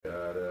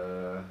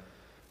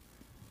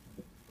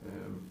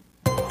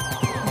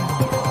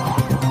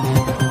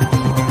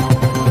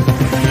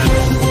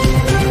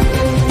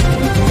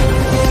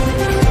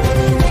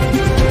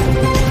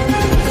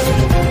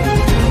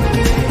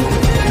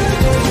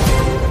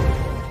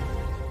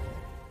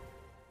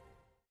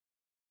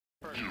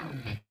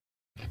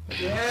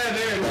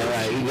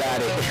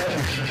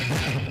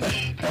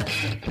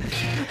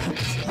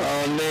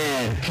Oh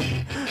man,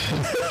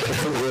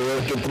 we're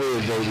working through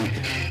it, baby.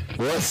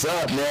 What's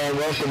up, man?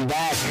 Welcome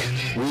back.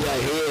 We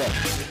are here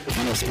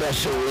on a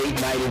special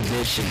late night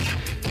edition.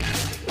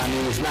 I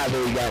mean, it's not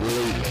really that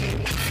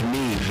late for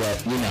me,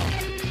 but you know,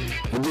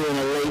 we're doing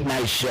a late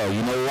night show.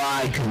 You know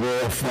why? Because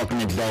we're all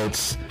fucking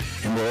adults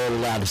and we're all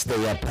allowed to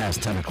stay up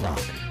past 10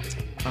 o'clock.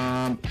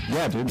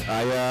 Yeah, dude.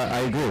 I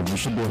agree. We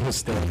should be able to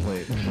stay up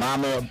late.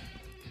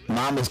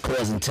 Mama's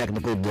causing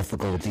technical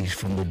difficulties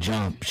from the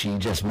jump. She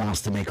just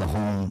wants to make a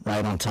home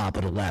right on top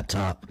of the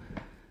laptop.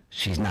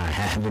 She's not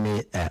having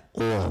it at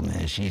all,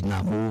 man. She's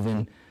not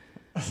moving.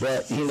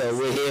 But you know,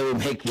 we're here.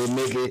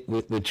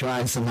 We're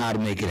trying somehow to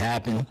make it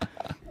happen.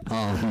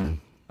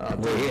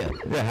 We're here.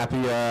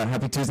 Yeah,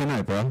 happy Tuesday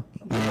night, bro.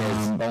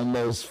 It's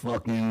almost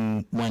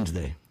fucking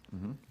Wednesday.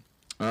 Mm-hmm.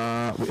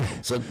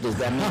 So does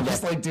that mean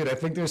that's like, dude, I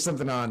think there's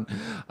something on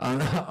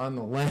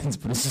the lens,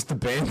 but it's just a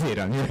Band-Aid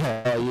on your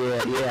head.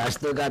 Oh yeah. I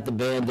still got the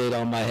Band-Aid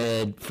on my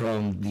head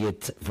from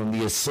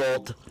the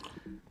assault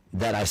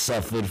that I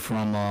suffered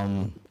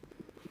from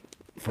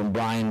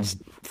Brian's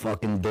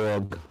fucking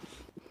dog.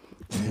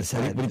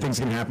 What do you think's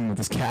gonna happen with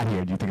this cat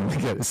here? Do you think I'm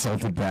gonna get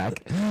assaulted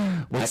back?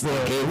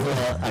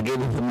 I gave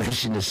her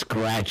permission to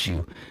scratch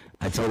you.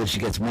 I told her she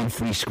gets one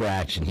free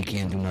scratch and he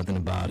can't do nothing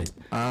about it.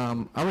 I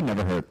would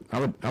never hurt. I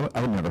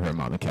would never hurt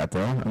Mama Cat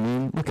though. I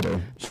mean, look at her.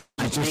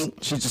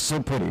 She's just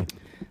so pretty.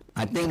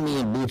 I think me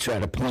and Boots are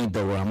at a point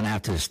though where I'm gonna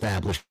have to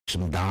establish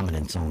some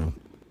dominance on him.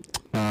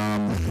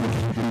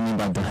 What do you mean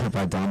by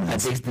dominance? I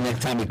think the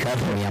next time he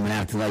cuts me, I'm gonna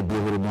have to like be a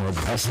little more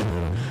aggressive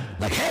with him.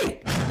 Like,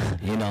 hey,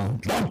 you know,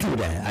 don't do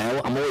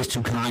that. I'm always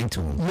too kind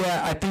to him.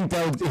 Yeah, I think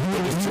that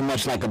it's too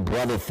much like a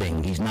brother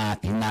thing. He's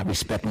not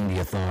respecting the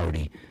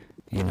authority.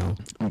 You know,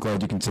 I'm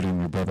glad you consider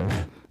him your brother.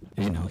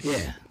 You know,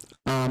 yeah.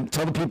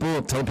 Tell the people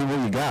what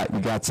you got. You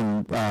got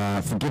some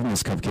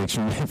forgiveness cupcakes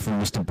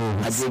from Mr.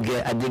 Boots.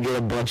 I did get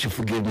a bunch of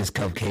forgiveness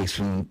cupcakes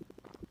from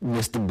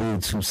Mr.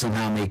 Boots, who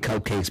somehow made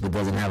cupcakes but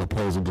doesn't have a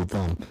posable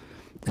thumb.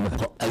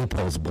 An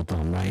opposable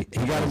thumb, right?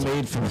 He got it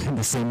made from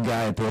the same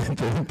guy at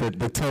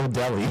the Toe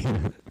Deli,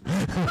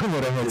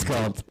 whatever it's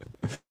called.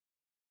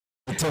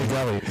 The Toe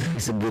Deli.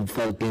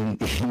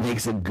 He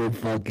makes a good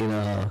fucking.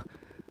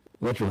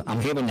 I'm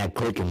hearing that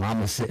clicking.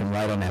 Mama's sitting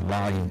right on that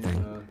volume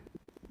thing.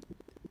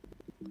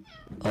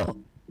 Oh,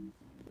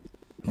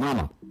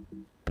 Mama,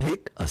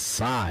 pick a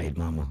side,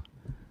 Mama.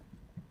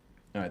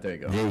 All right, there you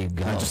go. There you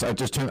go. I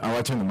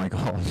turned the mic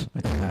off.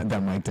 I turned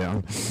that mic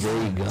down.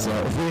 There you go. So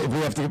if we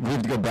have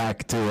to go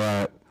back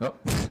to.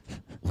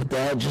 What the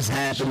hell just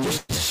happened?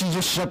 She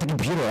just shut the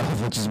computer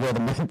off, which is where the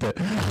mic.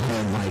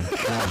 Oh my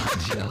God,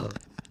 Joe.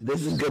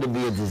 This is gonna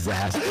be a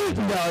disaster.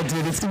 No,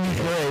 dude, it's gonna be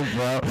great,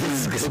 bro.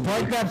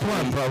 Spark that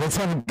blunt, bro. Let's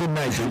have a good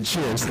night, dude.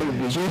 Cheers.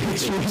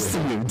 Cheers to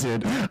you,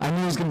 dude. I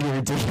knew it was gonna be a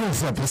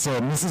ridiculous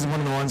episode, and this is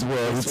one of the ones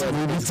where we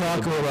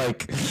talk, we're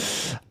like,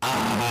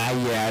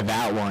 yeah,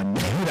 that one.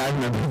 Dude, I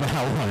remember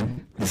that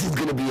one. This is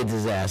gonna be a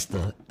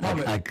disaster.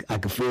 I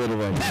can feel it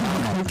already.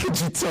 Could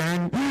you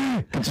turn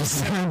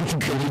the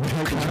computer back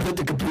on? Could you put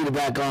the computer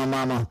back on,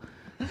 Mama?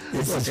 I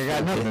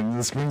got nothing.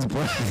 The screen's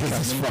blank.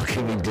 This is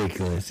fucking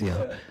ridiculous,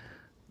 yo.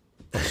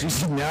 Now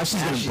she's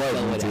gonna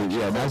bite you, dude.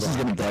 Yeah, now she's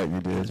gonna bite you,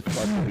 dude.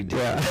 Fucking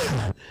ridiculous.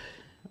 Yeah.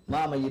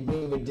 Mama, you're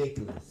being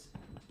ridiculous.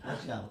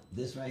 Watch out.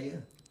 This right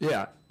here?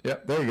 Yeah.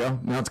 Yep, there you go.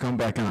 Now it's coming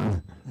back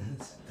on.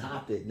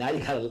 Stop it. Now you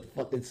gotta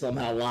fucking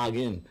somehow log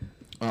in.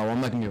 Oh, well, I'm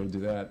not gonna be able to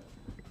do that.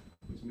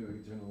 Maybe I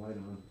can turn the light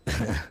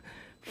on.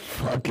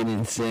 Fucking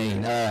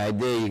insane. All right,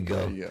 there you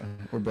go. There you go.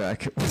 We're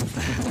back.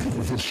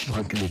 This is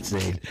fucking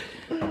insane.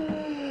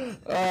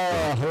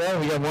 Hello,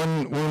 we got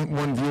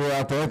one viewer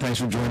out there. Thanks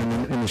for joining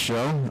in the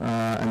show.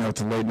 I know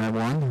it's a late night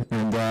one.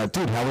 And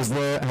dude, how was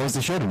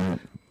the show tonight?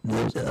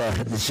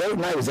 The show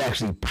tonight was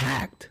actually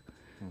packed.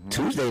 Mm-hmm.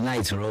 Tuesday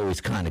nights are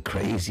always kind of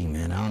crazy,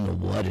 man. I don't know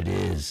what it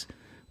is,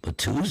 but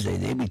Tuesday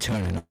they be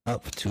turning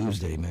up for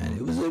Tuesday, man.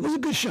 It was a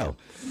good show,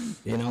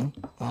 you know.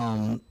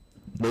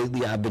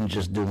 Lately I've been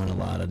just doing a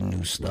lot of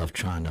new stuff,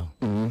 trying to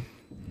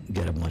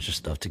get a bunch of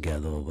stuff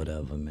together or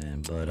whatever,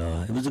 man. But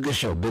it was a good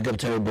show. Big up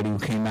to everybody who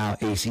came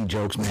out. AC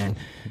jokes, man.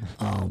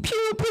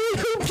 Pew, pew,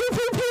 pew, pew,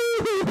 pew, pew.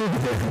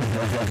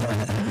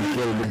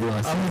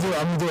 I'm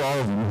gonna do all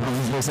of them. I'm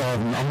gonna voice all of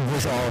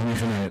them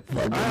tonight. I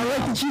like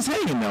that she's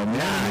hanging though, man.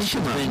 Nah,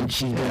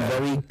 she's been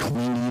very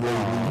clingy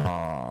lately.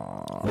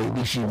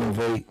 Lately she's been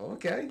very.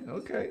 Okay.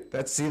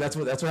 That's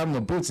what happened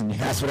with Boots. And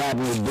that's what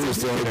happened with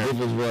Boots. The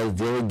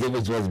only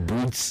difference was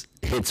Boots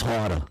hits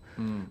harder.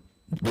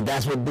 But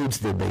that's what Boots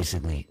did,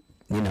 basically.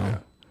 You know.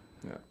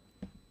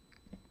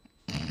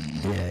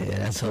 Yeah.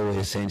 That's her way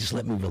of saying, just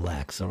let me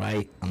relax, all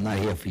right? I'm not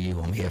here for you.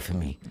 I'm here for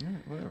me. Yeah,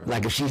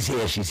 like if she's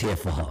here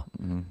for her.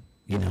 Mm-hmm.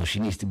 You know, she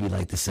needs to be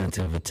like the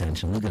center of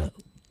attention. Look at her.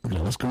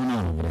 What's going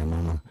on over there,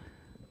 Mama?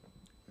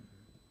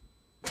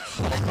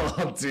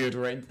 Oh, dude,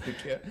 right.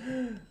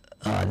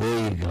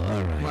 There you go.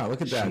 All right. Wow,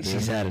 look at that,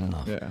 She's had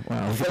enough. Yeah.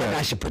 Wow. I feel like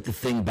I should put the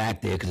thing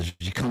back there because if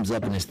she comes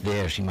up and it's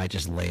there, she might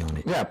just lay on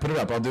it. Yeah, put it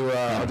up. I'll do our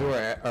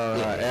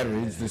ad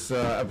reads. This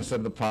episode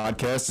of the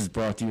podcast is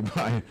brought to you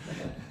by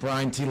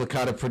Brian T.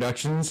 Licata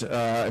Productions.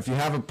 If you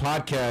have a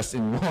podcast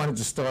and you wanted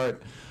to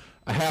start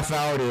a half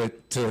hour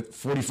to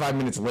 45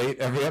 minutes late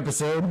every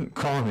episode,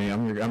 call me.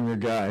 I'm your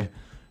guy.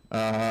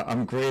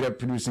 I'm great at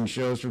producing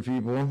shows for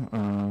people.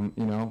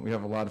 You know, we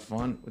have a lot of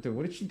fun.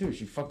 What did she do?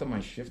 She fucked up my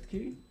shift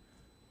key?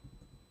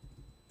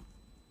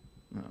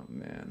 Oh,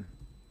 man.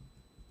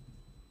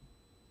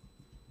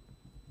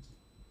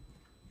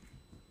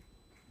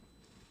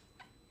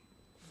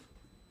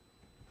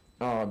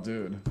 Oh,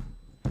 dude.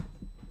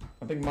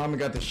 I think Mama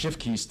got the shift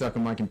key stuck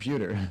in my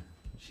computer.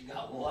 She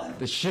got what?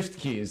 The shift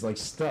key is, like,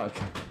 stuck.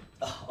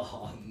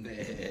 Oh,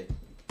 man.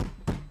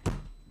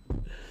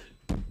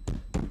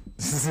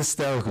 This is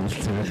hysterical,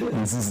 dude.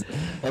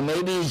 Or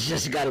maybe it's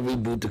just got to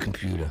reboot the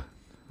computer.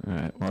 All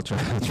right, well, I'll try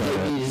Maybe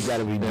that. you just got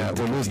to reboot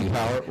the we'll lose the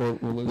computer. power.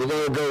 We're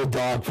going to go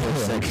dark for a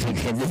second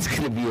again. It's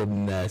going to be a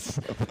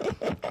mess.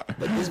 But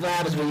this is what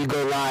happens when you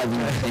go live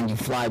and you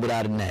fly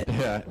without a net.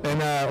 Yeah,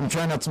 and I'm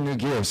trying out some new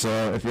gear,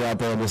 so if you're out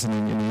there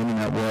listening in the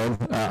internet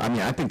world, I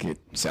mean, I think it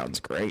sounds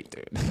great,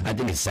 dude. I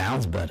think it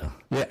sounds better.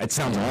 Yeah, it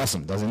sounds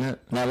awesome, doesn't it?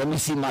 Now, let me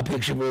see my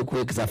picture real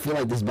quick because I feel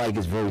like this bike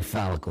is very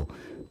phallical.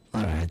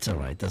 All right, it's all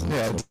right. Doesn't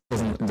Yeah, look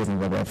it doesn't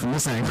rub off from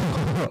this angle.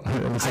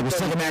 It looks like we're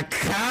sucking that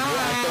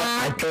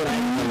I thought I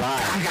lie.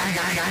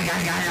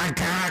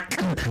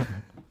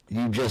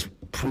 You just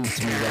proved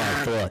to me that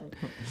I thought.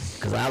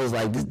 Because I was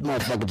like, this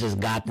motherfucker just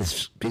got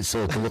this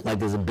so it can look like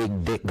there's a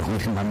big dick going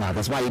in my mouth.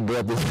 That's why he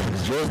brought this one,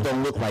 because yours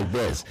don't look like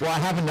this. Well, I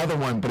have another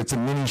one, but it's a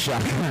mini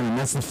shotgun, and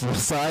that's the full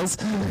size.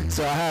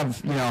 So I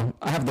have,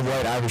 I have the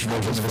white Irish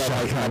version of the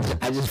shotgun.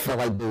 I just felt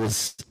like there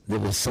was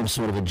some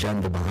sort of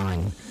agenda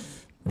behind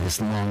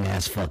this long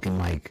ass fucking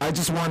mic. I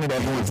just wanted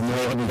everyone to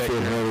know me feel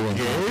very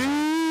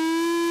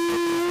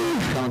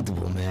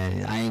uncomfortable,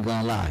 man. I ain't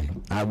gonna lie.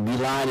 I'd be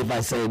lying if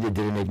I said it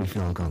didn't make me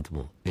feel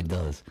uncomfortable. It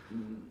does.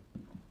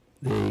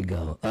 There you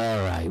go. All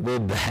right, we're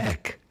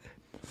back.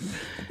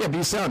 Yeah, but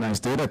you sound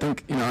nice, dude. I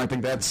think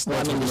that's. Well,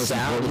 I mean, the what's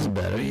sound is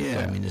important. better.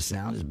 Yeah, I mean, the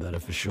sound is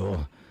better for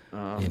sure.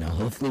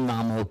 Hopefully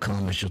Mama will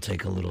come and she'll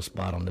take a little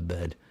spot on the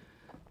bed.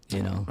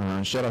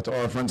 Shout out to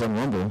all our friends on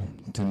Rumble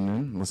tuning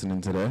in,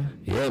 listening today.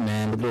 Yeah,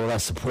 man, look at all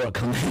that support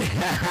coming in.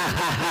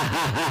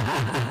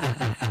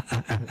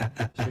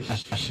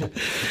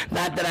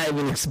 Not that I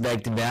even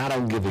expected, man. I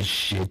don't give a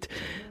shit.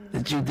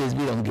 The truth is,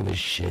 we don't give a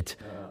shit.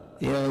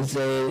 You know what I'm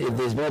saying? If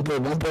there's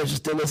one person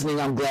still listening,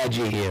 I'm glad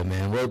you're here,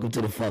 man. Welcome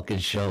to the fucking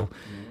show.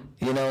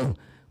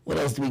 What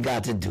else do we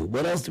got to do?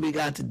 What else do we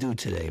got to do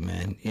today,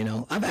 man?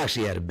 I've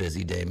actually had a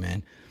busy day,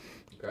 man.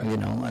 Okay.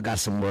 I got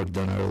some work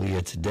done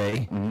earlier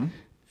today. Mm-hmm.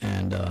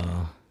 And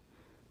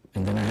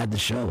then I had the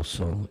show,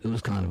 so it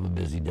was kind of a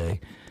busy day.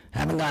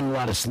 Haven't gotten a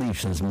lot of sleep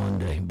since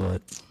Monday,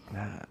 but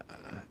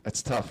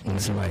that's tough.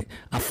 That's all right.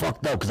 I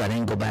fucked up because I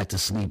didn't go back to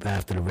sleep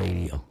after the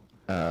radio.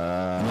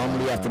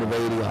 Normally after the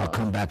radio, I'll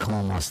come back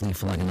home, I'll sleep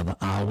for like another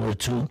hour or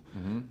two,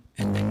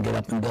 and then get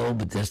up and go.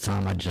 But this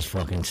time I just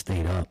fucking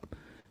stayed up.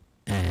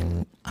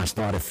 And I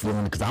started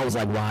feeling, because I was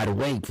like wide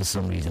awake for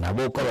some reason. I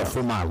woke up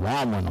before my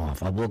alarm went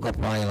off. I woke up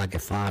probably like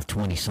at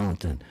 5:20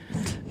 something,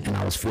 and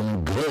I was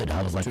feeling good.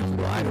 I was like, I'm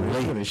wide awake.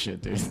 Look at this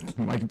shit, dude.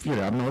 My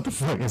computer, I don't know what the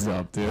fuck is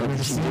up, dude.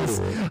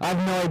 I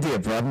have no idea,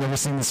 bro. I've never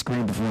seen the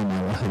screen before in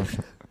my life.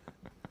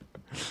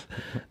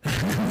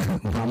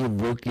 Mama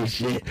broke your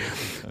shit.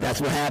 That's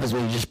what happens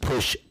when you just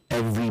push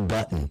every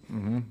button.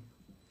 Mm-hmm.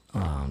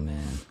 Oh,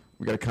 man.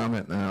 We got a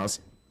comment in the house.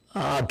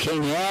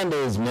 King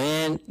Handles,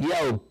 man.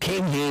 Yo,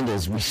 King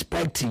Handles,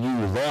 respect to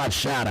you. Lord,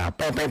 shout out.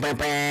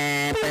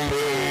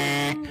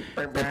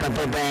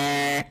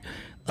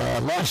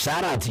 Lord,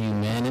 shout out to you,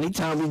 man.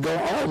 Anytime we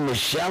go,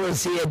 Michelle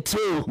is here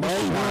too.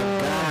 Oh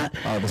my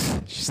God.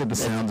 She said the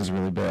sound is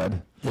really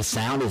bad. The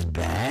sound is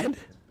bad?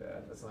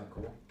 Bad. That's not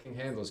cool. King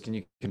Handles, can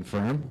you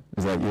confirm?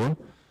 Is that you?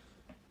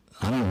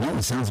 I don't know.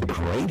 It sounds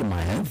great in my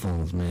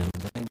headphones, man.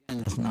 But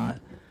again, it's not.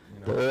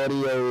 The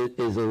audio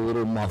is a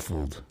little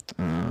muffled.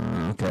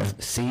 Okay.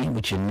 See,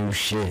 with your new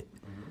shit.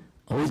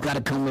 Always got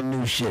to come with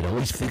new shit.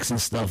 Always fixing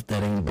stuff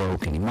that ain't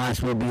broken. You might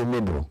as well be a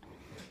liberal.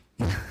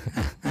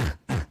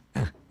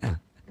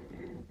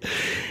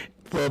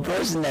 For a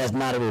person that's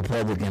not a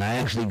Republican, I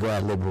actually go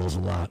at liberals a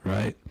lot,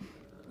 right?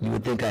 You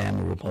would think I am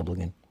a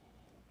Republican.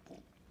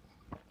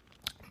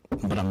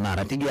 But I'm not.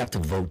 I think you have to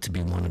vote to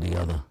be one or the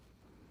other.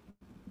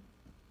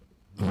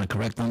 Am I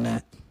correct on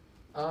that?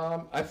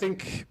 I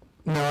think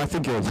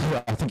you're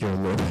a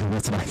lib.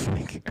 That's what I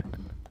think.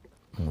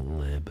 I'm a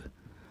lib.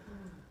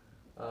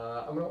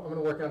 I'm gonna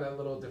work on a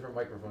little different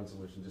microphone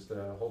solution. Just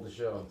hold the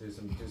show, do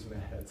some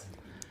ads.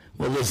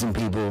 Well, listen,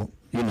 people.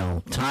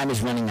 Time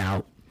is running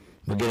out.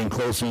 We're getting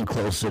closer and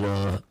closer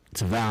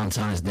to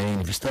Valentine's Day, and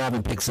if you still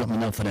haven't picked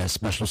something up for that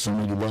special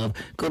someone you love,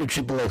 go to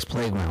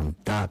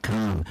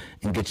XXXplayground.com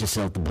and get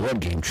yourself the board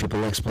game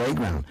XXX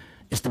Playground.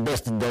 It's the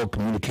best adult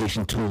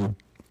communication tool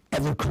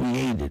ever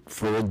created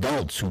for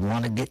adults who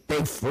want to get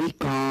their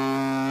freak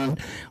on.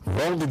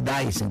 Roll the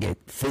dice and get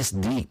fist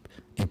deep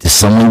into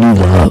someone you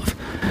love.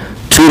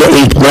 2 to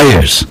 8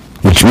 players,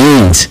 which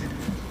means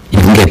you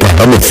can get that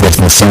other fifth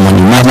in someone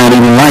you might not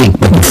even like,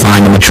 but you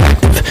find them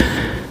attractive.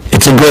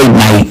 It's a great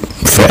night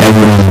for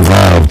everyone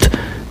involved.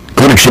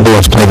 Go to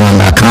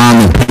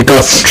triplexplayground.com and pick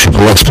up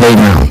Triple X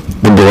Playground,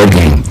 the board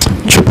game.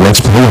 Triple X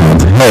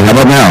Playground. Hey, how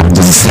about now?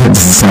 Does it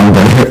sound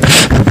better?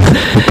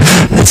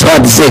 It's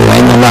hard to say,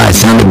 I ain't gonna lie. It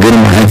sounded good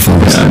in my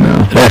headphones. Yeah, I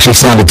know. It actually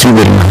sounded too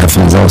good in my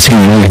headphones. I was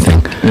hearing everything.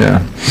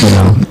 Yeah. You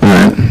know?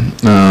 Alright.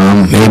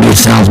 Maybe it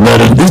sounds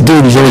better. This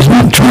dude is always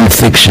trying to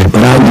fix shit,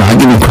 but I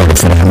give him credit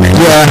for that, man.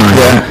 Yeah.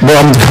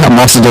 Well, I'm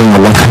also doing the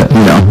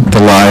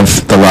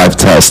live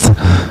test.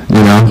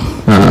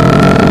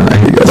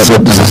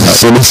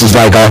 So this is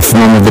like our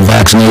form of the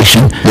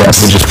vaccination.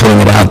 Yes. We're just putting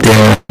it out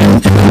there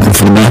and hoping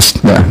for the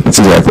best. Yeah, that's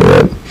exactly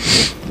right.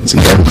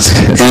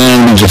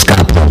 And we just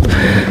got pulled.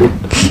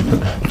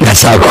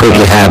 That's how quick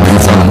it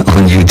happens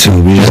on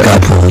YouTube. We just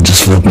got pulled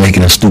just for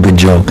making a stupid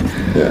joke.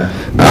 Yeah.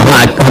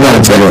 I'm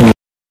gonna tell you.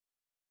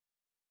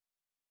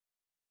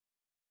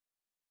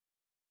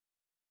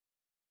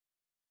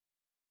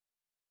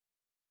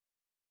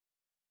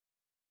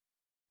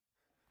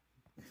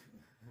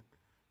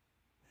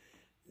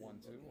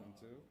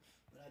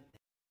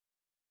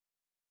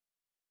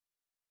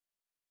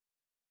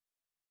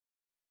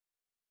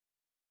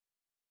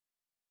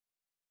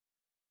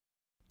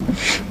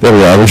 There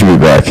we are. We should be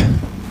back.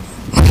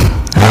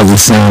 How's it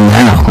sound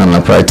now? I don't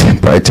know.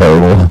 Probably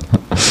terrible.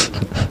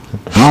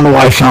 I don't know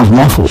why it sounds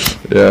muffled.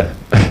 Yeah.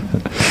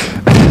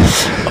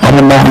 I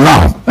don't know.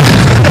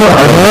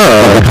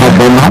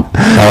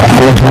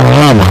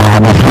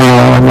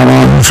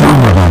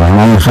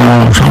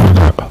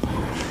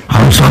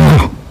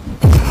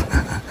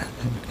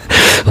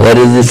 What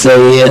does it say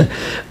here?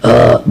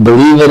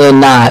 Believe it or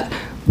not,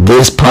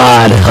 this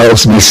pod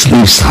helps me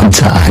sleep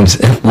sometimes.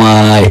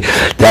 Why?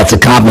 That's a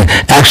compliment.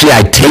 Actually,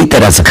 I take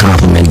that as a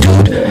compliment,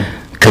 dude.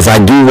 Because I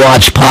do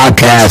watch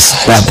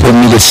podcasts that put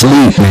me to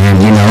sleep,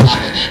 man, you know?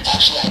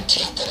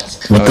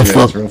 What the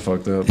fuck? It's real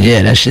fucked up.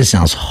 Yeah, that shit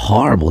sounds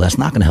horrible. That's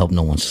not going to help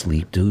no one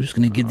sleep, dude. It's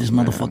going to give this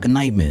motherfucker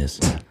nightmares.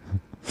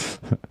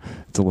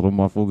 It's a little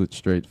muffled. It's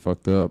straight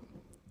fucked up.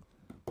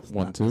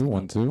 1 2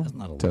 1 2.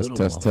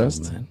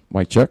 Test. Man.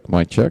 Mic check.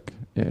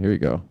 Yeah, here we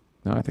go.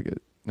 Now I think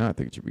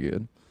it should be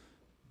good.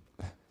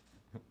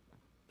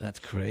 That's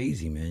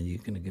crazy, man. You're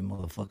going to give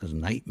motherfuckers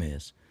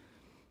nightmares.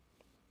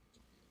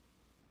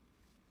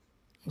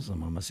 What's up,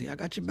 mama? See, I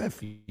got your bed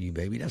for you,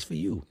 baby. That's for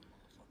you.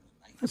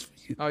 That's for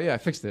you. Oh yeah, I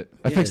fixed it.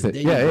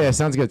 Yeah,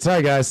 Sounds good.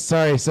 Sorry guys.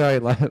 Sorry.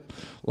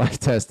 Live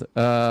test.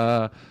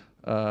 Sounds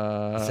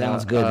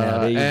good now.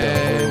 There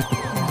you go.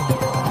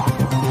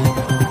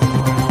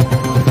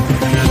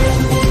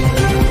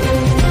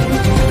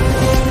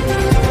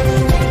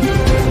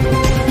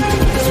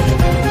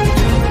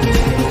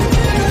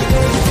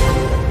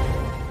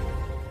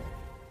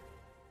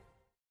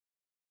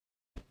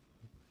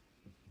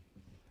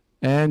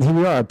 And here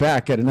we are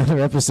back at another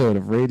episode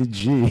of Rated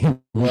G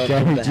with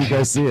Gary G.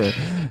 Garcia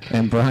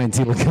and Brian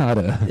T.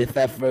 Licata. If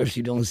at first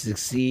you don't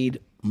succeed,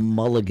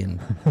 mulligan.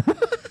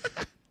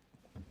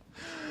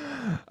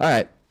 All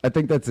right, I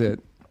think that's it.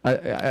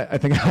 I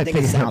think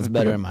it sounds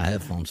better in my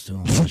headphones too.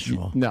 I'm not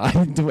sure. No, I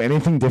didn't do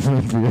anything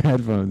different for your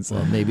headphones.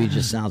 Well, maybe it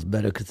just sounds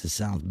better because it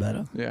sounds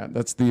better. Yeah,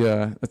 that's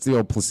the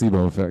old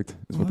placebo effect.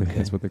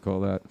 That's what they call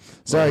that.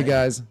 Sorry,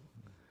 guys.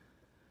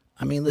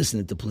 I mean, listen,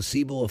 if the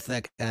placebo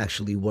effect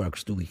actually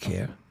works, do we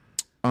care?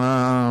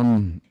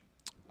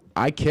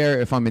 I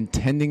care if I'm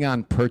intending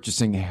on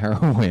purchasing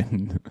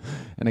heroin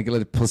and I get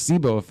a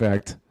placebo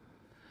effect.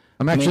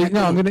 I'm not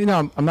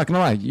gonna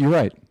lie. You're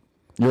right.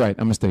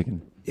 I'm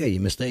mistaken. Yeah,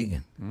 you're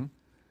mistaken. Mm-hmm.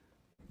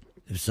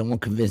 If someone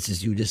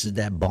convinces you this is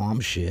that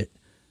bomb shit,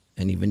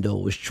 and even though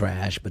it was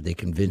trash, but they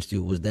convinced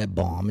you it was that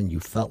bomb and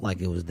you felt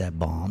like it was that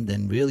bomb,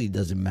 then really it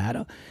doesn't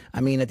matter. I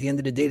mean, at the end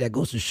of the day, that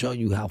goes to show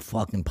you how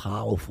fucking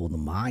powerful the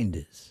mind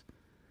is.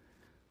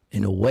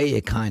 In a way,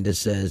 it kind of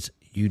says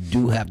you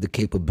do have the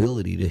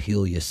capability to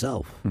heal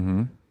yourself.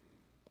 Mm-hmm.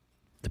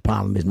 The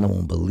problem is no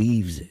one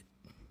believes it.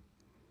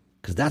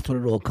 Because that's what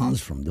it all comes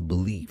from, the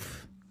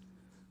belief.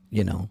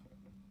 You know?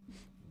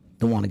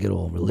 Don't want to get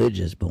all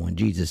religious, but when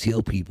Jesus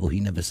healed people, he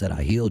never said,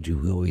 I healed you.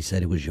 He always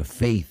said it was your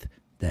faith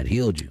that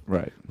healed you.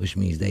 Right. Which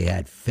means they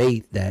had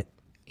faith that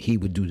he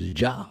would do the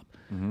job.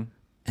 Mm-hmm.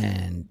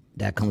 And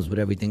that comes with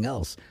everything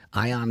else.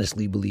 I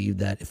honestly believe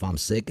that if I'm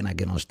sick and I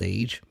get on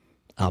stage,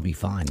 I'll be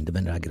fine the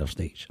minute I get off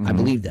stage. Mm-hmm. I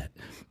believe that.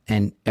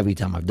 And every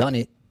time I've done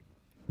it,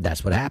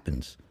 that's what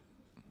happens.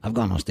 I've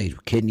gone on stage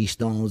with kidney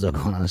stones. I've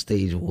gone on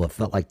stage with what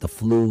felt like the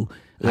flu.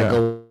 Yeah. I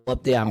go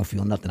up there, I don't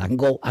feel nothing. I can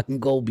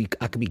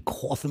be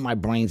coughing my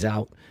brains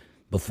out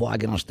before I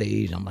get on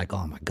stage. I'm like,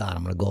 oh my God,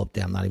 I'm gonna go up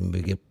there. I'm not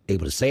even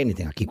able to say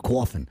anything. I keep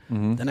coughing.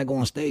 Mm-hmm. Then I go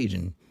on stage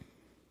and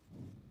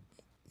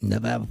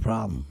never have a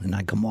problem. And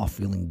I come off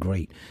feeling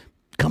great.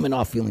 Coming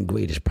off feeling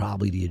great is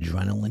probably the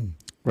adrenaline.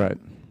 Right.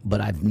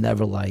 But I've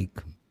never And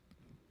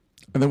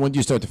then when do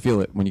you start to feel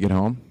it? When you get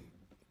home?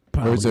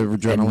 Or is it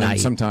adrenaline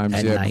sometimes?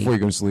 At Yeah, night. before you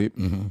go to sleep.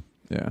 Mm-hmm.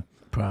 Yeah.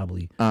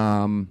 Probably.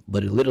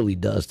 But it literally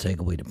does take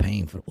away the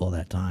pain for all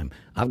that time.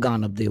 I've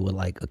gone up there with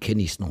like a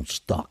kidney stone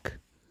stuck.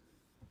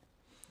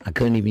 I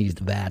couldn't even use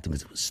the bathroom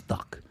because it was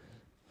stuck.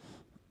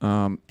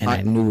 And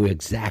I knew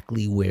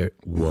exactly where it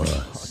was.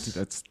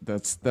 Oh, dude,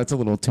 that's a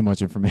little too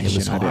much information. It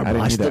was I didn't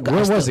horrible. need that.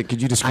 Where was it?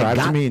 Could you describe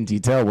to me in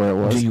detail where it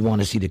was? Do you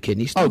want to see the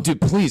kidney stone? Oh,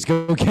 dude, please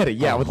go get it.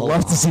 Yeah, I would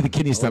love to see the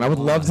kidney stone. I would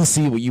love to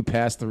see what you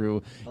passed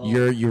through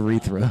your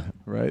urethra,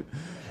 right?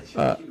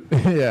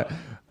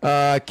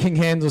 Yeah. King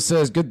Handel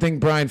says, good thing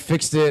Brian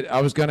fixed it.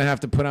 I was going to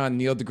have to put on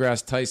Neil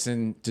deGrasse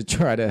Tyson to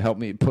try to help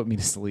me put me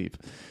to sleep.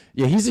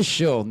 Yeah, he's a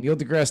shill. Neil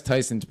deGrasse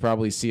Tyson's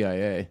probably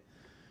CIA.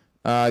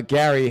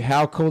 Gary,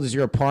 how cold is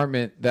your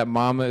apartment that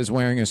Mama is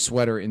wearing a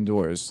sweater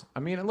indoors? I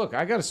mean, look,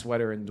 I got a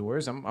sweater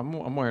indoors.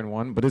 I'm wearing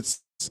one, but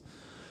it's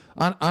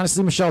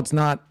honestly, Michelle, it's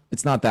not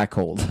that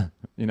cold.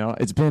 You know,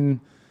 it's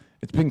been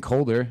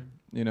colder.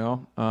 You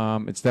know,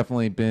 it's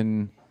definitely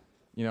been,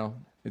 you know,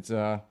 it's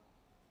not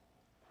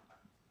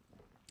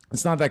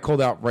that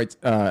cold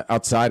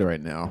outside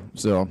right now.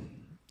 So,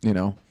 you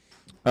know,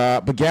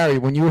 but Gary,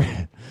 when you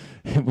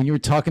were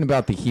talking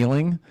about the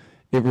healing,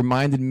 it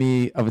reminded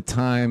me of a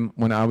time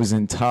when I was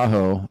in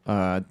Tahoe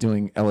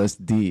doing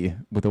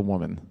LSD with a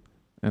woman,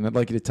 and I'd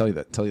like you to tell you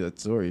that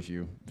story if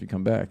you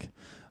come back.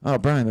 Oh,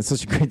 Brian, that's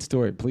such a great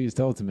story. Please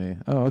tell it to me.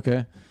 Oh,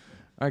 okay.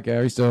 All right,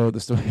 Gary. So the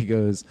story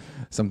goes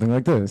something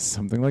like this,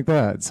 something like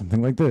that,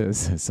 something like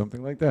this,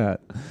 something like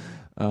that,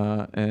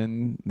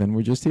 and then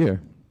we're just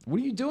here. What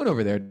are you doing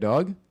over there,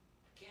 dog?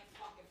 Can't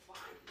fucking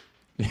find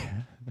it.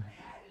 Yeah. I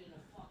had it in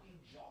a fucking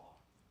jar.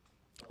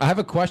 I have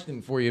a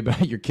question for you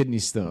about your kidney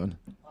stone.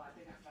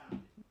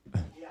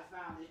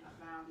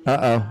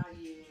 Uh-oh.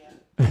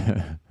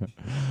 Yeah.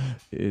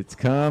 It's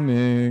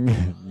coming.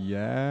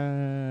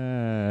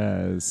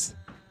 Yes.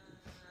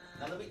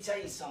 Now let me tell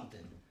you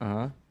something.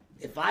 Uh-huh.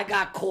 If I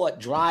got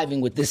caught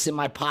driving with this in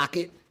my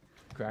pocket,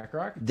 crack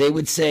rock? They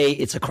would say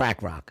it's a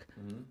crack rock.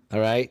 Mm-hmm. All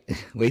right?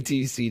 Wait till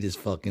you see this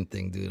fucking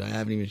thing, dude. I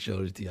haven't even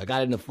showed it to you. I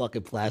got it in a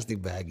fucking plastic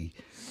baggie.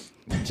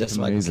 Just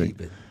so I can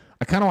keep it.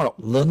 I kind of want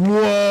to look.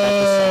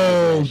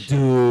 Whoa,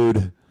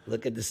 dude.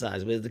 Look at the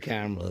size. Where's the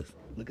camera?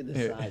 Look at the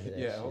size of that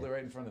Yeah, shit. hold it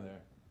right in front of there.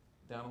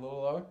 Down a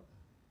little lower.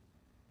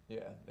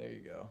 Yeah, there you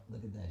go.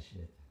 Look at that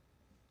shit.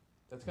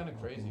 That's kind of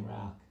crazy,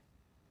 man.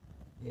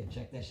 Yeah,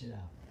 check that shit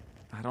out.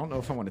 I don't know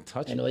if I want to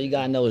touch it. And all you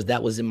gotta know is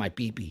that was in my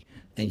pee-pee,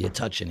 and you're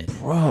touching it.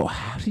 Bro,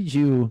 how did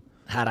you...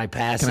 How'd I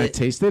pass Can it? I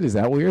taste it? Is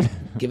that weird?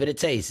 Give it a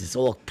taste. It's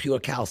all pure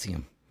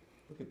calcium.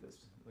 Look at this.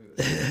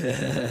 Look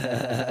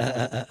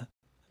at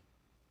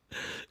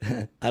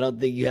this. I don't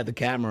think you have the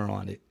camera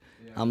on it.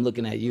 Yeah, I'm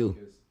looking at you.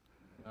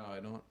 No, I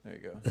don't. There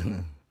you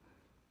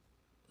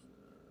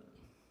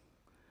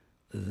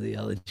go.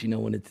 I'll let you know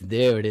when it's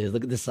there. It is.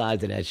 Look at the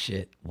size of that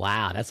shit.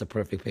 Wow, that's a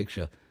perfect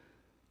picture.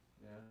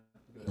 Yeah,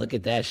 look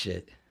at that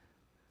shit.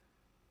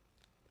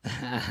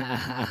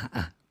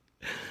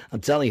 I'm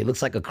telling you, it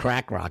looks like a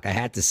crack rock. I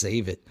had to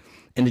save it.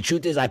 And the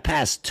truth is, I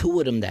passed two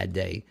of them that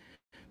day.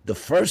 The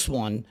first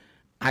one,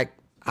 I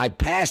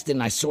passed it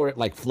and I saw it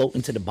like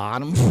floating to the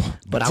bottom.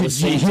 But I was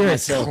saying to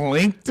myself, did it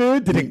clink,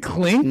 dude? Did it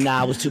clink?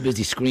 Nah, I was too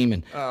busy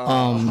screaming.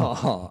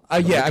 Yeah,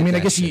 I mean, I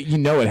guess you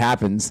know it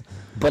happens.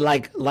 But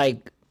like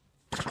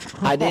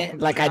I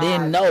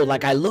didn't know.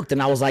 Like I looked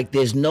and I was like,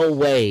 there's no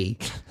way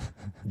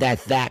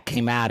that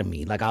came out of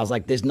me. Like I was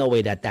like, there's no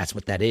way that's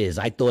what that is.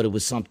 I thought it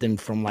was something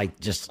from like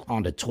just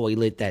on the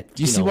toilet that.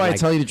 Do you see why I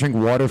tell you to drink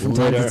water from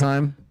time to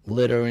time?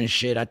 Litter and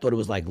shit. I thought it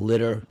was like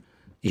litter,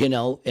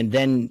 and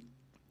then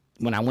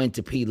when I went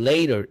to pee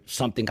later,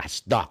 something got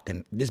stuck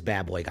and this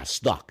bad boy got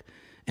stuck.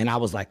 And I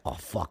was like, oh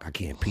fuck, I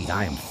can't pee.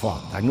 I am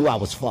fucked. I knew I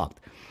was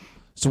fucked.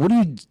 So what do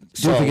you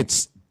do if it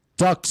gets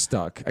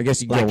stuck? I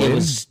guess you like go in. It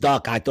was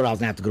stuck. I thought I was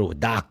gonna have to go to a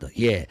doctor.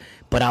 Yeah.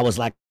 But I was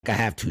like, I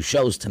have 2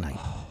 shows tonight.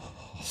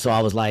 So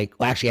I was like,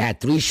 well, actually I had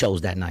 3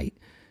 shows that night.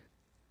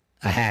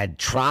 I had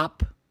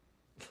Trop,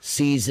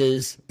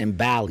 Caesars, and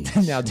Bally's.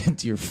 Now,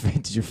 did your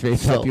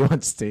faith help you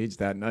on stage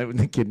that night with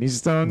the kidney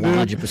stone,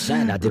 dude?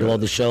 100%. I did all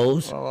the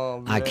shows.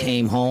 Oh, I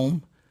came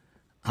home.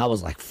 I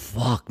was like,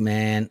 fuck,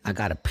 man, I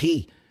gotta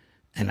pee.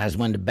 And I just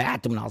went to the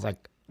bathroom and I was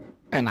like,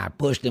 and I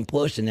pushed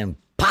and then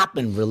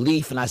popping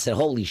relief. And I said,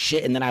 holy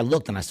shit. And then I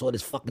looked and I saw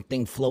this fucking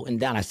thing floating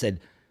down. I said,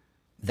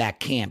 that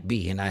can't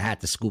be. And I had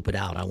to scoop it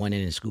out. I went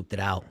in and scooped it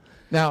out.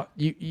 Now,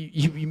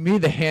 you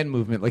made the hand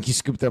movement like you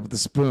scooped it up with a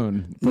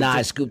spoon. Nah,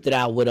 I scooped it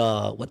out with,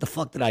 what the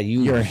fuck did I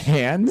use? Your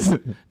hands?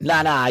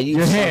 Nah, I used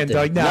your something. hand.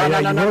 Like, no,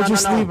 you rolled your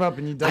sleeve up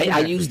and you done I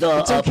used the...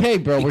 It's okay,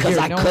 bro. Because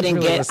no I couldn't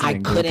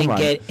really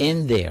get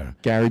in there.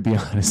 Gary, be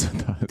honest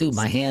with us. Dude,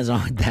 my hands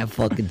aren't that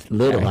fucking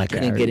little. I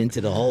couldn't get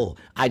into the hole.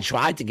 I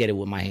tried to get it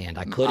with my hand.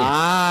 I couldn't.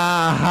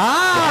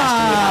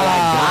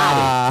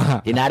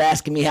 You're not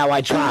asking me how I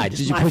tried.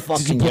 Did you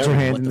put your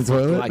hand in the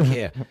toilet? Do I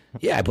care?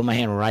 Yeah, I put my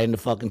hand right in the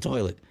fucking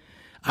toilet.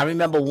 I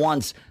remember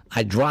once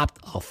I dropped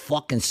a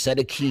fucking set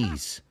of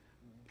keys.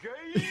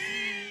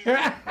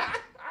 Oh,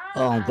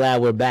 I'm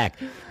glad we're back.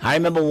 I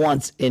remember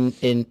once in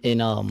He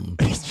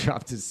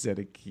dropped a set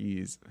of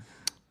keys.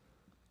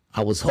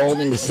 I was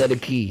holding a set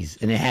of keys,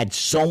 and it had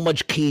so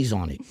much keys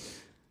on it.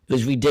 It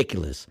was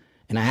ridiculous.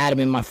 And I had them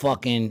in my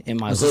fucking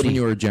hoodie. This when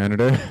you were a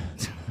janitor?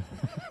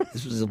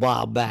 This was a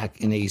while back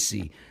in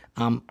AC.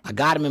 I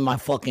got them in my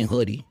fucking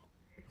hoodie,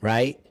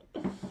 right?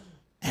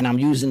 And I'm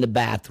using the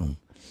bathroom.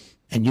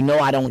 And you know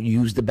I don't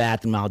use the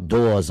bathroom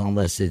outdoors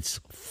unless it's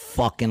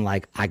fucking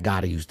like I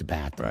gotta use the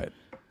bathroom.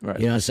 Right.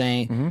 You know what I'm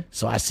saying? Mm-hmm.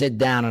 So I sit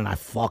down and I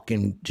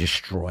fucking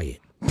destroy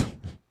it.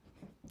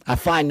 I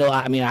find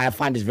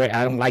this very,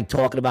 I don't like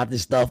talking about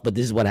this stuff, but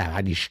this is what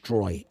I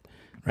destroy it,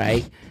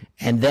 right?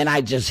 And then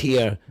I just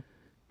hear,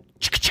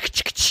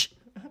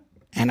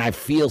 and I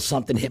feel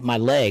something hit my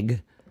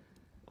leg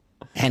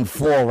and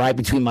fall right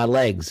between my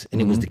legs, and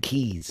it was the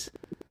keys.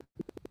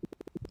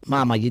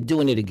 Mama, you're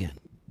doing it again.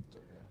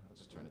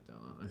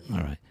 All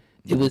right.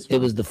 It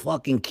was the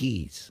fucking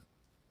keys,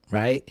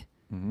 right?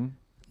 Mm-hmm.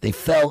 They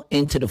fell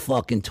into the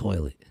fucking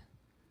toilet.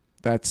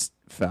 That's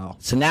foul.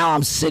 So now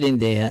I'm sitting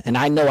there, and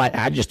I know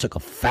I just took a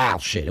foul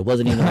shit. It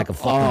wasn't even like a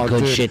fucking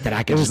good shit that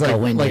I could just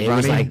go in there. It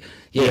was like,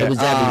 it was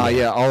everywhere.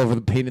 Yeah, all over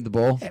the painted the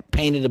bowl.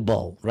 Painted the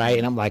bowl, right?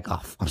 And I'm like,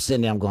 oh, I'm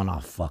sitting there, I'm going, oh,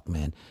 fuck,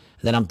 man. And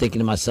then I'm thinking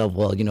to myself,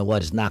 well, you know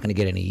what? It's not going to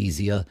get any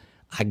easier.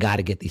 I got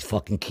to get these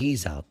fucking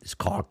keys out. There's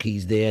car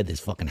keys there. There's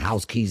fucking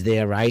house keys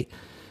there, right?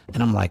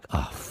 And I'm like,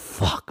 oh,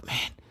 fuck,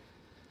 man.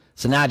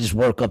 So now I just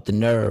work up the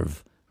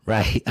nerve,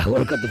 right? I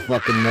work up the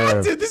fucking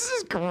nerve. Dude, this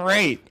is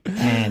great.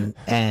 And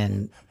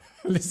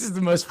this is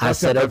the most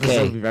fucked up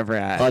episode we've ever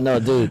had. Oh, no,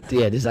 dude.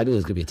 Yeah, I knew this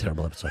was going to be a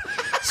terrible episode.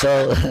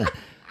 So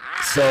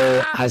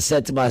I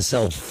said to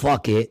myself,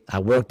 fuck it. I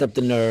worked up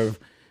the nerve.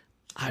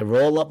 I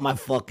roll up my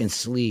fucking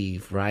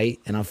sleeve, right?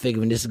 And I'm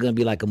figuring this is going to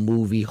be like a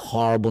movie,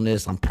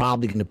 horribleness. I'm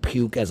probably going to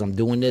puke as I'm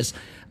doing this.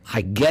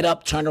 I get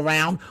up, turn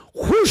around,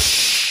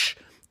 whoosh,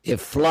 it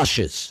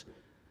flushes.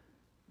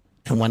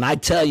 And when I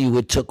tell you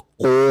it took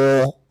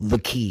all the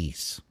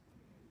keys,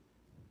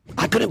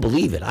 I couldn't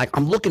believe it.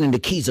 I'm looking and the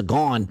keys are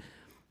gone,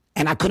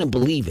 and I couldn't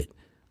believe it.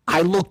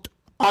 I looked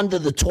under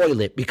the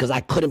toilet because I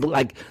couldn't believe,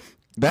 like,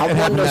 I'm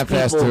one of those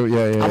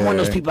people. I'm one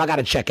of those people. I got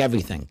to check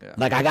everything. Yeah.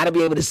 Like, I got to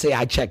be able to say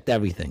I checked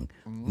everything.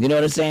 Mm-hmm. You know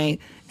what I'm saying?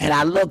 And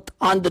I looked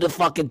under the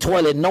fucking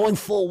toilet, knowing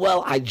full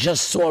well I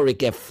just saw it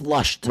get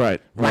flushed right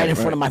in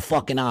front of my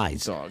fucking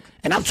eyes. Dog.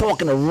 And I'm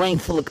talking a ring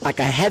full of, like,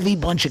 a heavy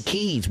bunch of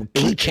keys with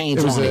keychains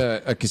on it.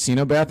 It was a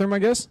casino bathroom, I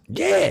guess.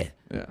 Yeah.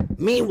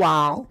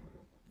 Meanwhile,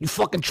 you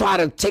fucking try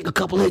to take a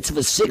couple hits of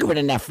a cigarette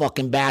in that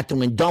fucking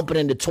bathroom and dump it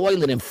in the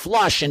toilet and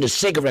flush, and the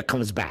cigarette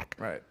comes back.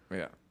 Right.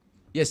 Yeah.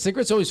 Yeah,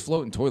 cigarettes always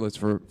float in toilets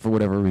for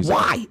whatever reason.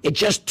 Why? It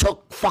just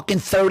took fucking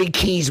 30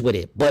 keys with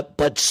it.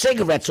 But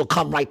cigarettes will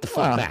come right the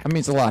fuck back. I mean,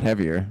 it's a lot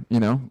heavier. You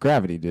know,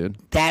 gravity, dude.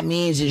 That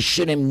means it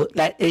shouldn't.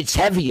 It's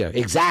heavier.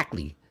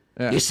 Exactly.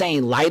 Yeah. You're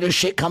saying lighter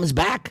shit comes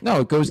back? No,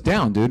 it goes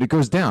down, dude. It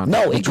goes down.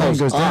 No, it goes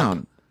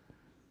down.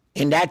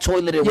 In that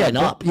toilet, it went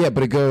up. Yeah,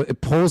 but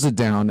it pulls it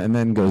down and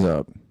then goes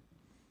up.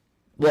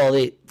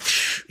 Well,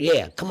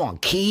 come on,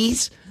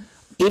 keys.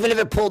 Even if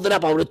it pulled it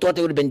up, I would have thought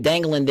they would have been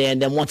dangling there,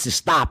 and then once it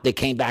stopped, they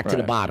came back to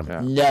the bottom.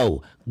 Yeah.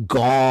 No,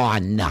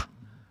 gone.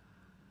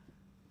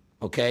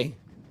 Okay?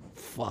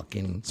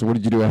 Fucking. So what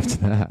did you do after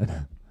that?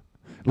 At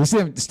least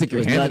you didn't stick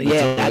your hand in the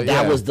toilet.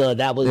 That was the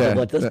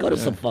let's go to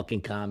some fucking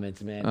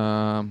comments,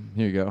 man.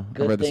 Here you go.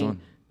 I read this one.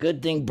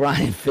 Good thing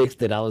Brian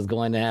fixed it. I was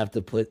going to have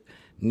to put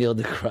Neil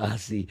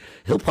deGrasse.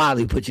 He'll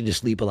probably put you to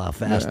sleep a lot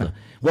faster. Yeah.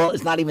 Well,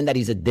 it's not even that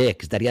he's a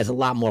dick. It's that he has a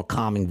lot more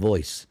calming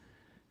voice.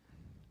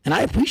 And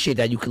I appreciate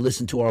that you can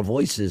listen to our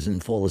voices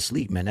and fall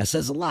asleep, man. That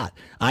says a lot.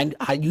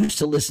 I used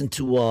to listen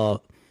to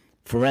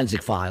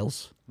Forensic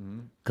Files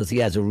because he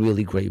has a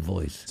really great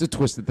voice. It's a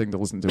twisted thing to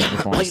listen to.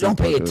 Well, you don't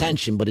pay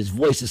attention, but his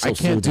voice is so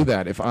soothing. I can't do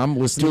that. If I'm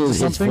listening to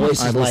something, I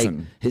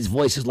listen. His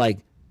voice is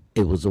like,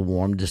 it was a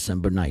warm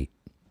December night.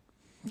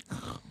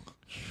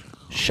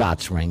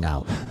 Shots rang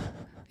out.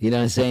 You know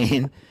what I'm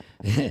saying?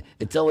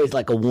 It's always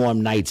like a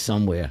warm night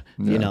somewhere,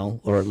 you know,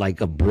 or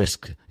like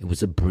it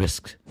was a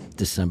brisk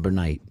December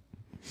night.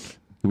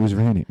 It was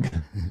raining.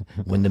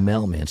 When the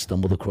mailman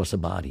stumbled across a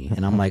body,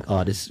 and I'm like,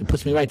 oh, this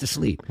puts me right to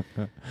sleep.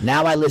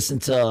 Now I'll listen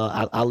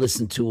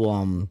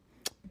to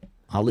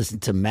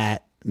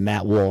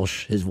Matt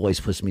Walsh. His voice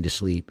puts me to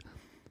sleep.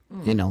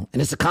 You know, and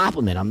it's a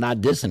compliment. I'm not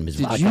dissing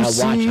him.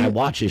 I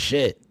watch his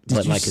shit,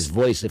 but like his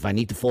voice, if I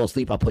need to fall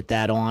asleep, I put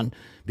that on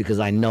because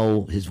I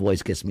know his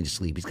voice gets me to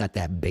sleep. He's got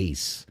that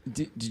bass.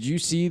 Did you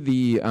see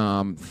the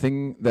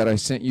thing that I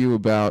sent you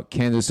about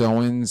Candace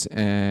Owens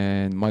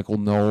and Michael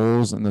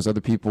Knowles and those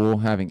other people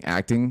having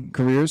acting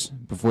careers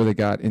before they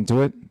got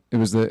into it? It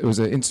was an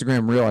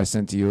Instagram reel I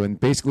sent to you, and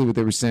basically what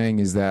they were saying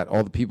is that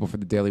all the people for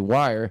the Daily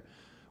Wire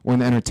were in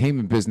the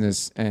entertainment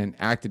business and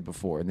acted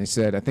before. And they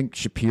said, I think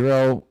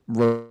Shapiro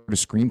wrote a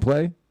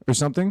screenplay or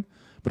something.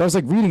 But I was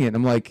like reading it and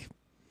I'm like,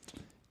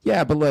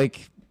 yeah, but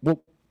like,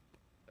 well,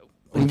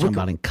 what are you talking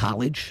about in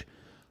college?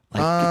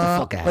 Like, get the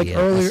fuck out of here.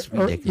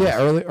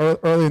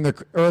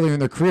 Earlier in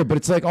their career. But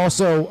it's like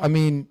also, I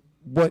mean,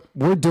 what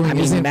we're doing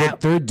isn't what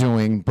they're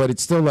doing, but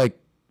it's still like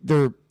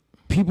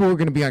people who are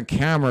going to be on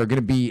camera are going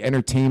to be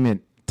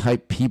entertainment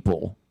type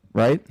people.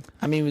 right?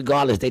 I mean,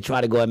 regardless, they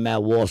try to go at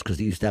Matt Walsh because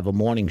he used to have a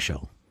morning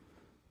show.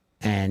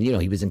 And,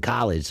 he was in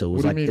college, so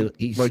it was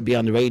he used to be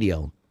on the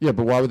radio. Yeah,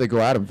 but why would they go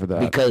at him for that?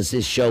 Because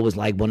his show was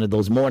like one of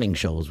those morning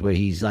shows where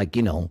he's like,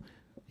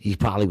 he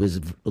probably was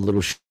a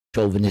little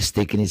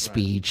chauvinistic in his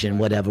speech and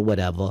whatever.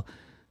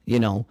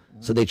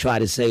 So they try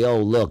to say, oh,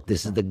 look,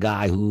 this is the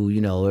guy who,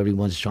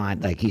 everyone's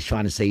he's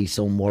trying to say he's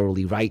so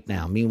morally right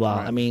now. Meanwhile,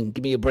 I mean,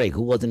 give me a break.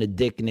 Who wasn't a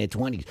dick in their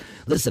 20s?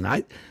 Listen,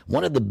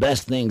 one of the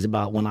best things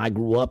about when I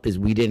grew up is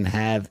we didn't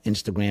have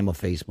Instagram or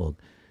Facebook.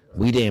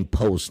 We didn't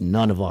post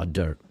none of our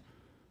dirt.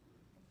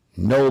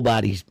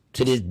 Nobody's,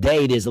 to this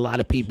day, there's a lot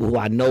of people who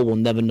I know will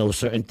never know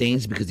certain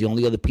things because the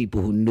only other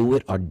people who knew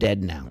it are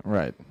dead now.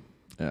 Right.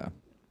 Yeah.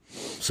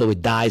 So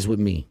it dies with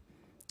me.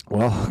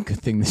 Well, good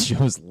thing this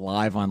show is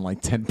live on like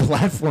 10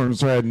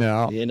 platforms right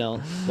now.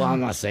 Well, I'm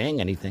not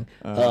saying anything.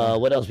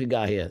 What else we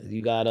got here?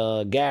 You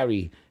got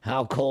Gary.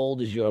 How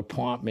cold is your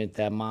apartment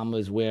that Mama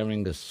is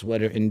wearing a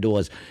sweater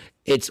indoors?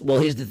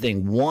 Well, here's the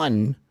thing.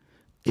 One,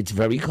 it's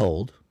very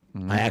cold.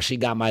 I actually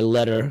got my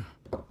letter.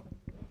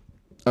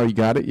 Oh, you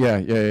got it?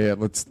 Yeah.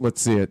 Let's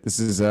see it.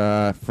 This is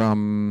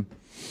from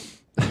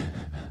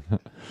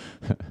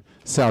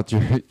South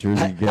Jersey.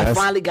 I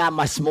finally got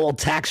my small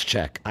tax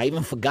check. I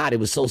even forgot it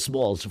was so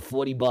small. It's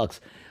 $40,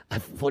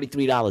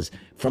 $43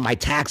 from my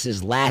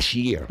taxes last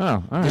year. Oh,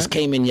 all right. This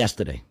came in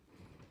yesterday.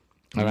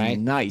 All right,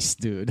 nice,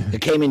 dude.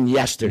 It came in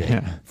yesterday.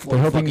 Yeah. They're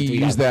hoping you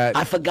use that.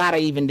 I forgot I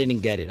even didn't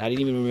get it. I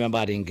didn't even remember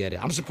I didn't get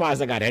it. I'm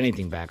surprised I got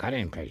anything back. I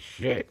didn't pay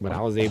shit, but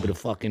I was able to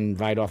fucking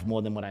write off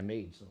more than what I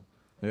made. So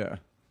yeah.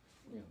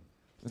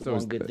 That's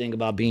one good thing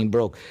about being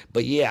broke.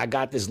 But yeah, I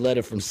got this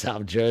letter from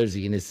South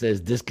Jersey, and it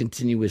says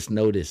discontinuance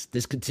notice.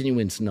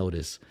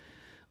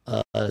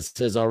 It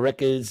says our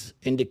records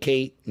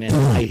indicate,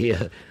 right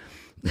here,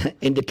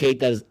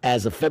 indicate that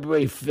as of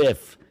February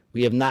 5th,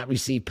 we have not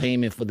received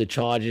payment for the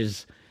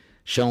charges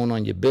shown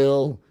on your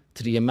bill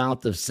to the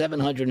amount of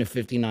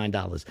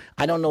 $759.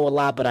 I don't know a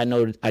lot, but I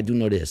do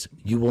know this.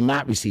 You will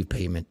not receive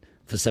payment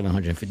for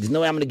 $750. There's no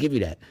way I'm going to give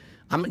you that.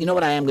 You know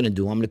what I am going to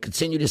do? I'm going to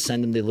continue to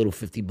send them their little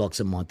 $50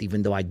 a month,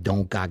 even though I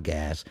don't got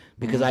gas,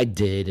 because I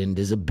did, and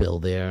there's a bill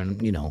there,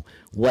 and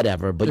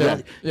whatever. But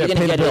you're going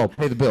to get it.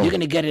 Pay the bill. You're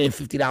going to get it in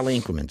 $50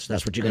 increments.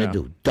 That's what you're going to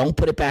do. Don't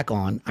put it back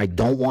on. I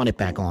don't want it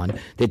back on.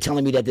 They're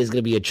telling me that there's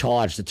going to be a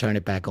charge to turn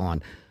it back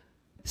on.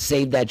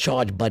 Save that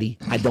charge, buddy.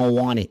 I don't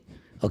want it.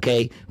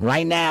 Okay.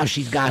 Right now,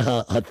 she's got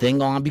her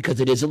thing on because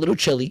it is a little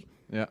chilly.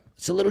 Yeah.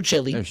 It's a little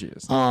chilly. There she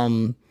is.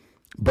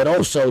 But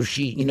also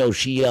she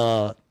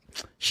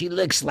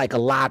licks like a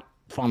lot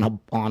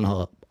on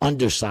her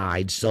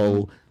underside,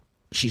 so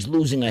she's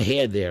losing her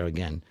hair there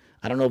again.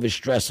 I don't know if it's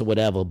stress or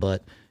whatever,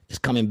 but it's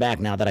coming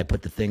back now that I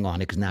put the thing on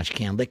it because now she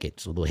can't lick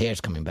it, so the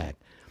hair's coming back.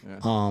 Yeah.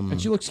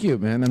 And she looks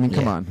cute, man. I mean,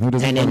 come on, who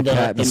doesn't and want a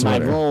cat in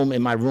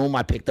my room,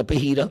 I picked up a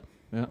heater.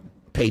 Yeah.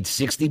 Paid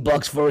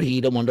 $60 for a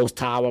heater, one of those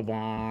tower,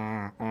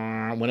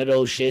 one of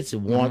those shits. It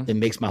warm. It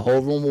makes my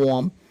whole room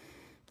warm.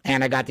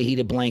 And I got the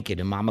heated blanket,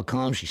 and Mama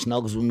comes, she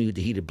snuggles with me with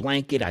the heated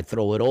blanket. I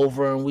throw it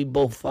over, and we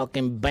both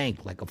fucking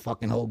bank like a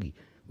fucking hoagie.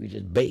 We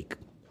just bake.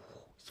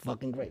 It's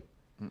fucking great.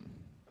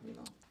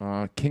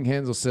 King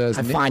Hansel says,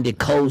 I find it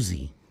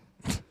cozy.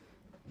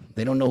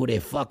 They don't know who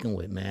they're fucking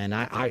with, man.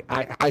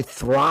 I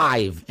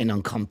thrive in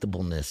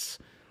uncomfortableness.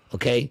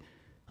 Okay,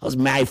 I was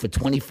married for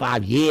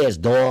 25 years,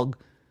 dog.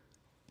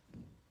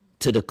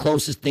 To the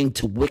closest thing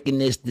to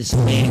wickedness this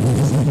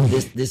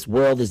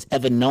world has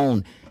ever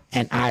known.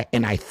 And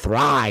I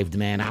thrived,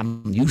 man.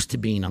 I'm used to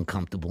being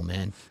uncomfortable,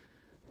 man.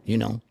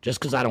 Just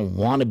because I don't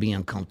want to be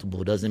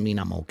uncomfortable doesn't mean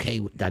I'm okay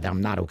with that. I'm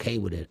not okay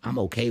with it. I'm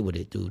okay with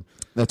it, dude.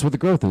 That's what the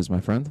growth is,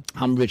 my friend.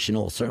 I'm rich in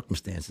all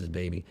circumstances,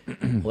 baby.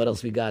 What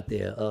else we got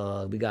there?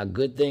 We got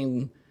good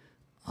thing.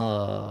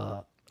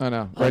 I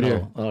know. Right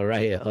here.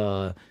 Right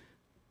here.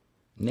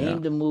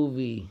 Name the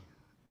movie.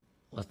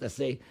 What's that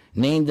say?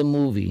 Name the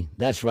movie.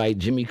 That's right.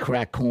 Jimmy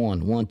Crack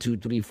Corn. 1, 2,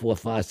 3, 4,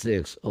 5,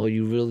 6. Oh,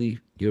 you're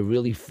really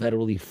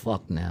federally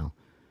fucked now.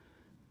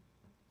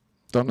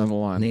 Don't know the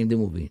line. Name the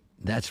movie.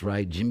 That's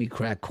right. Jimmy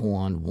Crack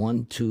Corn.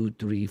 1, 2,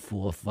 3,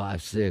 4,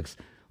 5, 6.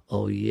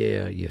 Oh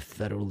yeah, you're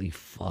federally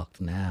fucked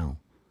now.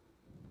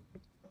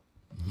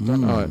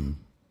 Don't know it.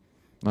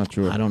 Not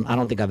sure. I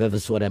don't think I've ever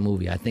saw that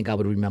movie. I think I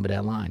would remember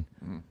that line.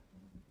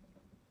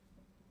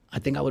 I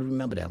think I would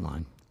remember that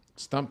line.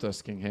 Stumped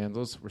us, King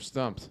Handles. We're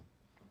stumped.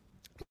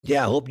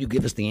 Yeah, I hope you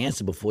give us the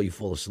answer before you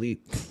fall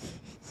asleep.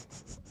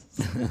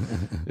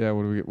 Yeah,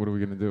 what are we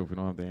gonna do if we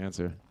don't have the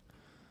answer?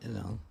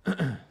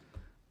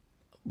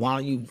 Why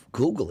don't you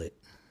Google it?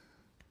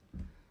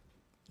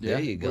 Yeah.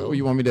 There you go. What,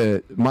 you want me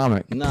to,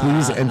 Mama?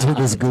 Please enter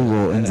this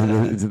Google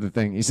into the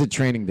thing. You said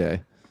Training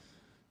Day.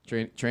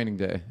 Training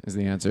Day is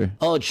the answer.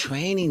 Oh,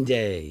 Training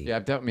Day. Yeah,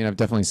 I've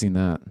definitely seen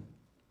that.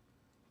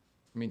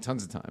 I mean,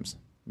 tons of times.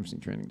 I've seen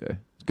Training Day.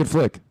 It's a good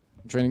flick.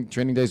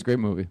 Training Day is a great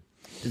movie.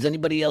 Does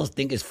anybody else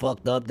think it's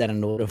fucked up that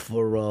in order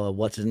for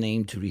what's his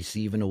name to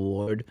receive an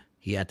award,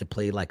 he had to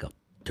play like a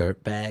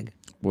dirtbag?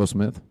 Will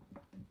Smith.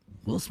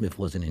 Will Smith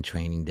wasn't in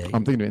Training Day.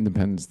 I'm thinking of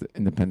Independence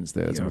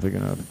Day. That's what I'm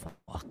thinking of.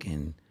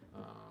 Fucking.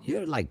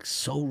 You're like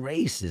so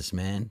racist,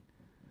 man.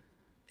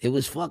 It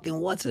was fucking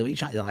what's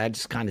it? I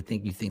just kind of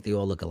think you think they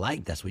all look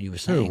alike. That's what you were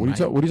saying. What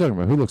are you talking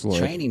about? Who looks alike?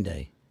 Training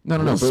Day. No.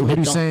 But who are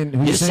you saying?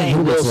 You're saying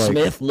who Will looks like?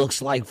 Smith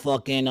looks like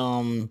fucking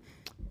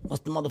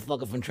what's the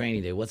motherfucker from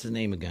Training Day? What's his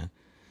name again?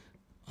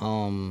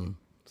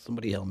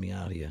 Somebody help me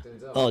out here.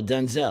 Denzel. Oh,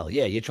 Denzel.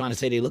 Yeah, you're trying to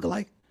say they look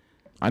alike?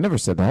 I never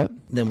said that.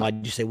 Then why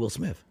did you say Will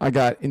Smith? I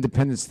got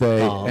Independence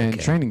Day and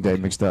Training Day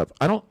mixed up.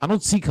 I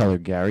don't see color,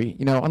 Gary.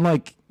 You know,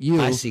 unlike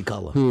you, I see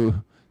color. Who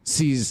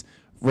sees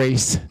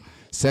race,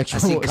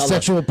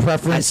 sexual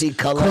preference, I see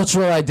color.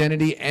 Cultural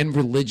identity, and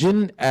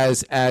religion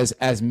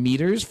as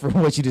meters for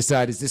what you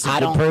decide. Is this a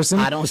good person?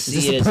 I don't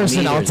see it as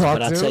meters,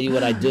 but I'll tell you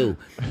what I do.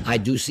 I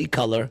do see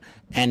color,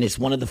 and it's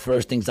one of the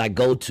first things I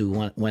go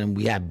to when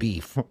we have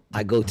beef.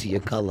 I go to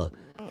your color.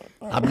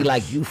 I'll be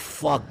like, you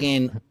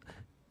fucking,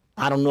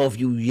 I don't know if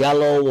you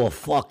yellow or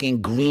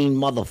fucking green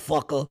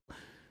motherfucker,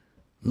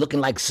 looking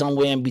like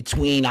somewhere in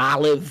between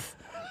olive.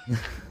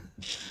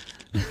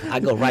 I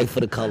go right for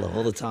the color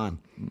all the time.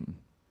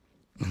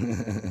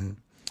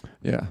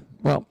 Yeah.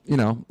 Well, you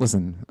know,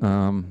 listen.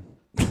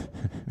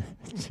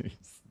 Jeez,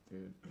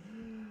 dude.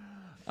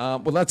 Well,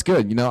 that's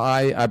good. You know,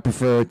 I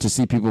prefer to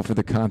see people for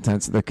the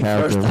contents of their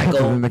character rather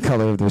than the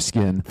color of their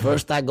skin.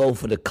 First, I go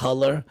for the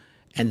color,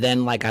 and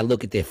then like I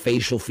look at their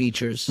facial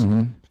features,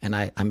 and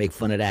I make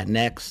fun of that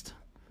next.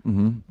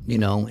 You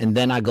know, and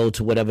then I go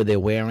to whatever they're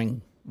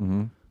wearing.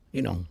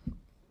 You know,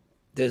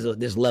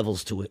 there's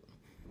levels to it,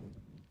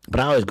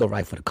 but I always go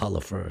right for the color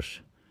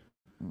first.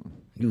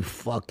 You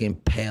fucking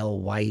pale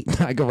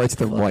white. I go right to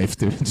their wife,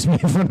 dude. Just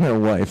make fun of their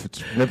wife.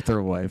 Just rip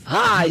their wife.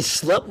 I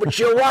slept with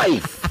your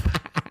wife.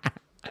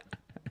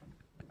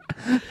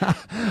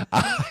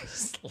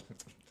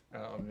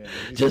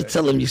 Just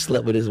tell him you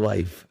slept with his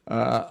wife.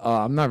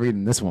 I'm not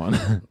reading this one.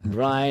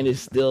 Brian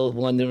is still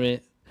wondering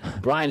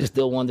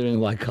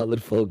why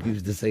colored folk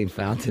use the same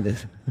fountain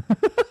as.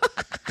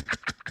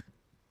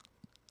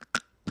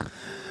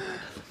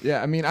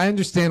 Yeah, I mean, I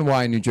understand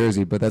why in New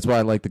Jersey, but that's why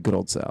I like the good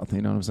old South.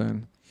 You know what I'm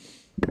saying?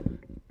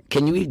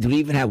 Do we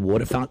even have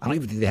water fountains? I don't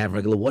even think they have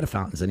regular water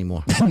fountains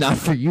anymore. Not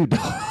for you, though.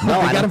 No,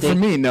 I got them for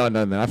me. No,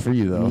 not for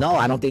you, though. No,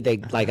 I don't think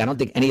I don't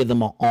think any of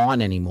them are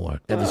on anymore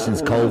ever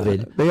since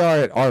COVID. They are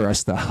at our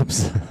rest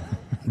stops.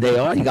 They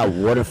are? You got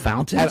water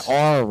fountains? At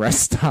our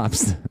rest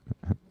stops.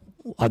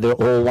 Are there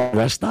all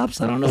rest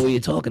stops? I don't know what you're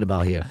talking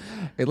about here.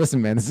 Hey,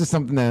 listen, man, this is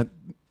something that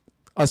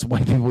us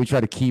white people, we try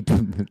to keep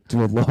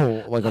to a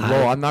low.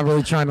 I'm not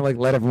really trying to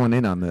let everyone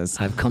in on this.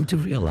 I've come to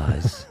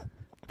realize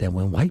that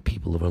when white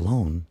people are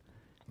alone,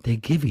 they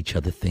give each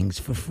other things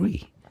for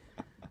free.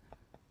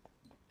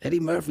 Eddie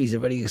Murphy's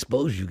already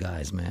exposed you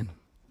guys, man.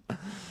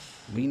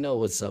 We know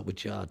what's up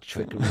with y'all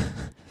trickery.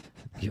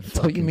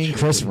 So you mean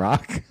Chris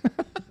Rock?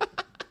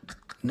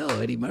 No,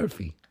 Eddie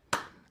Murphy.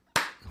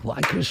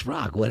 Why Chris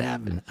Rock? What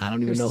happened? I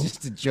don't even know. It's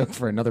just a joke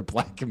for another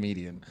black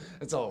comedian.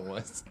 That's all it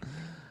was.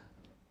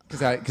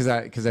 Because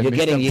I you're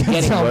getting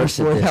worse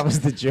at this. That was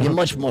the joke. You're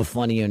much more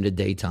funnier in the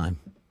daytime.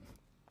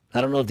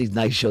 I don't know if these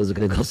night shows are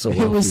going to go so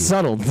well. It was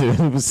subtle, dude.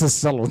 It was a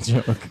subtle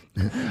joke.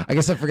 I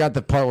guess I forgot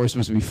the part where it's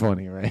supposed to be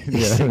funny, right?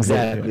 Yeah,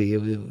 exactly.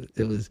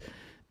 It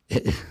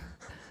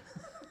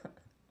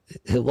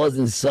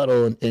wasn't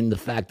subtle in the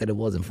fact that it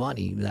wasn't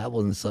funny. That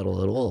wasn't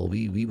subtle at all.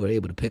 We were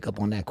able to pick up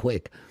on that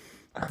quick.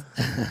 I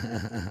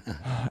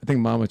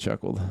think Mama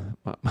chuckled.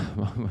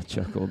 Mama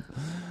chuckled.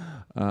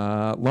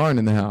 Lauren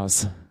in the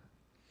house.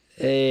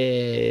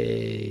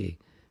 Hey,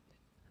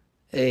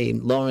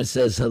 Lauren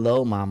says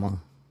hello,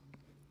 Mama.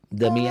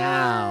 The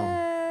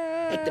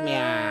meow. It's the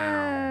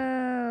meow.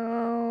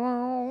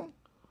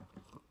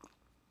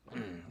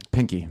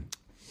 Pinky.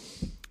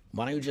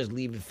 Why don't you just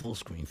leave it full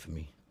screen for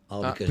me?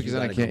 Oh, because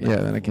then I can't. Yeah,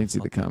 then I can't see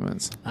the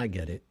comments. I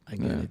get it.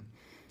 It.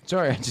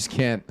 Sorry, I just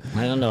can't.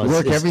 I don't know.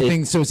 Work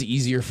everything so it's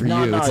easier for you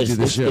to do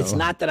the show. It's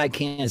not that I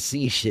can't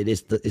see shit.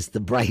 It's the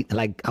bright.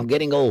 Like I'm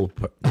getting old.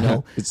 You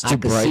know, it's too I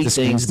can bright.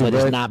 see things, but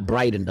it's not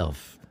bright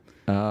enough.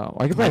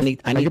 I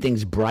need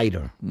things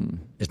brighter.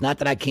 It's not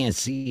that I can't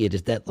see it.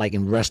 It's that like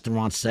in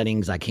restaurant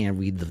settings I can't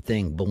read the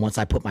thing. But once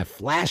I put my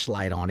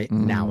flashlight on it,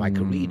 now I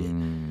can read it.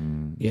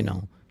 You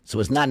know. So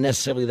it's not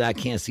necessarily that I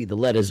can't see the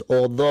letters,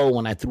 although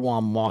when I threw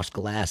on Mark's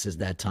glasses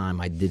that time,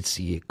 I did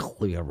see it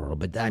clearer.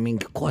 But, I mean,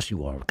 of course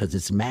you are, because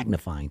it's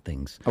magnifying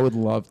things. I would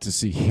love to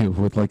see you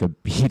with, like, a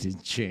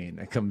beaded chain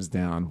that comes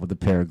down with a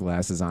pair of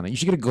glasses on it. You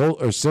should get a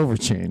gold or silver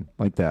chain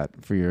like that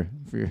for your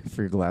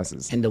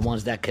glasses. And the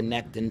ones that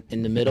connect in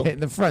the middle?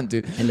 In the front,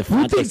 dude. In the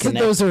front, who thinks that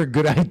those are a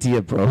good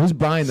idea, bro? Who's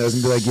buying those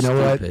and be like, you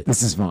know what?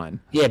 This is fine.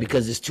 Yeah,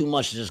 because it's too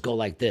much to just go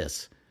like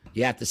this.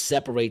 You have to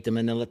separate them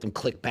and then let them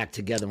click back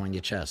together on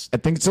your chest. I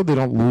think so they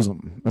don't lose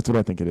them. That's what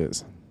I think it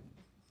is.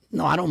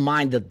 No, I don't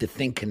mind the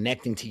thing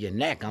connecting to your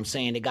neck. I'm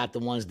saying they got the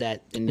ones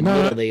that in the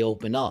middle they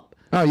open up.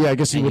 Oh yeah, I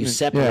guess you wouldn't. You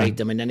separate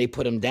them and then they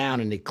put them down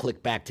and they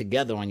click back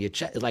together on your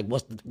chest. It's like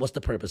what's the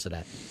purpose of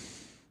that?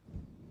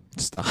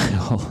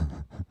 Style.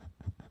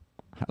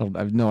 I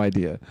have no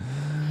idea.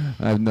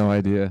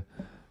 Here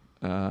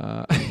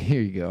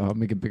you go. I'll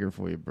make it bigger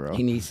for you, bro.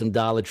 He needs some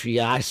Dollar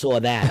Tree. I saw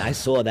that. I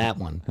saw that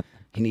one.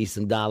 He needs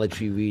some Dollar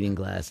Tree reading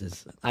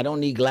glasses. I don't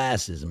need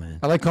glasses, man.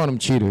 I like calling them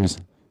cheaters.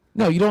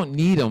 No, you don't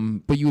need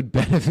them, but you would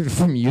benefit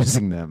from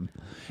using them.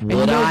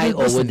 Would I,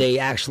 or would they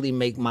actually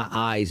make my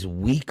eyes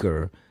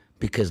weaker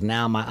because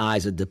now my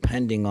eyes are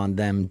depending on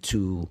them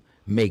to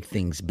make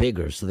things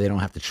bigger so they don't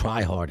have to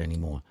try hard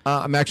anymore?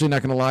 I'm actually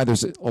not going to lie.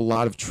 There's a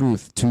lot of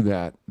truth to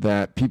that,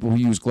 that people who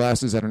use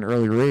glasses at an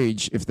earlier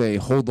age, if they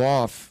hold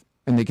off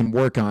and they can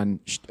work on,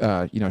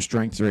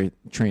 strength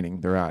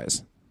training their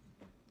eyes.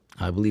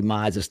 I believe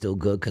my eyes are still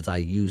good because I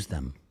use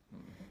them.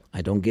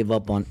 I don't give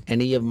up on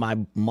any of my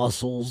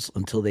muscles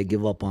until they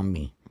give up on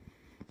me.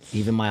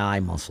 Even my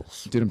eye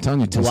muscles. Dude, I'm telling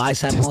you. Do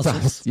eyes have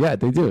muscles? Yeah,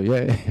 they do.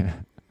 Yeah.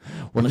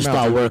 I'm going to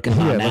start working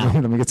on now.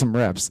 Let me get some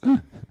reps.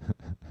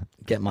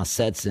 Get my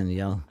sets in,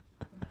 yo.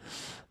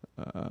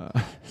 Oh,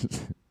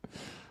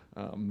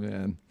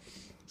 man.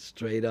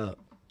 Straight up.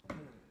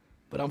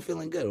 But I'm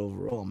feeling good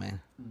overall,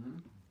 man.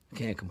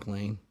 Can't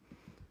complain.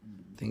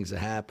 Things are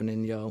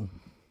happening, yo.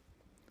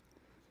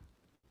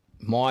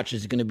 March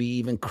is gonna be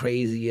even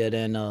crazier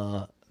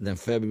than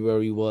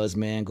February was,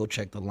 man. Go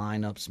check the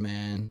lineups,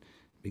 man.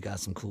 We got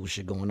some cool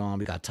shit going on.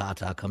 We got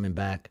Tata coming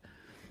back,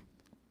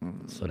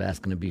 so that's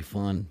gonna be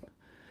fun.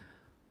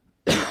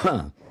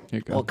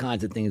 All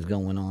kinds of things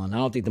going on. I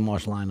don't think the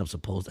March lineups are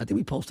posted. I think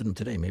we posted them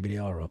today. Maybe they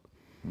are up.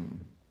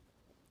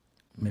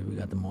 Maybe we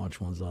got the March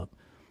ones up.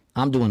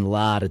 I'm doing a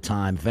lot of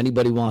time. If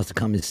anybody wants to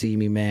come and see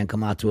me, man,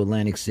 come out to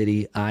Atlantic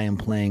City. I am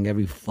playing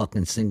every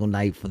fucking single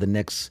night for the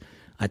next,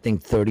 I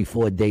think,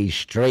 34 days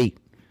straight.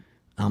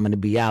 I'm going to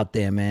be out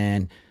there,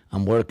 man.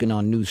 I'm working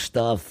on new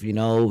stuff, you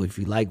know. If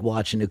you like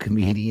watching a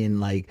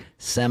comedian like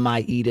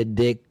semi-eat a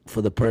dick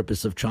for the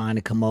purpose of trying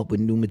to come up with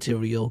new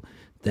material,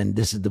 then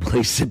this is the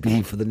place to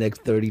be for the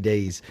next 30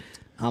 days.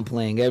 I'm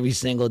playing every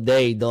single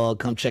day, dog.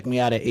 Come check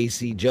me out at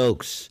AC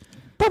Jokes.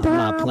 I'm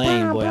not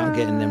playing, boy. I'm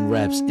getting them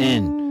reps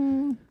in.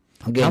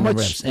 I'm getting the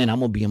reps in. I'm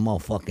going to be a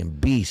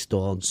motherfucking beast,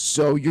 dog.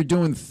 So you're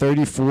doing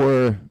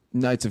 34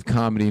 nights of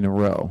comedy in a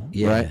row,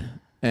 right?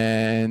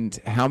 And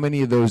how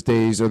many of those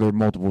days are there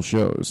multiple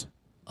shows?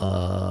 2,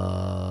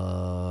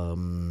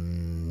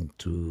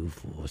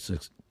 4,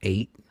 6,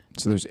 8.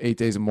 So there's 8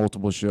 days of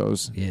multiple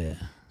shows. Yeah.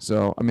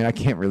 So, I mean, I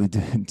can't really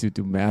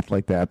do math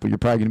like that, but you're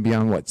probably going to be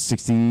on, what,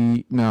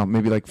 60? No,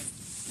 maybe like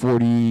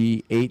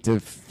 48 to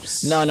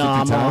 50 No,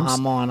 times?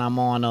 I'm on.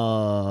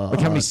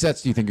 Like, how many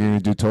sets do you think you're going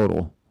to do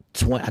total?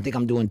 20, I think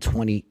I'm doing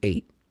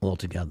 28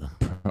 altogether.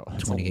 Bro,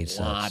 that's 28 a sets.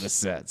 lot of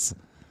sets.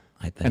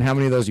 I think. And how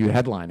many of those are you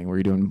headlining? Were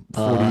you doing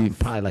 40?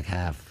 Probably like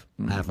half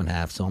and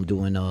half. So I'm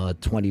doing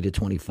 20 to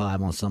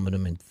 25 on some of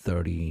them and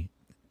 30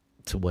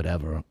 to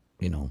whatever,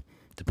 you know,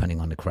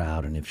 depending on the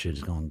crowd and if shit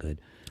is going good.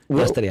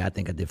 Yesterday, I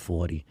think I did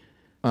 40.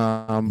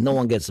 No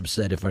one gets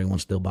upset if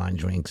everyone's still buying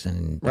drinks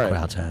and the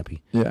crowd's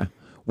happy. Yeah.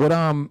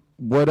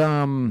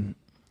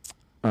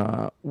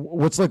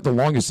 What's like the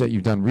longest set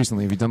you've done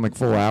recently? Have you done like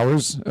full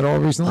hours at all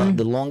recently?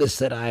 The longest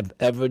set I've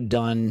ever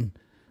done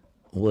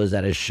was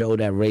at a show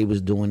that Ray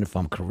was doing. If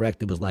I'm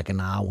correct, it was like an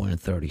hour and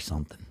 30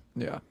 something.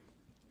 Yeah.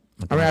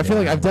 I mean, I feel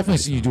like I've definitely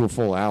seen you do a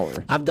full hour.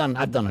 I've done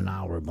an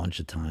hour a bunch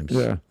of times.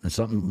 Yeah.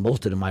 And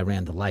most of them I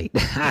ran the light.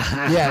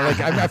 Yeah, like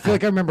I feel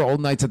like I remember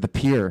old nights at the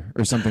pier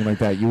or something like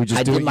that. You would just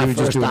I did my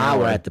first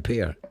hour at at the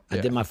pier. I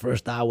did my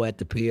first hour at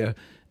the pier,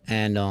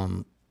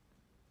 and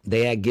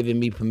they had given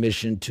me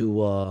permission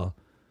to.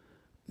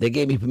 They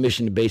gave me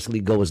permission to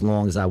basically go as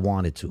long as I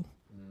wanted to,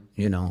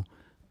 you know.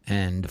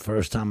 And the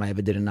first time I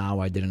ever did an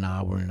hour, I did an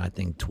hour and I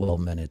think 12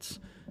 minutes,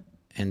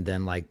 and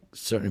then like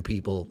certain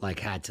people like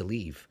had to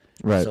leave.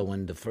 Right. So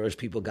when the first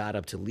people got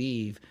up to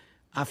leave,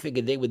 I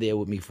figured they were there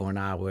with me for an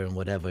hour and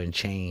whatever and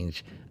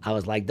change. I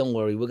was like, don't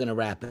worry, we're going to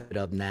wrap it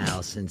up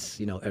now since,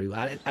 you know,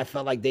 everybody. I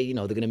felt like they're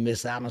going to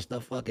miss out on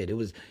stuff. Fuck it. It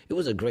was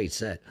a great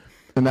set.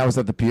 And that was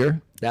at the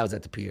pier? That was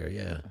at the pier,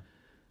 yeah.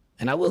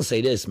 And I will say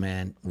this,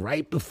 man.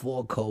 Right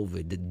before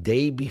COVID, the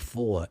day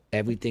before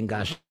everything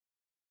got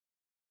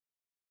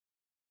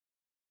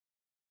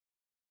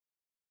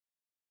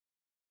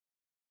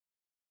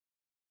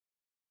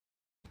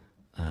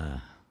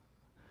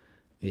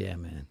yeah,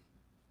 man.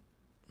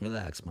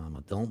 Relax,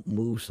 mama. Don't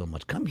move so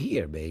much. Come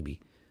here,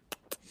 baby.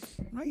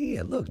 Right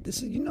here. Look,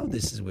 this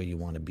is where you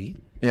want to be.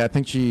 Yeah, I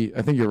think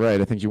you're right.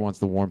 I think she wants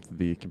the warmth of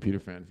the computer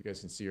fan. If you guys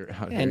can see her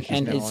out here.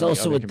 And it's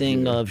also a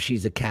thing of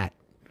she's a cat.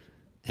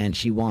 And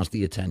she wants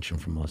the attention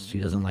from us. She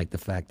doesn't like the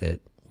fact that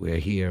we're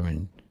here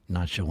and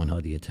not showing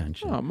her the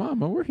attention. Oh,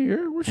 mama, we're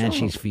here. We're showing. And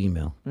she's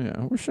female.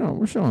 Yeah, we're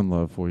showing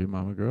love for you,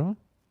 mama girl.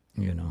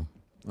 You know.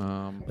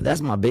 But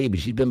that's my baby.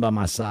 She's been by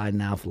my side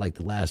now for like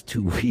the last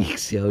 2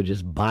 weeks, yo,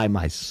 just by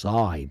my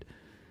side.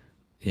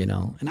 You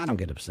know, and I don't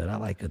get upset. I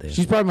like her there.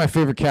 She's probably my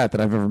favorite cat that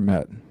I've ever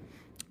met.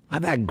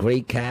 I've had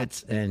great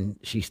cats, and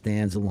she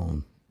stands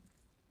alone.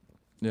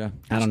 Yeah.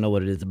 I don't know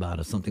what it is about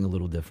her. Something a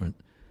little different.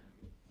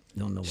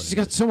 Don't know what she's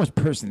got so much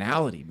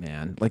personality,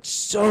 man. Like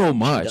so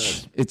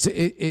much.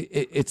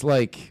 It's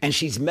like. And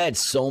she's met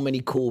so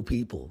many cool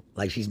people.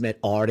 Like she's met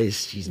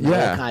artists. She's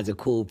met all kinds of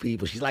cool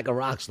people. She's like a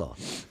rock star.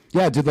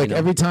 Yeah, dude, like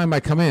every time I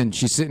come in,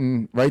 she's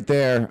sitting right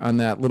there on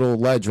that little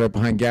ledge right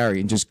behind Gary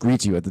and just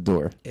greets you at the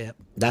door. Yeah,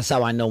 that's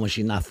how I know when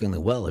she's not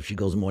feeling well. If she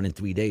goes more than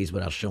 3 days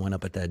without showing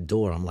up at that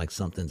door, I'm like,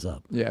 something's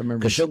up. Yeah, I remember.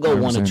 Because she'll go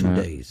 1 or 2 that.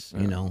 days,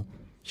 you know.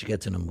 She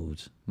gets in the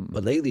moods.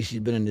 But lately, she's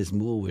been in this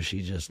mood where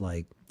she's just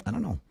like, I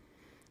don't know,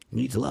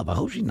 needs love. I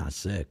hope she's not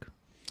sick.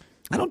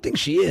 I don't think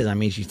she is. I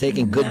mean, she's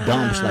taking good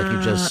dumps like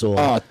you just saw.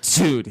 Oh,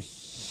 dude.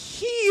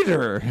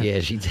 Heater.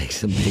 Yeah, she takes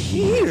some big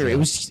Heater. It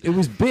was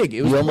big.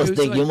 It was, You almost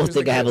think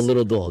like I have a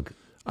little dog.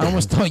 I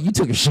almost thought you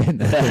took a shit in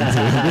that thing,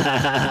 dude.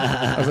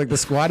 I was like, the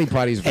squatty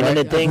potty's right.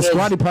 The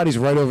squatty potty's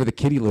right over the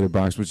kitty litter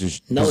box, which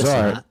is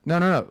bizarre. It's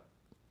not.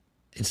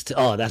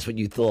 No. That's what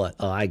you thought.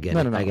 Oh, I get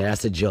it. I get it.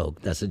 That's a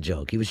joke. That's a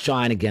joke. He was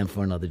trying again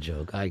for another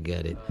joke. I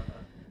get it.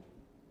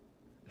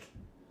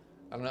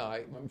 I don't know.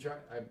 I'm trying.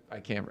 I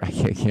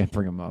can't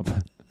bring him up.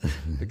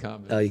 The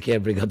comments. Oh, you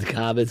can't bring up the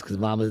comments because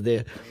Mama's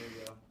there.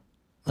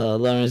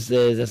 Lauren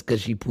says that's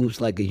because she poops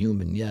like a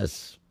human.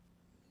 Yes,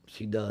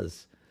 she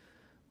does.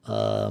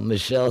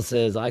 Michelle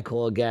says I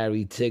call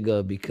Gary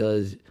Tigger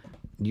because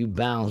you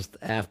bounced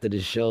after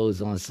the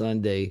shows on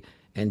Sunday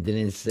and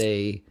didn't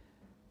say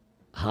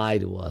hi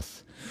to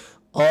us.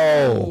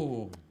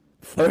 Oh,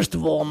 first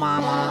of all,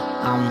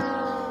 Mama,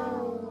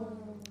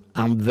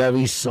 I'm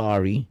very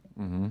sorry.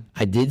 Mm-hmm.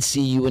 I did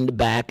see you in the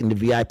back, and the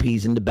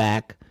VIPs in the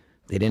back.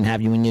 They didn't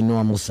have you in your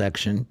normal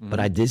section, but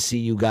I did see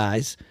you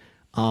guys.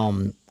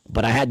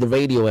 But I had the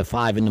radio at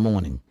 5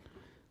 a.m.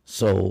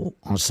 So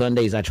on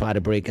Sundays, I try to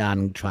break out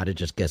and try to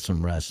just get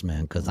some rest,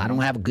 man, because I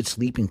don't have good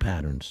sleeping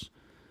patterns.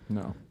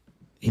 No.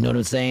 You know what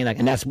I'm saying? Like,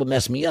 and that's what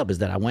messed me up is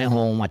that I went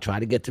home, I tried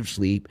to get to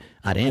sleep.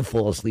 I didn't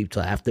fall asleep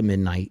till after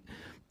midnight.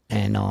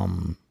 And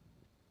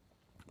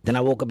then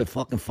I woke up at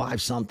fucking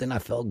 5-something. I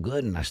felt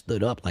good, and I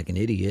stood up like an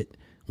idiot,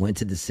 went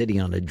to the city.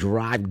 On the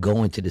drive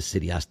going to the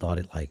city, I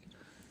started like...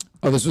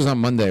 Oh, this was on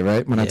Monday,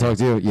 right? When I talked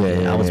to you?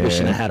 Yeah. I was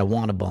wishing I had a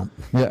Wanna Bump.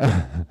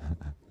 Yeah.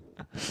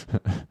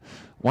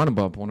 Wanna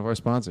Bump, one of our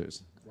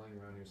sponsors. Flying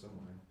around here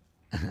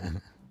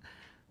somewhere.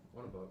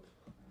 Wanna Bump.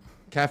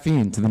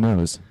 Caffeine to the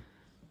nose.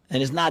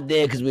 And it's not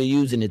there because we're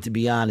using it, to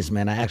be honest,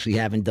 man. I actually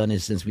haven't done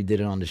it since we did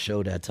it on the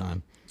show that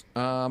time.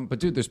 But,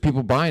 dude, there's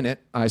people buying it.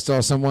 I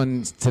saw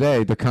someone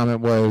today, the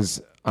comment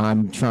was,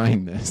 I'm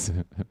trying this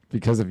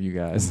because of you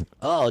guys.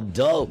 Oh,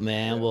 dope,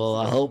 man. Well,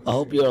 I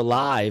hope you're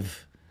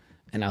alive,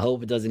 and I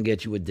hope it doesn't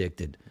get you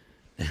addicted.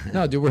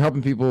 No, dude, we're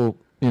helping people,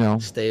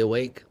 stay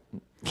awake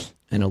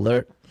and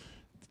alert.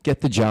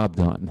 Get the job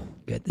done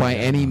by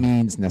any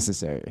means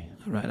necessary.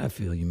 All right, I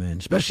feel you, man.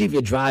 Especially if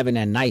you're driving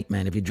at night,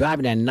 man. If you're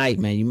driving at night,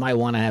 man, you might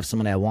want to have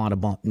someone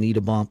that need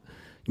a bump.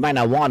 You might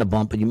not want a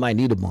bump, but you might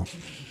need a bump.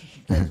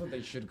 That's what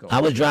they should go.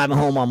 I was driving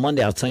home on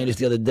Monday. I was telling you this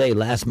the other day,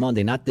 last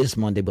Monday, not this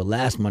Monday, but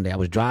last Monday. I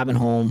was driving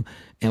home,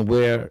 and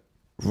we're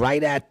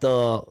right at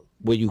where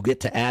you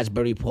get to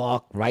Asbury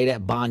Park, right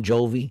at Bon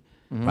Jovi,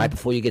 right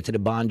before you get to the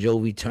Bon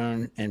Jovi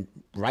turn, and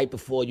right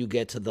before you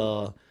get to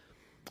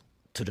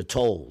the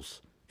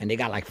tolls. And they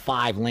got like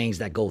 5 lanes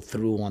that go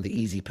through on the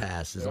easy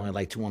pass. There's only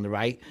like 2 on the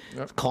right.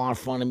 Yep. Car in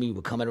front of me,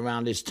 we're coming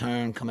around this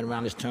turn.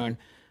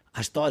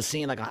 I started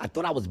seeing I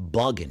thought I was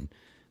bugging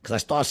because I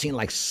started seeing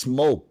like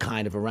smoke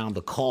kind of around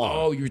the car.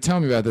 Oh, you were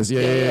telling me about this. Yeah.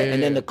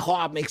 And then the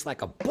car makes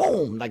like a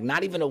boom, like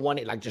not even a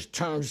 180, like just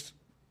turns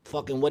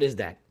fucking, what is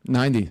that?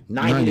 90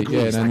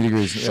 degrees. Yeah, 90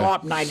 degrees.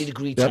 Sharp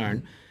 90-degree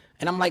turn.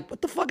 And I'm like,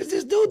 what the fuck is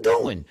this dude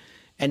doing?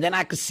 And then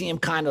I could see him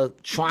kind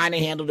of trying to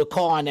handle the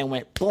car and then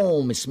went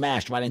boom and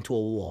smashed right into a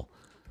wall.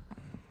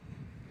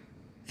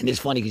 And it's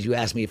funny because you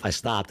asked me if I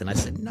stopped, and I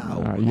said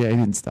no. Yeah, he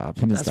didn't stop.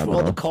 That's for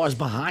all the cars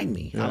behind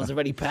me. Yeah. I was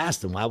already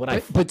past him. Why would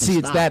I? But see,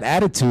 stop? It's that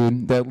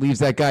attitude that leaves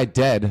that guy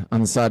dead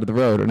on the side of the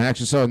road. And I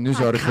actually saw a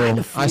news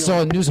article. I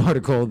saw a news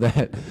article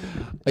that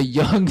a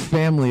young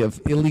family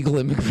of illegal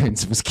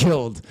immigrants was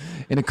killed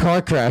in a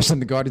car crash on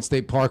the Garden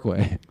State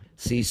Parkway.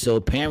 See, so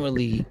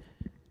apparently,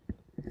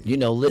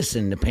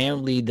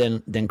 apparently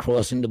then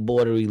crossing the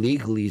border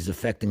illegally is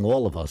affecting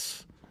all of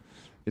us.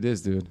 It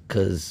is, dude.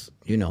 Because,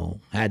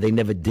 had they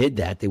never did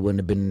that, they wouldn't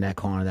have been in that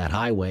car on that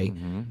highway,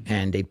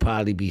 and they'd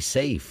probably be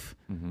safe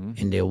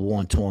in their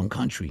war-torn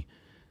country.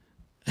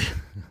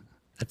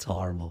 That's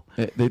horrible.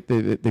 They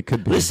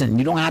could be. Listen,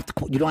 you don't have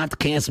to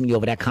cancel me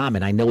over that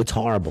comment. I know it's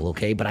horrible,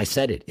 okay? But I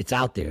said it. It's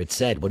out there. It's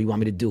said. What do you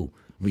want me to do?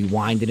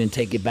 Rewind it and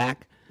take it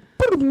back?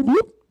 It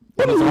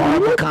was a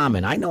horrible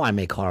comment. I know I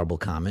make horrible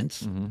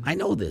comments. I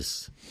know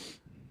this.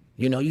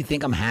 You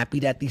think I'm happy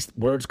that these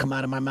words come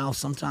out of my mouth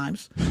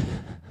sometimes?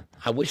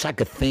 I wish I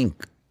could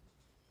think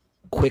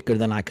quicker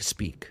than I could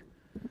speak.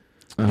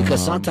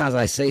 Because sometimes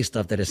I say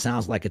stuff that it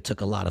sounds like it took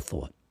a lot of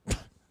thought.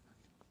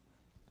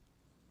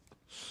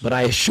 But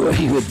I assure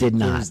you it did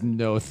not. There's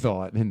no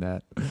thought in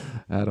that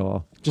at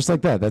all. Just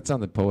like that. That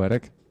sounded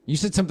poetic. You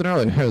said something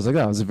earlier. I was like,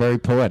 that was very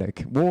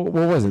poetic. What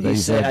was it that you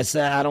said? I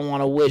said, I don't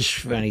want to wish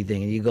for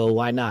anything. And you go,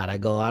 why not? I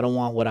go, I don't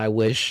want what I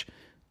wish.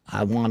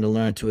 I want to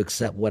learn to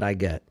accept what I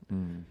get.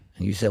 And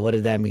you said, what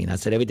does that mean? I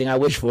said, everything I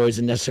wish for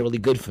isn't necessarily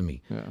good for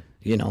me. Yeah.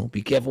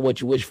 Be careful what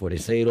you wish for. They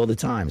say it all the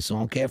time. So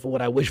I'm careful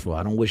what I wish for.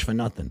 I don't wish for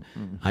nothing.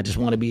 I just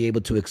want to be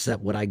able to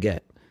accept what I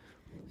get.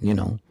 you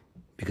know,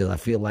 because I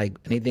feel like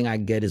anything I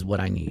get is what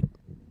I need.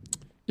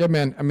 Yeah,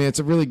 man. I mean, it's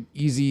a really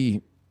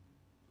easy,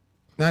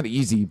 not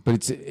easy,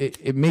 but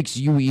it makes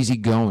you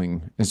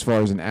easygoing as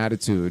far as an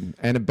attitude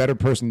and a better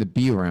person to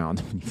be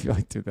around. You feel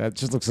like, dude, that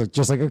just looks like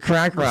just like a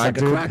crack rock, like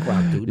dude. a crack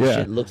rock, dude. This Yeah.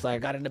 shit looks like I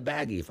got it in the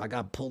baggie. If I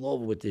got pulled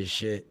over with this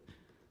shit,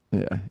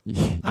 Yeah.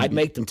 I'd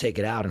make them take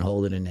it out and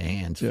hold it in their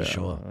hands for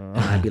sure. And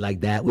I'd be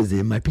like, that was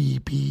in my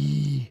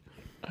pee-pee.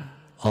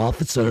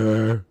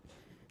 Officer,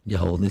 you're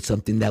holding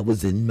something that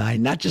was in my,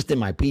 not just in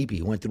my pee-pee.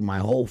 It went through my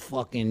whole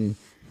fucking...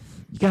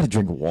 You gotta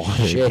drink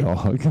water, Shit.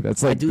 dog.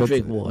 That's like, I do that's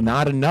drink water.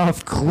 Not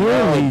enough,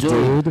 clearly,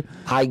 dude.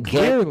 I get...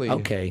 Clearly.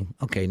 Okay.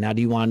 Now,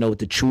 do you want to know what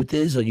the truth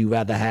is, or you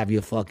rather have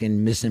your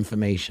fucking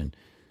misinformation?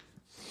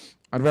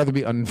 I'd rather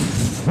be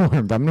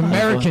uninformed. I'm an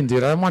American,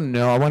 dude. I don't want to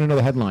know. I want to know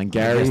the headline.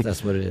 Gary. I guess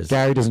that's what it is.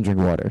 Gary doesn't drink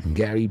water.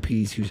 Gary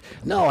P's.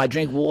 No, I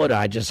drink water.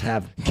 I just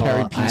have...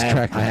 Gary P's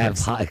crack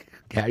rocks.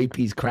 Gary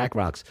P's crack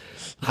rocks.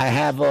 I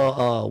have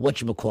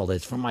whatchamacallit.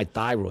 It's from my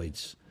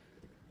thyroids.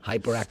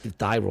 Hyperactive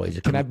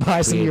thyroids. Can I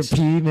buy some of your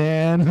pee,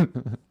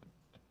 man?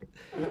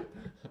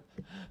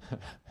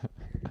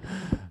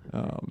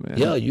 Oh, man.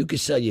 Yo, you could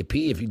sell your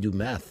pee if you do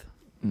meth.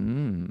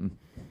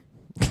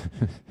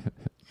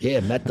 Yeah,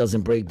 meth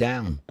doesn't break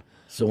down.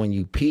 So when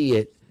you pee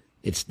it,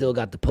 it's still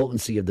got the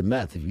potency of the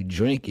meth. If you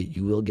drink it,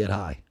 you will get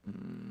high.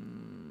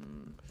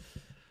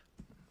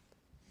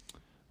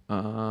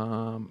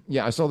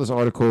 Yeah, I saw this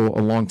article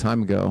a long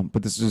time ago,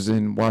 but this was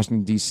in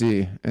Washington,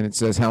 D.C., and it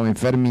says how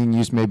amphetamine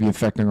use may be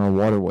affecting our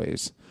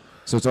waterways.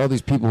 So it's all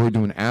these people who are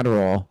doing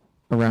Adderall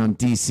around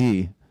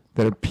D.C.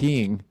 that are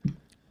peeing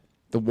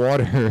the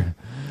water.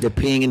 They're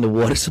peeing in the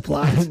water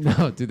supplies?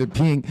 No, dude, they're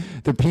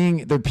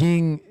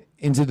peeing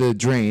into the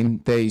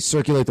drain. They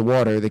circulate the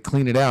water, they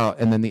clean it out,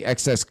 and then the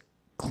excess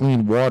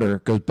clean water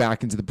goes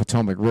back into the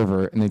Potomac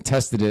River. And they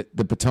tested it,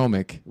 the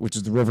Potomac, which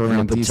is the river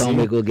around The DC.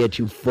 Potomac will get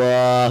you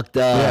fucked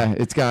up. Yeah,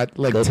 it's got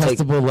like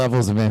testable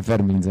levels of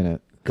amphetamines in it.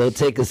 Go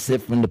take a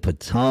sip from the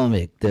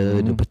Potomac.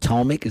 The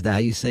Potomac, is that how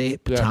you say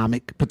it?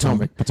 Potomac?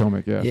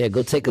 Potomac, yeah. Yeah,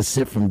 go take a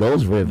sip from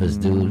those rivers,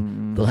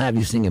 dude. They'll have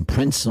you singing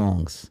Prince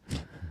songs.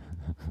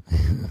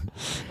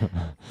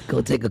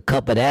 Go take a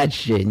cup of that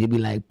shit and you'll be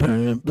like,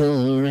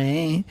 purple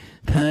rain,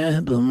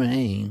 purple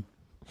rain.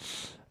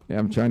 Yeah,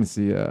 I'm trying to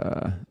see.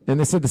 And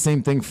they said the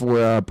same thing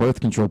for birth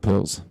control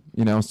pills.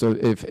 You know, so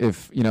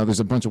if you know, there's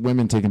a bunch of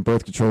women taking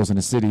birth controls in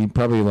a city,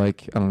 probably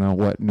like, I don't know,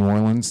 what, New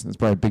Orleans? It's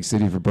probably a big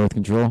city for birth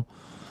control.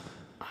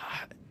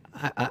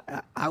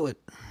 I would...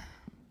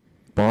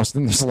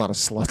 Boston, there's a lot of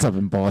sluts up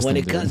in Boston. When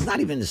it comes, it's not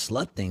even the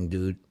slut thing,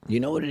 dude.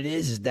 You know what it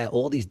is that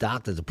all these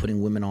doctors are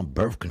putting women on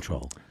birth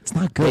control. It's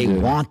not good. They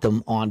dude. want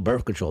them on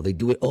birth control. They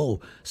do it,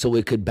 so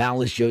it could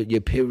balance your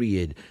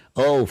period.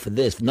 For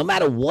this. No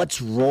matter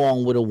what's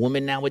wrong with a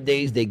woman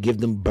nowadays, they give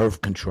them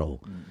birth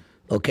control.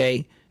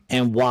 Okay?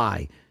 And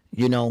why?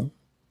 You know,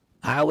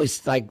 I always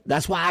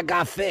that's why I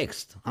got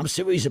fixed. I'm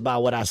serious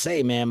about what I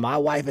say, man. My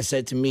wife had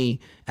said to me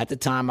at the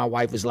time, my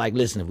wife was like,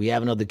 listen, if we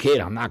have another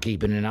kid, I'm not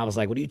keeping it. And I was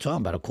like, what are you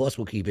talking about? Of course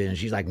we'll keep it. And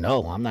she's like,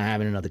 no, I'm not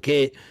having another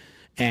kid.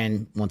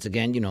 And once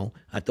again, you know,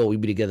 I thought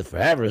we'd be together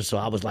forever. So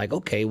I was like,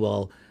 okay,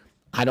 well,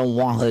 I don't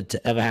want her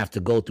to ever have to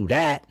go through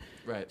that.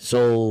 Right.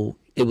 So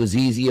it was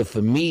easier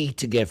for me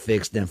to get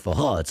fixed than for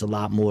her. It's a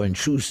lot more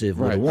intrusive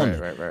with a woman.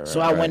 Right, so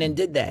I went and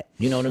did that.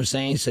 You know what I'm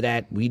saying? So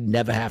that we'd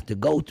never have to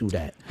go through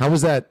that. How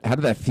was that? How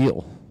did that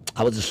feel?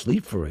 I was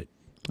asleep for it.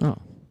 Oh.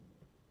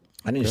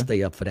 I didn't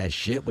stay up for that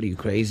shit. What are you,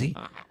 crazy?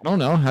 I don't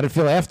know. How did it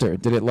feel after?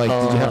 Did it did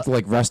you have to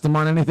like rest them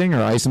on anything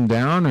or ice them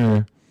down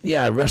or?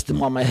 Yeah, I rested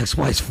him on my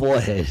ex-wife's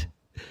forehead.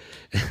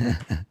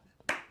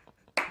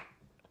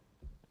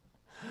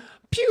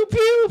 Pew,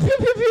 pew, pew,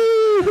 pew,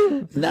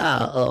 pew.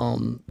 Nah,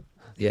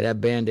 yeah,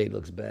 that Band-Aid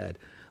looks bad.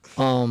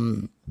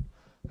 Nah,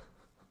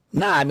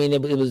 I mean,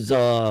 it was,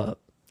 I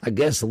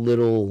guess a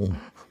little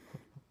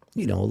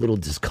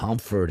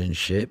discomfort and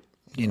shit.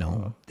 You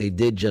know, they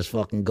did just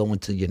fucking go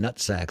into your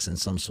nutsacks in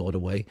some sort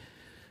of way.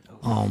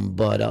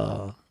 But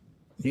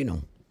you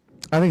know.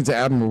 I think it's an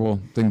admirable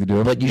thing to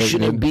do. But you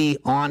shouldn't be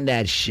on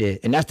that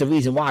shit. And that's the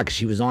reason why, because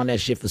she was on that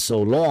shit for so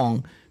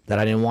long that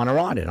I didn't want her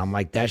on it. I'm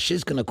like, that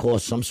shit's going to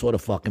cause some sort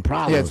of fucking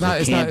problem. Yeah, it's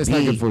not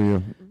good for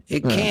you.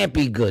 It can't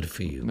be good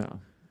for you. No.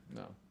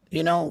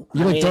 You know?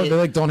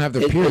 They don't have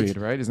their period,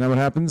 right? Isn't that what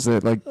happens?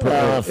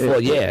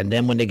 Yeah, and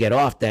then when they get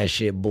off that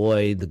shit,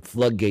 boy, the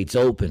floodgates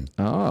open.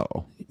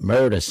 Oh.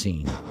 Murder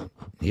scene.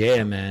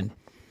 Yeah, man.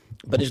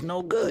 But it's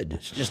no good.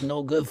 It's just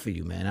no good for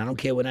you, man. I don't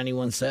care what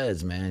anyone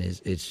says, man.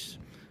 It's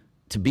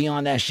to be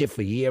on that shit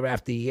for year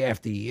after year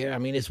after year. I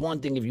mean, it's one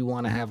thing if you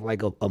want to have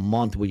like a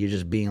month where you're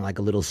just being like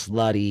a little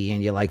slutty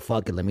and you're like,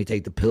 fuck it, let me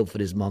take the pill for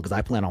this month because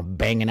I plan on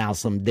banging out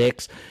some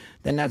dicks.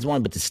 Then that's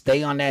one. But to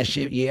stay on that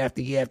shit year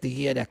after year after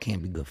year, that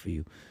can't be good for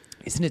you.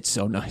 Isn't it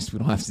so nice we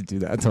don't have to do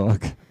that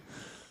talk?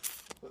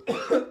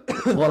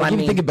 Well, like, I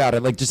mean, think about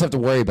it. Like, just have to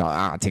worry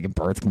about taking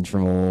birth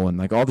control and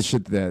like all the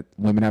shit that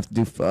women have to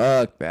do.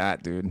 Fuck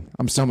that, dude.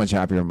 I'm so much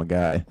happier I'm a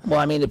guy. Well,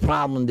 I mean, the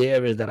problem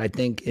there is that I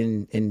think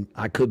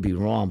I could be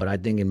wrong, but I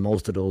think in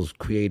most of those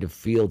creative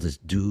fields, it's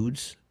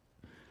dudes.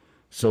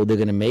 So they're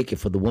gonna make it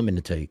for the women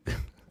to take.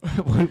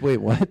 Wait,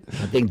 what?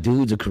 I think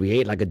dudes are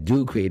create like a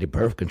dude created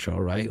birth control,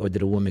 right? Or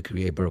did a woman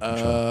create birth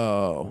control?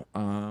 Oh, I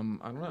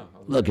don't know.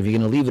 Look, if you're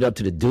gonna leave it up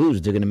to the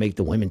dudes, they're gonna make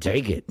the women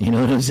take it. You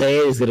know what I'm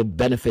saying? It's gonna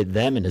benefit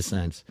them in a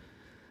sense.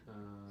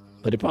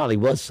 But it probably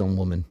was some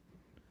woman.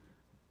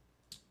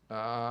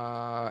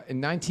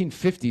 In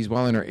 1950s,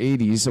 while in her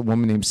 80s, a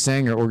woman named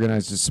Sanger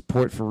organized a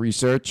support for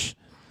research.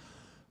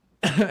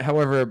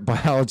 However,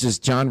 biologists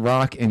John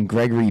Rock and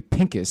Gregory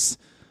Pincus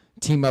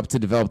team up to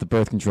develop the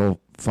birth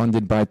control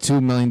funded by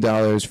 $2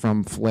 million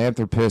from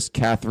philanthropist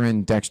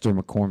Catherine Dexter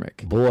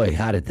McCormick. Boy,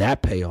 how did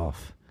that pay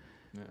off?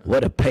 Yeah.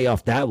 What a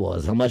payoff that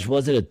was. How much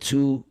was it? A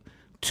 $2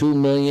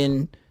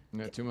 million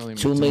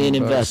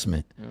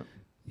investment. Yeah.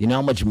 You know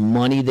how much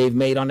money they've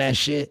made on that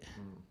shit?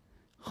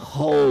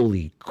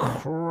 Holy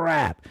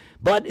crap.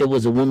 But it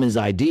was a woman's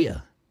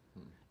idea.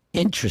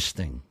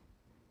 Interesting.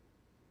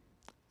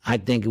 I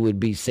think it would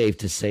be safe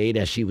to say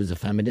that she was a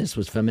feminist.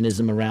 Was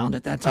feminism around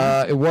at that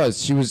time? It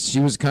was. She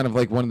was kind of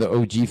like one of the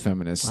OG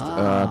feminists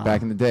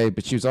back in the day.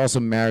 But she was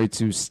also married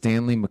to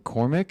Stanley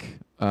McCormick,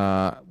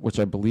 which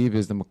I believe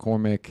is the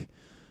McCormick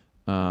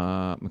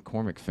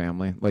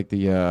family, like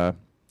the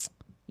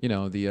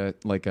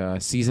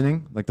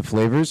seasoning, like the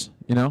flavors,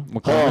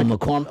 McCormick.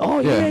 McCormick. Oh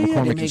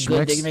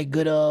yeah. They make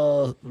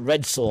good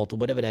red salt or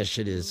whatever that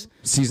shit is.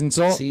 Seasoned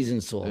salt.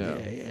 Seasoned salt.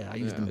 Yeah. I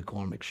use the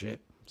McCormick shit.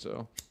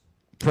 So.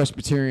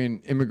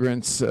 Presbyterian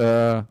immigrants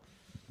from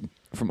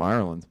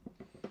Ireland.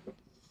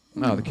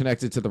 No, they're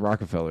connected to the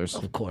Rockefellers.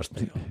 Of course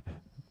they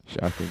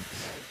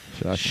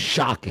are.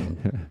 Shocking.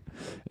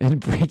 In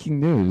breaking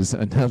news,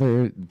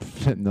 another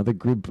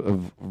group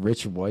of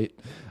rich white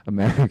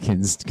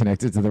Americans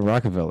connected to the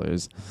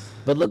Rockefellers.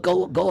 But look,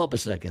 go up a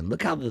second.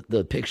 Look how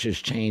the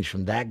pictures change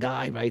from that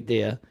guy right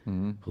there,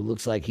 who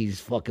looks like he's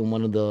fucking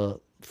one of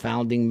the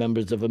founding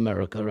members of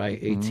America, right?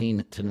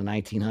 18 to the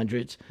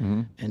 1900s.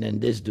 And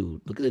then this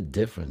dude, look at the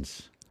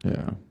difference.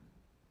 Yeah.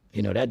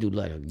 That dude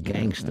like a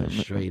gangster,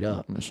 straight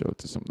up. I'm going to show it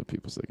to some of the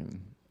people so they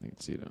can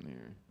see it on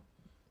here.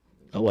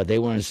 Oh, what, they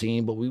weren't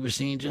seeing what we were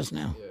seeing just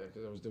now? Yeah,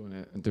 because I was doing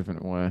it a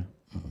different way.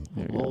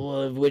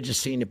 Well, if we're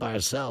just seeing it by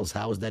ourselves,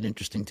 how is that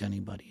interesting to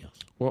anybody else?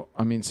 Well,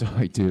 I mean,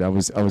 sorry, dude. I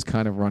was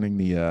kind of running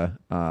the.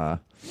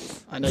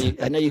 I know you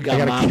got.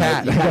 I got a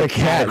cat. I got a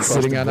cat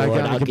sitting on a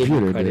computer. I'll give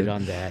you credit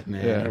on that,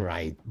 man. Yeah. All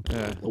right,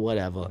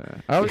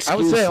 whatever. Yeah. I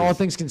would say, all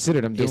things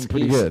considered, I'm doing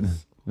pretty good.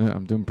 Yeah,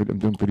 I'm doing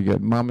pretty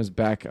good. Mama's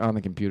back on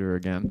the computer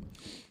again.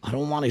 I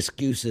don't want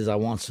excuses. I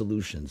want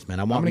solutions, man.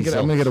 I'm gonna get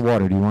a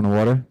water. Do you want a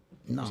water?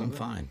 No, I'm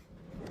fine.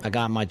 I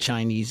got my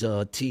Chinese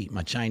tea.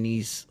 My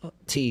Chinese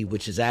tea,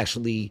 which is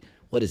actually,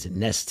 what is it,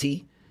 Nest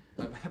tea?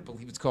 I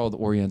believe it's called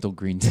Oriental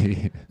green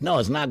tea. No,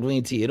 it's not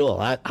green tea at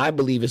all. I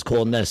believe it's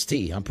called Nest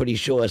tea. I'm pretty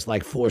sure it's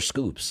like 4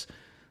 scoops.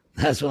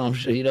 That's what I'm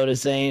sure. You know what I'm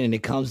saying? And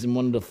it comes in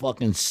one of the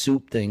fucking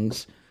soup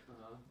things.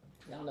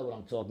 Y'all know what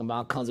I'm talking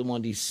about. It comes in one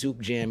of these soup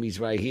jammies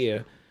right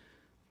here.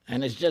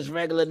 And it's just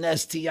regular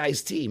Nest tea,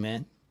 iced tea,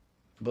 man.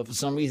 But for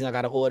some reason, I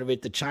got to order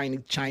it the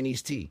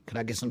Chinese tea. Could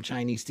I get some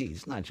Chinese tea?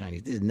 It's not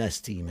Chinese. This is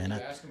Nest tea, man. You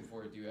ask him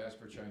for it. Do you ask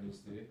for Chinese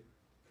tea?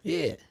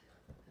 Yeah.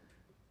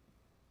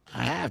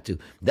 I have to.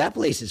 That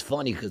place is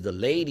funny because the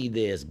lady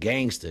there is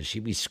gangster. She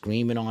be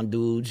screaming on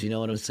dudes, you know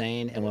what I'm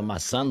saying? And when my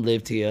son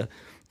lived here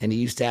and he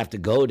used to have to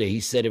go there,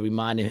 he said it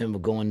reminded him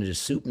of going to the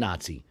soup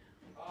Nazi.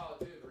 Oh,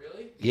 dude,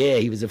 really? Yeah,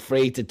 he was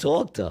afraid to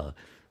talk to her.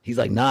 He's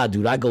like, nah,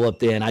 dude, I go up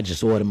there and I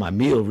just order my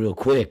meal real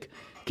quick,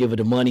 give her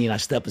the money and I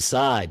step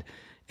aside.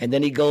 And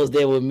then he goes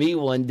there with me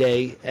one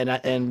day, and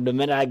the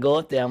minute I go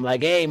up there, I'm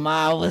like, hey,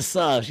 Ma, what's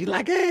up? She's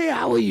like, hey,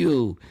 how are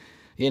you?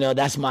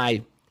 That's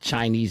my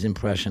Chinese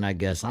impression, I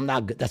guess. I'm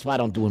not good. That's why I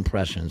don't do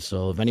impressions.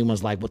 So if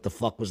anyone's like, what the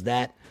fuck was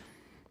that?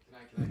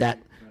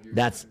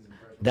 That's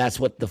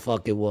what the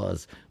fuck it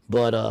was.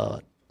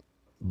 But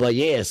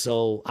yeah,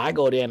 so I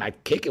go there and I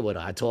kick it with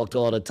her. I talk to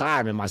her all the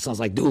time, and my son's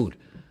like, dude,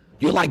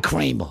 you're like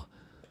Kramer.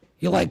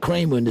 You're like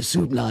Kramer in the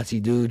soup Nazi,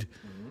 dude.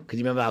 Because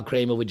you remember how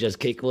Kramer would just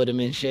kick with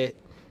him and shit?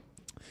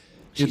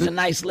 She's a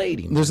nice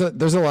lady. Man.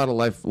 There's a lot of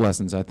life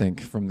lessons, I think,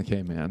 from the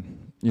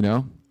K-Man.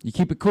 You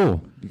keep it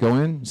cool. You go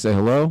in, say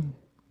hello,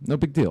 no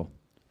big deal.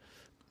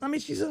 I mean,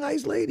 she's a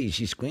nice lady.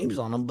 She screams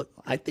on them, but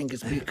I think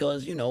it's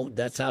because,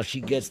 that's how she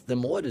gets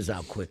them orders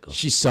out quicker.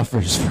 She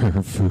suffers for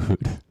her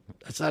food.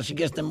 That's how she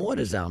gets them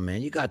orders out,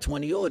 man. You got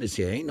 20 orders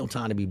here. Ain't no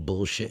time to be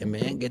bullshitting,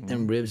 man. Get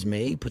them ribs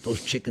made. Put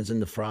those chickens in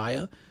the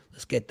fryer.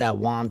 Let's get that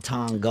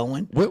wonton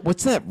going.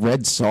 What's that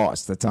red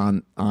sauce that's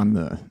on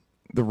the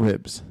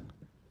ribs?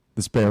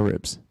 The spare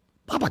ribs.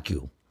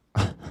 Barbecue.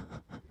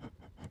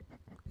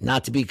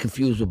 Not to be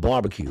confused with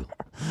barbecue.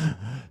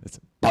 It's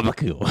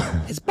barbecue.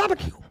 It's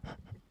barbecue.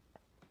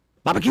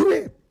 Barbecue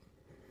rib.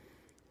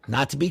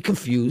 Not to be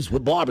confused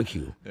with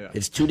barbecue. Yeah.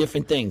 It's 2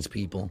 different things,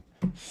 people.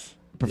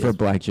 Prefer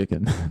black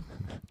chicken.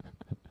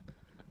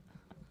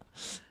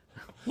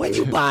 When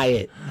you buy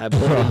it, I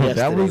bought it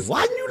yesterday.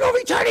 Why didn't you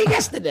return it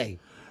yesterday?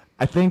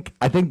 I think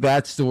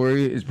that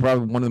story is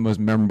probably one of the most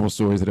memorable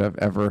stories that I've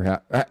ever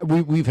had.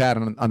 We've had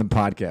on the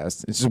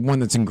podcast. It's just one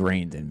that's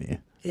ingrained in me.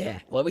 Yeah.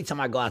 Well, every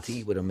time I go out to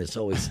eat with him, it's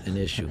always an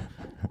issue.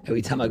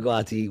 Every time I go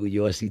out to eat with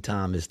Yorsi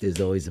Thomas, there's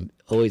always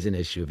an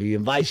issue. If he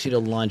invites you to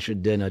lunch or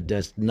dinner,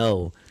 just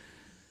know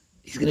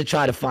he's gonna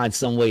try to find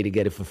some way to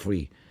get it for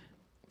free.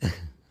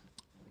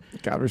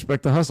 Gotta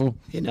respect the hustle.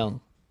 You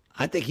know.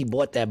 I think he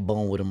bought that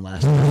bone with him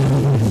last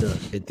time.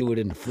 He threw it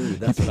in the food.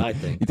 That's what I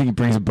think. You think he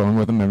brings a bone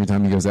with him every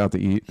time he goes out to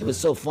eat? It was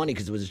so funny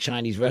because it was a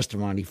Chinese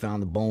restaurant. He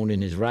found the bone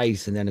in his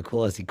rice, and then of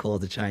course he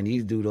called the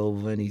Chinese dude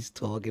over, and he's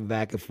talking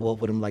back and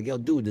forth with him like, "Yo,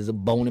 dude, there's a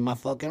bone in my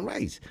fucking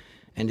rice."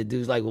 And the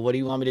dude's like, "Well, what do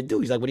you want me to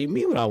do?" He's like, "What do you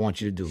mean? What I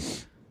want you to do?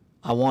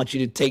 I want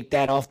you to take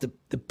that off the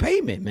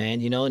payment,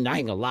 man. You know." And I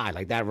ain't gonna lie,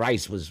 like that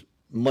rice was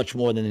much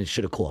more than it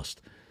should have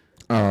cost.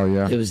 Oh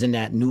yeah. It was in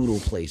that noodle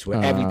place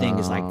where everything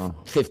is like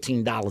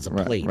 $15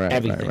 a plate.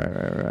 Everything.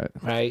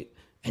 Right.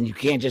 And you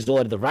can't just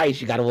order the rice.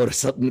 You got to order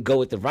something to go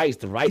with the rice.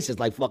 The rice is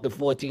like fucking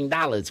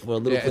 $14 for a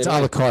little bit. It's a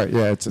la carte.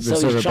 Yeah.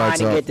 So he's trying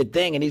to get the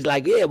thing, and he's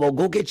like, "Yeah, well,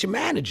 go get your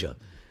manager."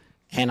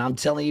 And I'm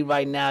telling you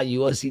right now,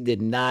 USC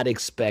did not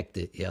expect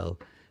it, yo.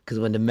 Because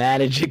when the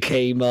manager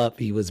came up,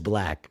 he was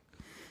black.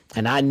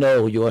 And I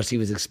know USC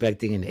was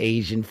expecting an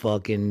Asian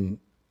fucking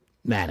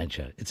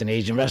manager. It's an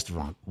Asian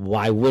restaurant.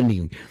 Why wouldn't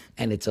he?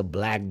 And it's a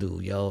black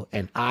dude, yo.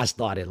 And I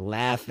started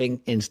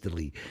laughing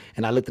instantly.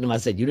 And I looked at him, I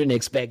said, "You didn't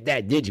expect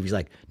that, did you?" He's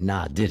like,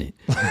 "Nah, I didn't."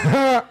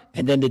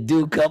 And then the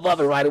dude come up,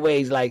 and right away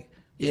he's like,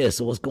 "Yeah,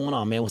 so what's going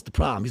on, man? What's the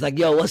problem?" He's like,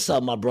 "Yo, what's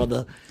up, my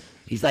brother?"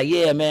 He's like,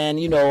 "Yeah, man,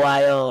 you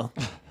know,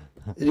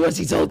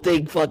 his whole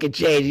thing fucking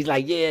changed." He's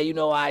like, "Yeah, you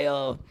know,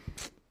 I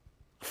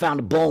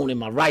found a bone in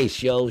my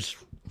rice, yo. It's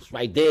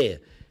right there."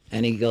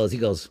 And he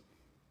goes,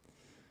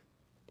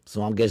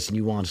 "So I'm guessing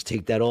you want to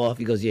take that off?"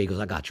 He goes, "Yeah." He goes,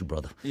 "I got you,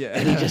 brother." Yeah.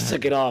 And he just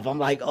took it off. I'm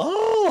like,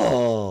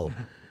 "Oh."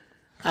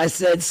 I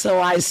said,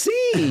 "So I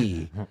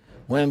see.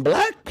 When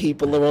black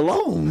people are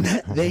alone,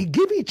 they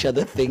give each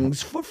other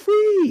things for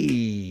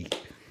free."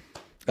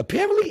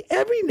 Apparently,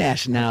 every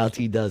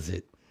nationality does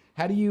it.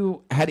 How do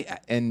you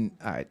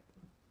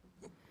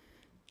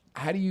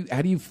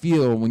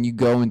feel when you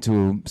go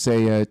into,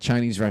 say, a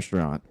Chinese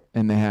restaurant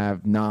and they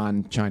have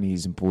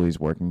non-Chinese employees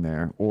working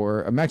there,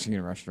 or a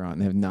Mexican restaurant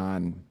and they have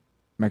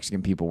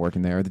non-Mexican people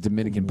working there, or the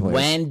Dominican place?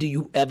 When do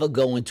you ever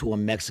go into a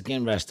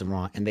Mexican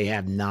restaurant and they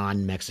have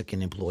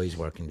non-Mexican employees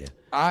working there?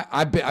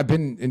 I've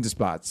been into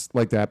spots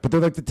like that, but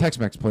they're like the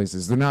Tex-Mex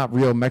places. They're not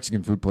real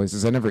Mexican food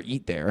places. I never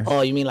eat there.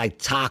 Oh, you mean like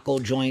taco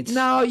joints?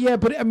 No, yeah,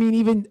 but I mean,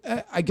 even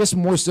I guess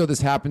more so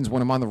this happens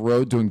when I'm on the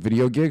road doing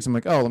video gigs. I'm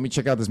like, "Oh, let me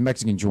check out this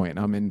Mexican joint."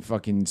 I'm in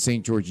fucking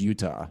St. George,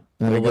 Utah.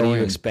 Well, what are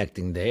you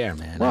expecting there,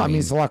 man? Well, I mean,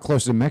 it's a lot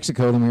closer to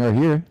Mexico than we are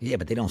here. Yeah,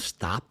 but they don't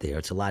stop there.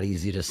 It's a lot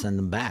easier to send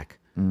them back.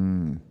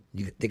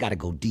 They got to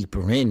go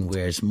deeper in,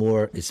 where it's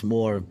more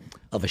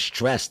of a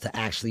stress to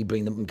actually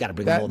bring them. You got to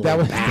bring them all the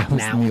way back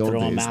now and throw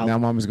them out. Now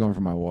Mama's going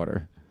for my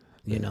water.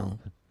 You know,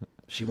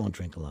 she won't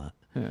drink a lot.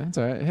 Yeah, that's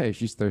all right. Hey, if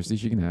she's thirsty,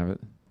 she can have it.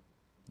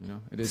 You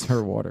know, it is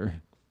her water.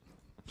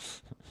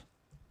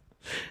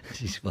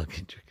 She's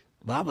fucking drinking.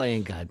 Baba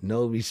ain't got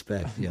no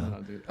respect, yo.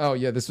 No, dude. Oh,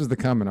 yeah, this was the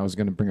comment I was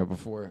going to bring up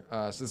before.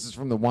 So this is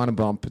from the Wanna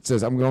Bump. It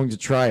says, "I'm going to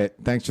try it.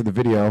 Thanks for the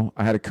video.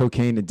 I had a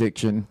cocaine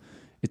addiction.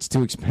 It's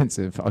too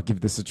expensive. I'll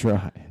give this a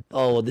try."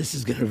 Oh, well, this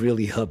is going to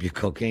really help your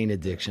cocaine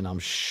addiction, I'm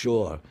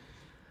sure.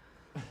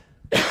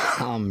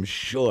 I'm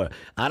sure.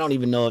 I don't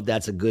even know if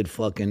that's a good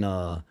fucking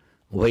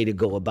way to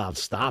go about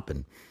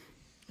stopping,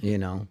 you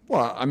know?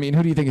 Well, I mean,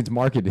 who do you think it's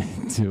marketed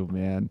to,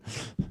 man?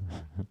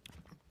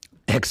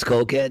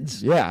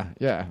 Ex-cokeheads?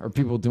 Yeah. Or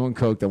people doing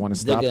coke that want to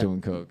stop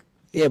doing coke.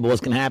 Yeah, but what's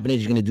going to happen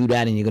is you're going to do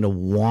that and you're going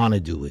to want to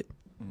do it.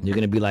 You're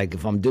going to be like,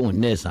 if I'm doing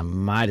this, I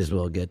might as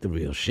well get the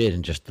real shit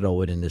and just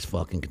throw it in this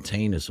fucking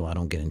container so I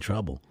don't get in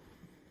trouble.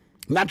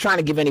 I'm not trying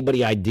to give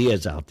anybody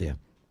ideas out there.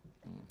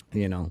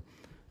 You know,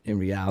 in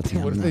reality,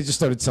 what if they just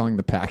started selling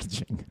the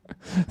packaging?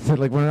 They're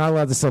like, we're not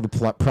allowed to sell the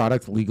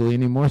product legally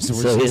anymore, so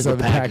we're just going to sell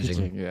the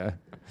packaging. Yeah.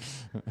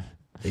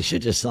 They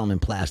should just sell them in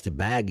plastic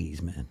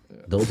baggies, man.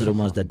 Those are the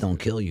ones that don't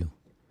kill you.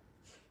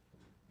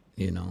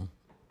 You know,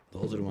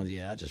 those are the ones,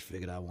 I just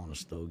figured I want a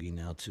stogie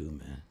now too,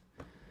 man.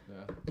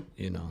 Yeah.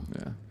 You know.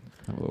 Yeah.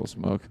 Have a little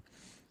smoke.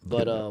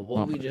 But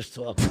what we just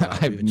talking about?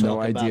 I have no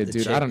idea,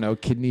 dude. I don't know.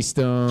 Kidney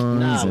stones.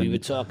 No, we were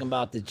talking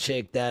about the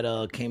chick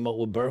that came up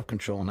with birth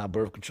control and how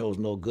birth control is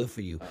no good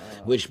for you.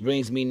 Which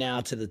brings me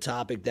now to the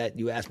topic that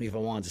you asked me if I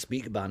wanted to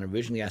speak about. And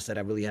originally I said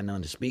I really had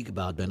nothing to speak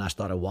about. Then I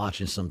started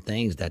watching some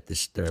things that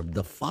disturbed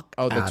the fuck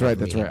out of me. Oh, that's right.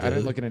 That's right. Dude. I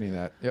didn't look at any of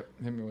that. Yep.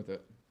 Hit me with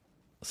it.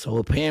 So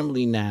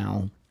apparently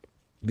now,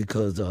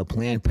 because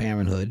Planned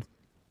Parenthood,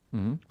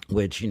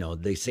 which, you know,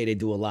 they say they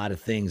do a lot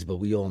of things, but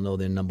we all know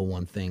their number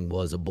one thing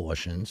was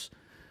abortions.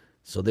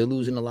 So they're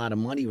losing a lot of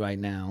money right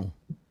now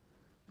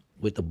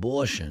with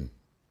abortion,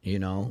 you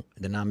know.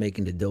 They're not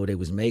making the dough they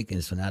was making,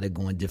 so now they're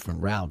going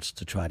different routes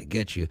to try to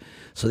get you.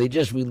 So they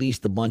just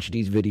released a bunch of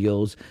these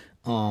videos.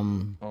 Oh,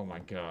 my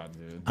God,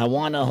 dude. I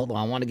want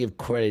to give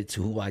credit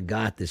to who I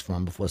got this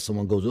from before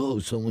someone goes, "Oh,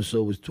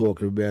 so-and-so was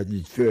talking about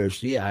this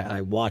first." Yeah,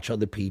 I watch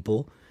other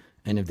people,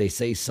 and if they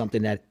say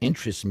something that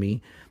interests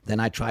me,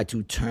 then I try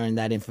to turn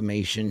that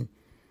information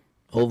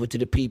over to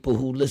the people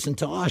who listen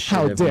to our shit.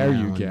 How every dare now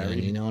you, and Gary?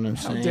 then, you know what I'm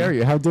saying? How dare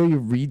you? How dare you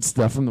read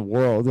stuff from the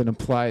world and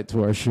apply it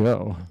to our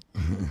show?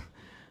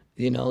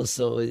 You know,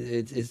 so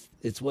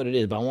it's what it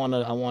is. But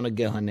I wanna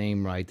get her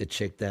name right. The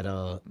chick that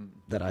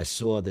I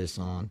saw this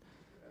on.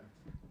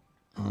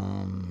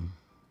 And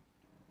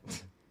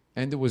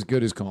it was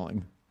good as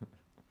calling.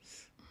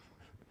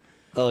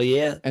 Oh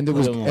yeah, And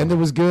it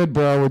was good,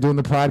 bro. We're doing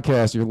the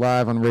podcast. You're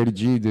live on Rated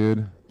G,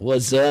 dude.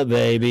 What's up,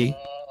 baby?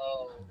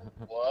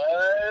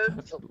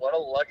 What? What a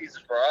lucky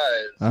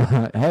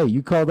surprise. Hey,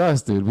 you called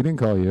us, dude. We didn't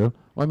call you.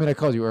 Well, I mean, I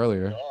called you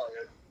earlier.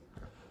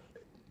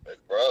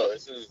 Bro,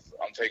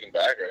 I'm taken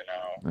back right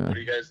now. What are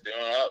you guys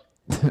doing up?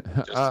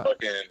 Just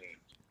fucking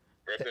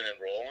ripping and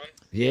rolling?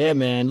 Yeah,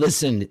 man.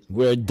 Listen,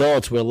 we're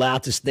adults. We're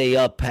allowed to stay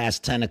up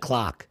past 10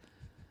 o'clock.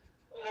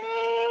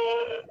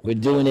 We're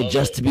doing it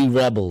just to be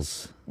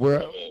rebels.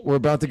 We're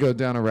about to go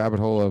down a rabbit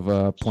hole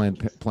of Planned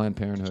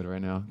Parenthood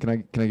right now. Can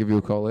I give you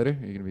a call later?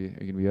 Are you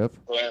gonna be up?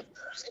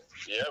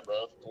 Yeah,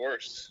 bro, of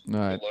course. All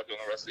right. Good luck on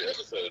the rest of the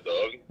episode,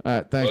 dog. All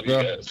right, thanks, Love bro.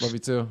 you guys. Love you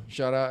too.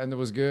 Shout out, and it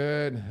was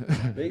good.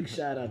 Big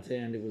shout out to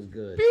And it was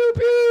good. Pew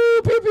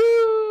pew pew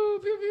pew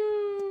pew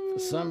pew. For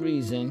some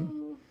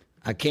reason,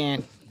 I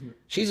can't.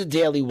 She's a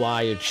Daily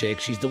Wire chick.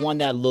 She's the one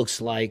that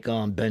looks like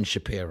Ben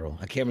Shapiro.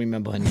 I can't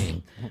remember her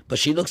name, but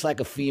she looks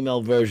like a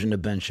female version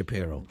of Ben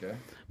Shapiro. Okay.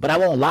 But I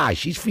won't lie,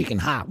 she's freaking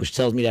hot, which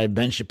tells me that if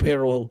Ben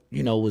Shapiro,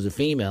 was a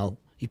female,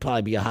 he'd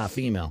probably be a hot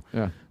female.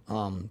 Yeah.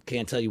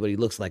 Can't tell you what he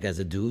looks like as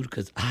a dude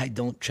because I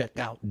don't check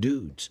out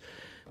dudes.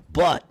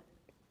 But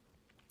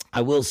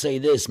I will say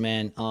this,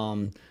 man.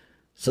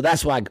 So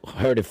that's why I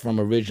heard it from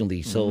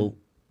originally. So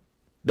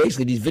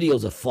basically, these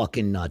videos are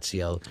fucking nuts,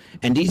 yo.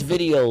 And these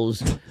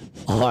videos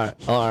are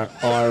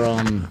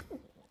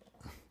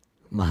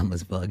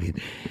mama's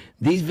bugging.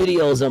 These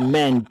videos are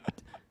meant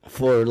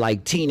for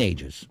like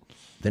teenagers.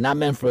 They're not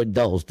meant for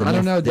adults. I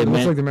don't know. It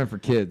looks like they're meant for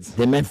kids.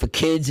 They're meant for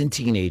kids and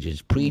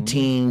teenagers,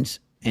 preteens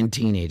and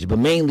teenagers, but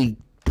mainly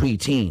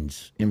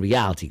preteens in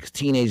reality, because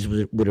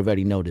teenagers would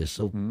already know this.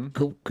 So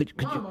could you?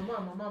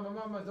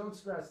 Mama, don't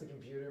scratch the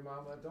computer,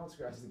 Mama. Don't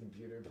scratch the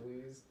computer,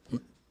 please.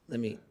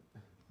 Let me.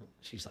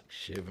 She's like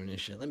shivering and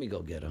shit. Let me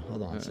go get her.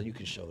 Hold on, so you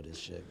can show this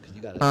shit because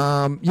you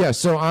gotta. Yeah.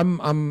 So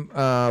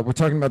we're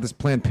talking about this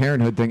Planned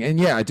Parenthood thing, and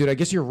yeah, dude, I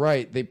guess you're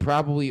right. They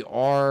probably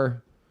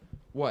are.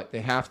 What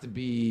they have to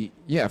be,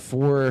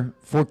 for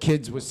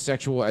kids with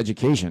sexual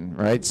education,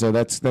 right? So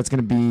that's going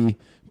to be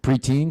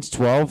preteens,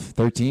 12,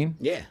 13?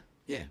 Yeah,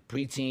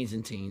 preteens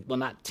and teens. Well,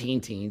 not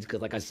teens,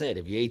 because like I said,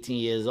 if you're 18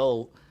 years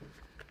old,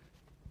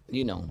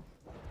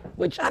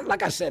 which,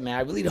 like I said, man,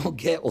 I really don't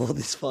get all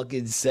this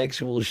fucking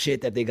sexual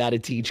shit that they got to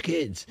teach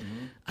kids.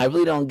 I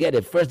really don't get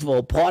it. First of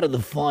all, part of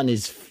the fun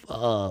is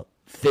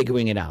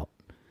figuring it out.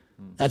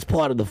 That's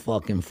part of the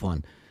fucking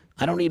fun.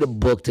 I don't need a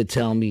book to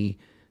tell me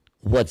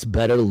what's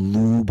better,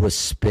 lube or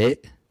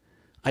spit.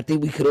 I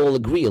think we could all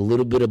agree a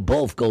little bit of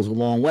both goes a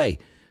long way,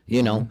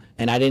 and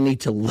I didn't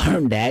need to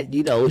learn that.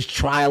 It's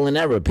trial and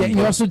error. Yeah,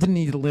 you also didn't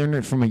need to learn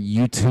it from a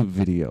YouTube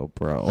video,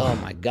 bro. Oh,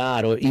 my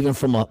God. Or even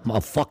from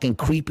a fucking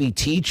creepy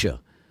teacher.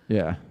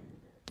 Yeah.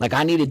 Like,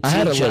 I need a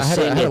teacher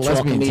sitting there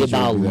talking to me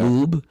about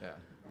lube,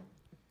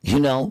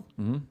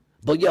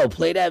 But, yo,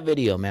 play that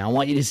video, man. I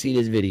want you to see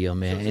this video,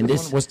 man. And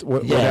this,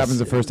 what happens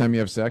the first time you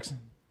have sex?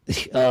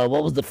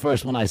 What was the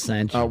first one I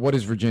sent you? What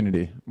is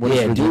virginity?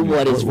 Do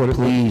what is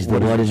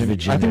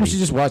virginity? I think we should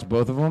just watch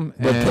both of them.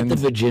 But put the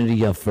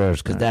virginity up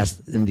first, because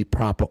that's in the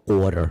proper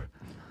order.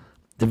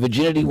 The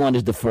virginity one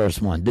is the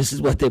first one. This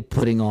is what they're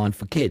putting on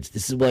for kids.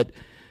 This is what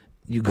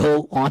you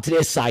go onto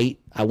their site.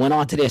 I went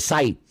onto their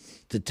site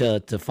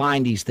to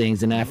find these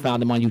things, and then I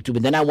found them on YouTube.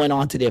 And then I went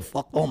onto their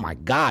oh my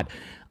God,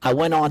 I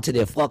went onto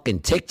their fucking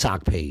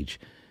TikTok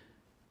page.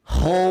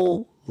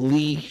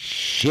 Holy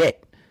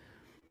shit,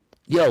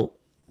 yo.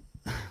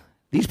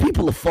 These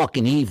people are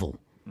fucking evil.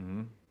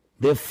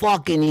 They're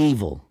fucking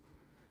evil.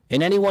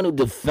 And anyone who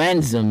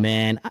defends them,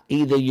 man,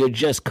 either you're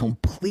just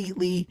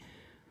completely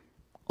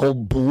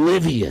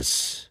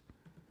oblivious.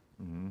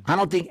 I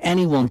don't think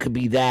anyone could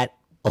be that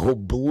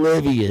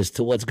oblivious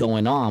to what's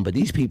going on, but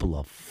these people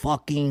are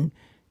fucking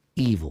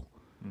evil.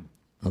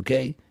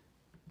 Okay?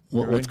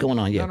 What's going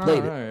on? Yeah,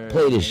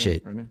 play this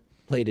shit. Ready?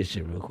 Play this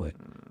shit real quick.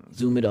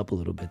 Zoom it up a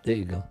little bit. There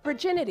you go.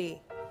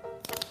 Virginity.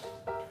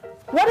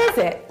 What is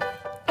it?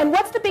 And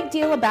what's the big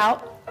deal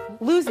about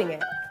losing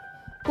it?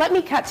 Let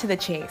me cut to the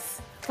chase.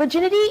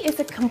 Virginity is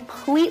a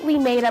completely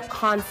made-up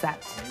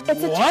concept.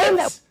 It's a term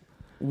that...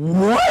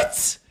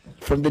 What?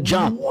 From the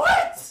jump.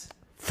 What?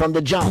 From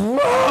the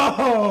jump.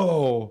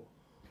 Bro!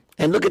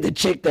 And look at the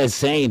chick that's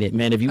saying it,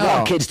 man. If you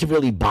want kids to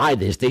really buy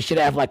this, they should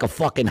have like a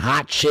fucking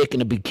hot chick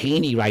in a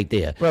bikini right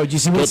there. Bro, do you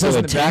see what it says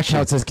in the back? attention.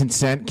 How it says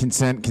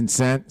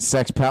consent,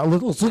 sex power.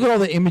 Look at all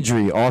the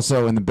imagery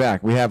also in the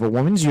back. We have a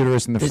woman's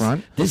uterus in the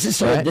front. This is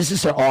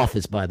her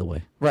office, by the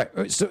way.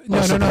 Right. So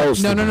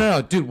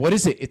no, dude. What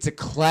is it? It's a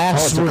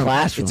classroom. Oh, it's a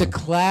classroom. It's a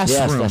classroom.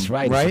 Yes, that's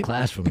right. Right? It's a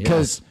classroom.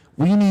 Because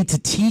we need to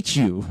teach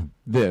you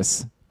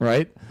this,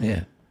 right?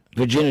 Yeah.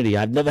 Virginity.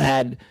 I've never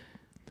had.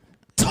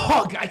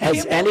 Dog, I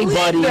can't believe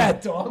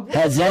that, dog.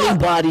 Has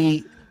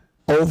anybody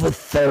over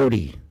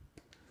 30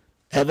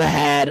 ever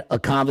had a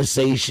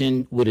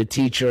conversation with a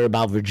teacher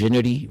about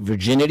virginity?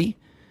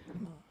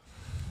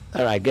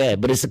 All right,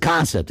 good. But it's a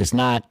concept. It's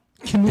not.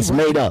 It's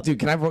made up. Dude,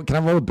 can I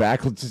roll it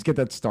back? Let's just get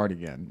that start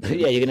again.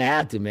 Yeah, you're gonna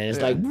have to, man. It's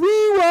like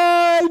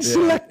rewind,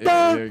 selector.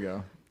 Yeah, there you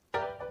go.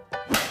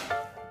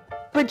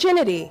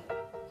 Virginity.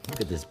 Look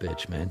at this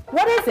bitch, man.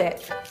 What is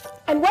it?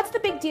 And what's the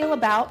big deal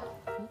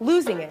about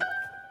losing it?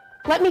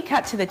 Let me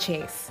cut to the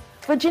chase.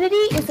 Virginity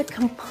is a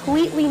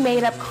completely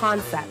made-up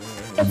concept.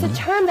 It's a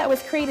term that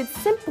was created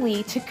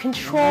simply to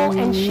control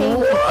and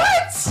shame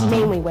people,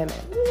 mainly women.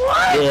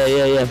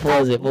 Yeah.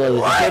 Pause it. It's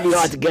gonna be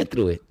hard to get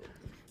through it.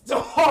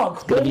 Dog,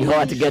 it's gonna be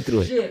hard to get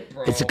through it.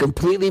 Bro. It's a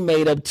completely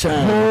made-up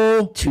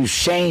term to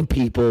shame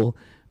people,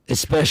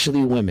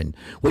 especially women,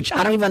 which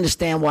I don't even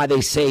understand why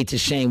they say to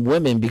shame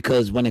women,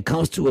 because when it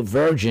comes to a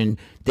virgin,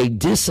 they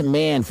diss a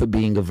man for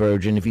being a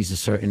virgin if he's a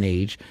certain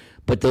age,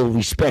 but they'll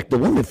respect the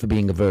woman for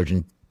being a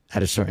virgin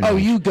at a certain age. Oh,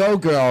 you go,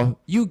 girl.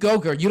 You go,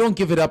 girl. You don't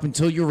give it up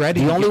until you're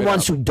ready. The only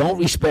ones who don't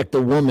respect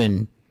a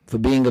woman for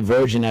being a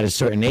virgin at a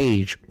certain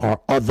age are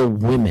other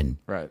women.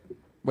 Right.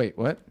 Wait,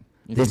 what?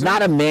 There's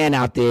not a man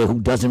out there who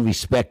doesn't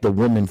respect a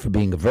woman for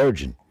being a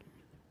virgin.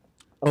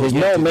 There's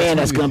no man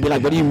that's going to be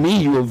like, what do you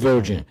mean you a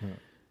virgin?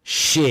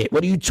 Shit,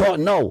 what are you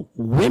talking? No,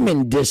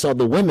 women diss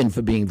other women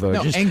for being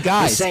virgins. No, and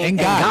guys, and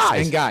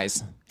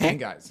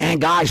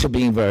guys for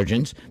being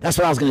virgins. That's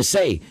what I was going to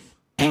say.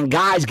 And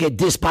guys get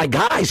dissed by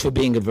guys for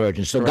being a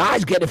virgin. So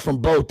guys get it from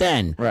both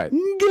ends. Right.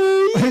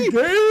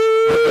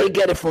 They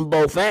get it from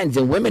both ends,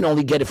 and women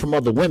only get it from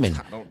other women.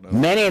 I don't know.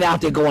 Men ain't out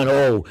there going,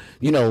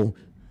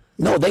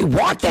 no, they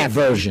want that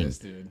version.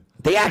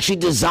 They actually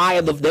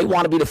desire they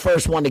want to be the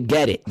first one to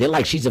get it. They're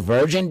like, she's a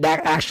virgin.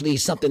 That actually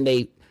is something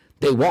they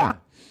want.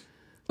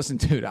 Listen,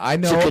 dude, I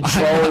know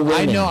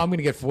I'm going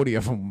to get 40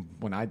 of them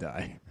when I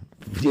die.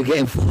 You're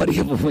getting 40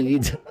 of them when you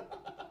die.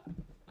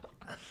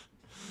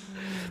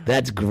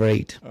 That's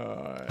great.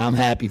 I'm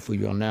happy for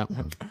you on that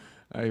one.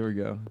 Here we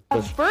go.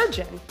 A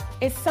virgin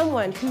is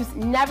someone who's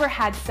never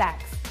had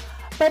sex,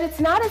 but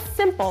it's not as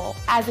simple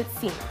as it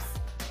seems.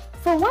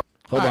 For one.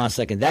 Hold on a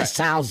second. That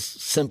sounds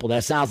simple.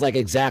 That sounds like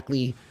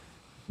exactly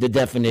the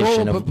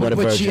definition of what a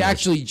virgin is. But she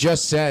actually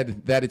just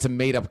said that it's a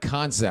made-up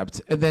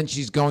concept, and then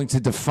she's going to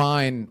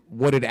define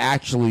what it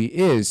actually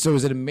is. So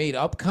is it a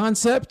made-up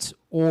concept,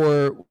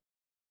 or...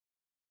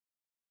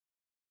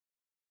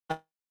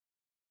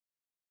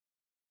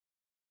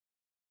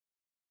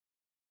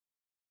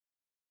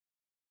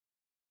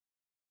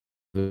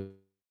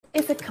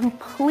 It's a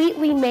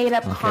completely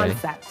made-up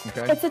concept.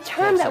 Okay. It's a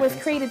term that was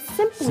created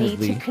simply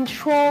to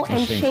control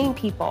and shame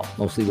people,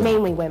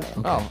 mainly women.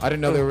 Oh, I didn't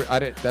know there were.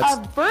 That's...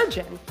 A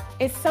virgin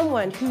is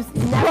someone who's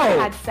never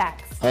had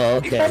sex. Oh,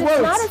 okay. But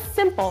it's not as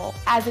simple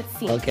as it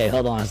seems. Okay,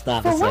 hold on,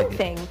 stop For a second. one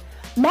thing,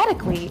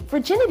 medically,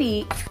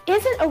 virginity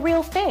isn't a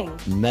real thing.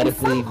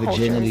 Medically, in some cultures,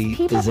 virginity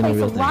people isn't a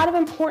real place a lot of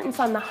importance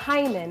on the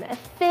hymen, a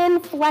thin,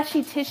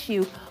 fleshy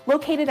tissue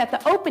located at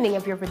the opening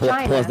of your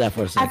vagina. Pause that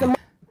for a second.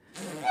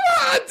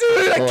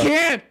 Dude, I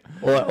can't.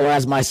 Or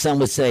as my son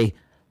would say,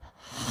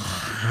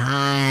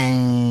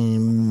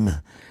 Hymen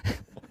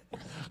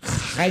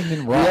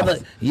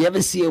Roth. You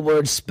ever see a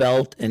word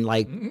spelt and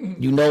like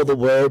you know the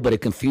word, but it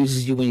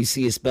confuses you when you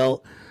see it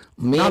spelt?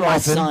 Not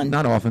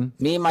often.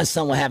 Me and my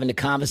son were having a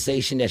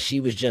conversation that she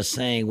was just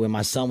saying, where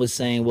my son was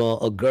saying,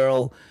 well, a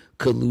girl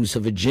could lose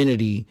her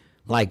virginity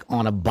like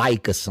on a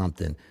bike or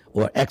something,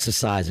 or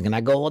exercising. And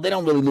I go, well, they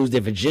don't really lose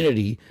their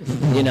virginity,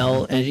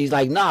 And she's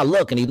like, nah,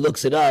 look. And he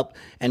looks it up,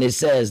 and it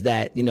says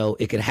that,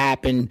 it could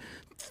happen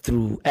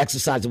through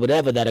exercise or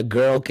whatever, that a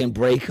girl can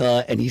break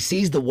her. And he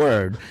sees the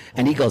word,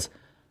 and he goes,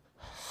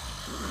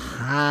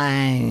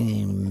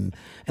 Hymen.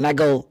 And I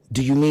go,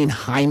 do you mean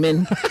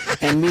hymen?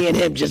 And me and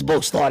him just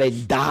both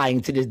started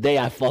dying. To this day,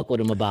 I fuck with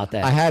him about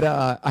that. I had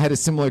a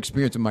similar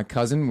experience with my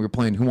cousin. We were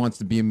playing Who Wants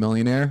to Be a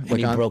Millionaire. And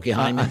he broke your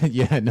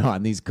hymen?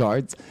 On these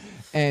cards.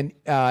 And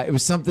it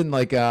was something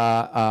like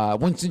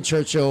Winston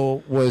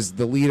Churchill was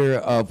the leader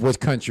of what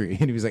country?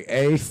 And he was like,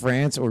 A,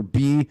 France, or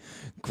B,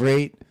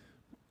 Great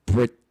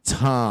Britain.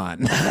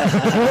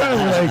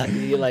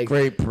 like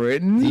Great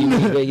Britain?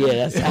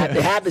 It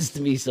happens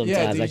to me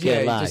sometimes. I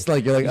can't lie. Just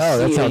like, you're like, oh,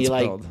 that's how it's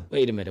spelled. Like,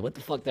 wait a minute, what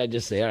the fuck did I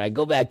just say? All right,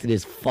 go back to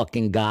this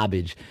fucking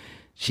garbage.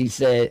 She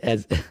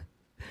said,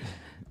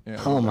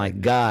 oh my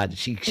God.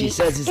 She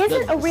says it's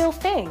isn't a real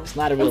thing. It's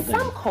not a real thing.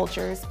 In some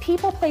cultures,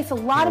 people place a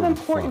lot of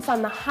importance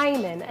on the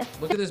hymen.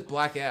 Look at this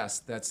black ass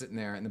that's sitting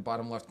there in the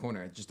bottom left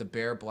corner. Just a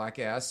bare black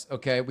ass.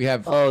 Okay, we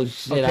have. Oh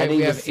shit! Okay,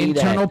 we have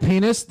internal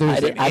penis.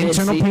 There's an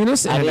internal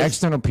penis and an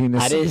external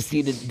penis. I didn't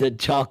see the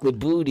chocolate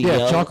booty.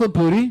 Yeah, chocolate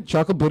booty.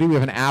 Chocolate booty. We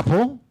have an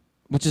apple,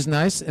 which is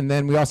nice, and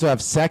then we also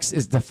have sex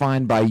is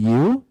defined by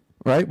you.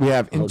 Right? We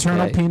have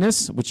internal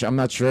penis, which I'm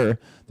not sure.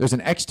 There's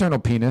an external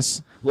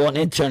penis. Well, an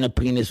internal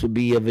penis would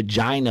be a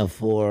vagina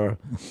for...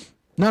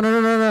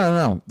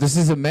 No. This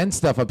is the men's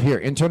stuff up here.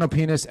 Internal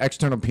penis,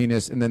 external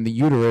penis, and then the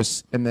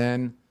uterus, and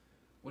then...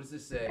 What does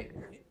this say?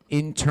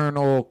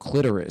 Internal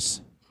clitoris.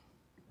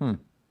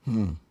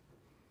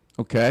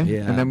 Okay.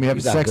 Yeah, And then we have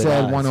you got Sex good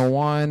Ed eyes.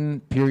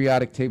 101,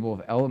 periodic table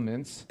of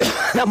elements.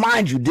 Now,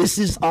 mind you, this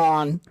is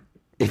on.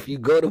 If you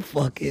go to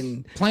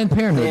fucking Planned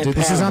Parenthood, Planned dude.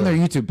 This is on their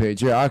Parenthood. YouTube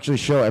page. Yeah, I'll actually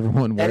show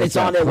everyone where And it's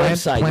on their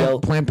website, yo.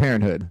 Planned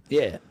Parenthood.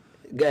 Yeah,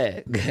 go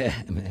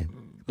ahead, man.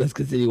 Let's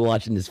continue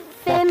watching this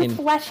Thin, fucking.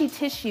 fleshy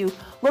tissue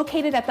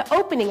located at the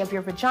opening of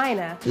your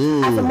vagina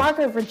as a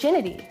marker of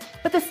virginity.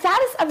 But the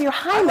status of your I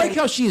hymen like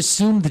how she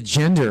assumed the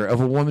gender of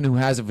a woman who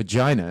has a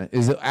vagina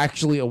is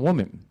actually a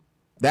woman.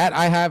 That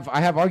I have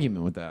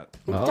argument with that.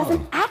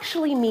 doesn't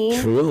actually mean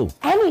True.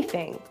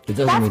 anything. It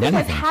doesn't That's mean because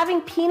anything.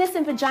 having penis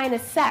and vagina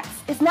sex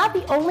is not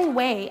the only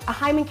way a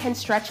hymen can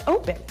stretch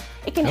open.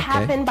 It can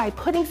happen by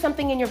putting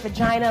something in your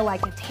vagina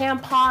like a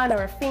tampon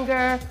or a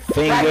finger.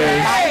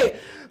 Fingers.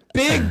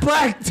 Big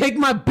black, take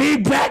my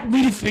big black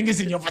meaty fingers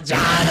in your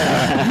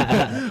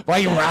vagina while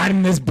you're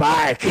riding this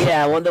bike.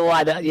 Yeah, I wonder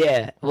why.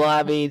 Yeah. Well,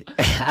 I mean,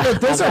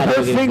 Those are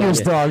her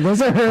fingers, dog.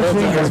 Those are her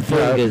fingers, bro.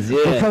 fingers,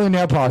 yeah. What color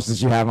nail polish does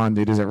she have on,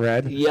 dude? Is it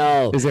red?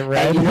 Yo, Is it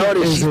red? And you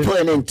notice Is she's it-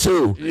 putting in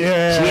two.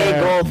 Yeah. She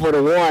ain't going for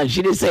the one.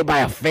 She didn't say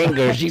by a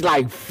finger. She's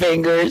like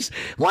fingers.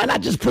 Why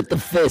not just put the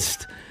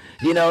fist?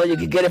 You know, you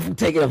could get it from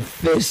taking a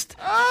fist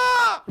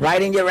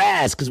right in your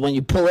ass, because when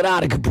you pull it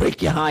out, it could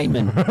break your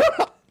hymen.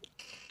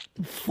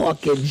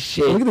 Fucking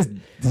shit. Look at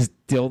this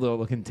dildo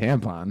looking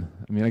tampon.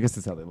 I mean, I guess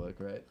that's how they look,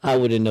 right? I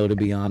wouldn't know, to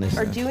be honest.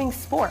 Or doing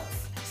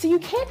sports. So you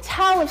can't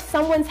tell if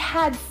someone's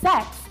had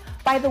sex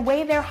by the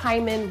way their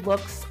hymen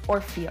looks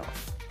or feels.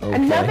 Okay.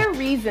 Another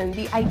reason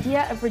the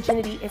idea of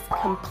virginity is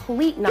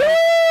complete nonsense.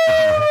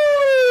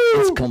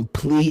 It's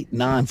complete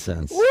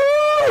nonsense.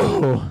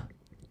 Woo!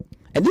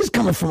 And this is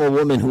coming from a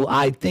woman who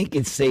I think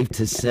it's safe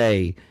to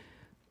say,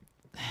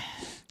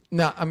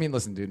 No, I mean,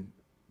 listen, dude.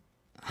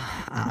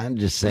 I'm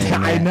just saying.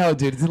 I that. know,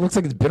 dude. It looks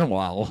like it's been a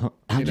while.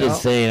 I'm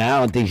just saying, I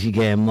don't think she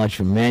getting much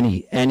from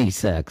any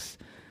sex.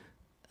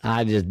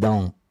 I just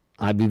don't.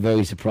 I'd be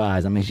very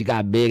surprised. I mean, she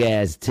got big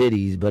ass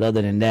titties, but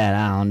other than that,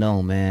 I don't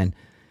know, man.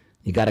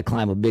 You got to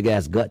climb a big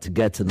ass gut to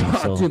get to them.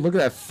 Oh, So, dude, look at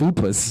that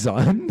fupa,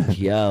 son.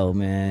 yo,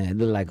 man, it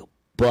look like a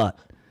butt.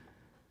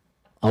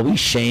 Are we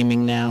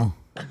shaming now?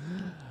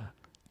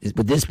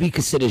 Would this be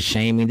considered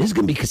shaming? This is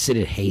gonna be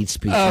considered hate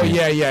speech. Oh, man.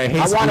 yeah, hate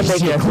I want to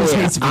speech, make yeah, it this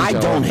clear. hate speech I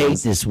don't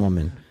always. hate this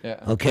woman. Yeah.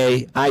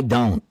 Okay, I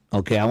don't.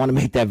 Okay, I want to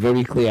make that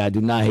very clear. I do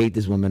not hate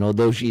this woman,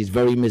 although she is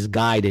very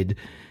misguided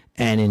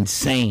and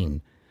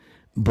insane.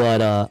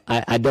 But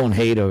I don't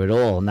hate her at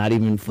all. Not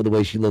even for the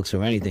way she looks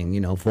or anything.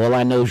 You know, for all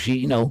I know,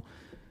 she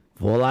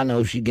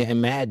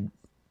getting mad.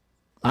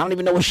 I don't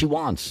even know what she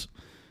wants.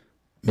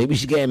 Maybe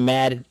she's getting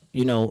mad at,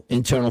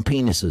 internal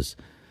penises.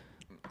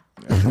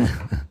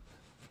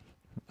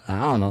 I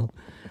don't know.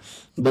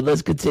 But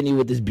let's continue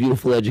with this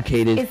beautiful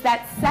educated. Is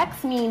that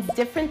sex means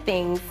different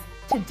things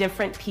to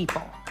different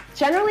people.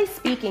 Generally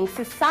speaking,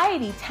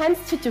 society tends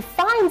to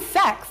define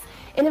sex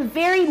in a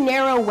very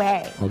narrow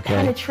way. Okay.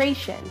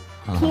 Penetration,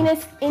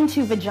 penis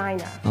into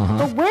vagina.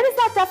 But where does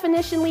that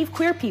definition leave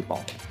queer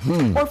people?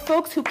 Or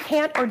folks who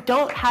can't or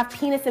don't have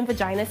penis and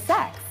vagina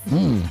sex?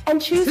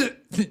 And choose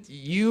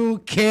You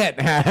can't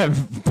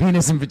have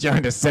penis and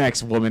vagina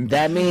sex, woman.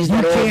 That means You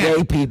that all can't.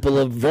 gay people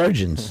are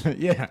virgins.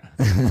 Yeah.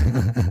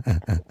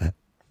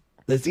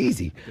 That's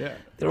easy. Yeah.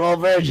 They're all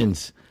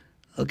virgins.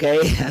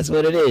 Okay? That's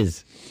what it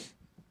is.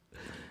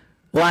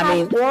 Well, I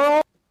mean,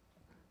 oral.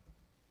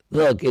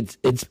 look, it's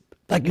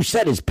like you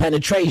said, it's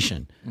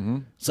penetration.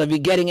 So if you're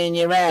getting in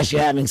your ass,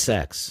 you're having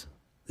sex.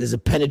 There's a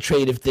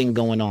penetrative thing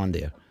going on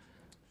there.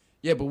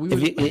 Yeah, but we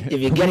If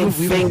you're getting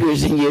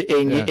fingers in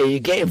you're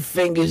getting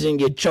fingers in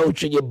your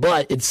choach or your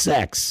butt, it's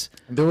sex.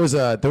 There was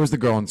the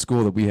girl in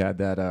school that we had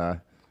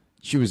that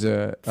she was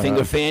a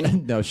Finger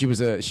fan? No, she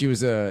was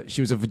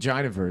a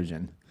vagina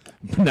virgin,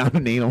 not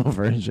an anal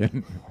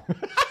virgin.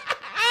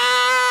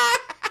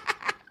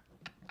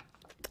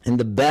 And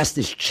the best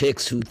is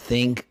chicks who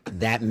think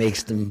that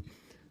makes them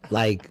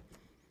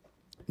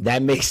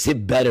that makes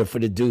it better for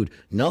the dude.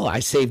 No, I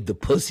saved the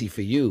pussy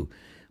for you,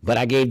 but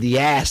I gave the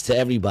ass to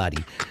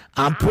everybody.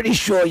 I'm pretty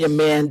sure your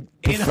man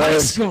prefers high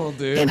school,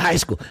 dude. In high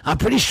school, I'm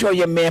pretty sure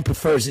your man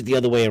prefers it the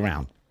other way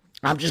around.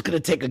 I'm just gonna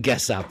take a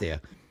guess out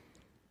there.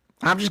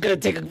 That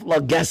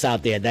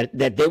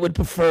they would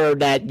prefer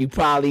that you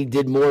probably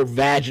did more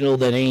vaginal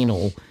than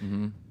anal.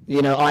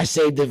 I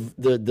saved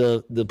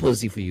the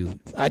pussy for you.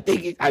 I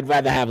think I'd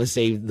rather have her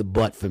save the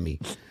butt for me.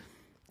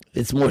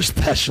 It's more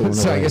special. in a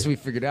So I way. guess we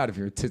figured out if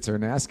you're a tits or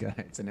an ass guy.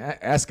 It's an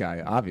ass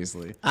guy,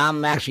 obviously.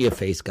 I'm actually a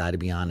face guy, to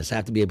be honest. I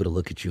have to be able to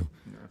look at you.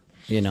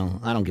 I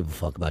don't give a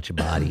fuck about your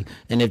body.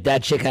 And if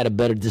that chick had a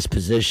better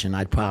disposition,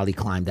 I'd probably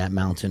climb that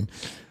mountain.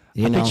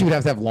 I think she would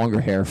have to have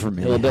longer hair for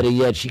me. Or better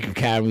yet, she could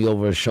carry me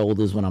over her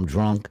shoulders when I'm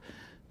drunk.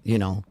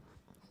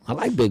 I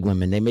like big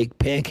women. They make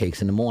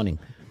pancakes in the morning.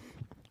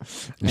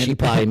 And she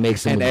probably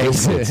makes some and with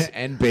eggs biscuits.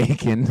 and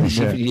bacon,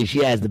 She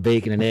has the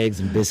bacon and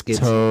eggs and biscuits.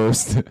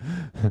 toast,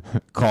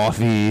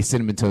 coffee,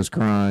 cinnamon toast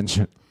crunch.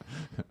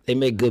 They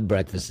make good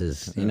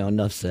breakfasts.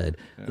 Enough said.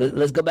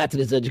 Let's go back to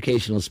this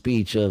educational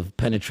speech of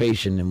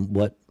penetration and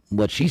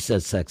what she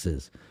says sex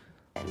is.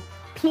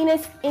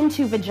 penis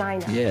into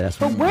vagina. Yeah, that's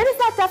But what where does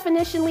that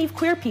definition leave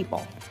queer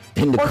people?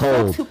 In the or cold.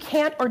 folks who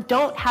can't or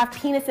don't have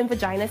penis and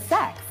vagina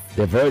sex.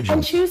 They're virgins.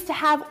 And choose to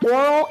have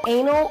oral,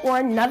 anal, or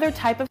another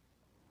type of...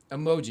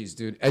 Emojis,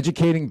 dude.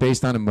 Educating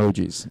based on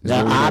emojis.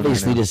 Now,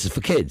 obviously, this is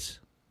for kids.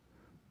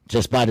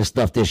 Just by the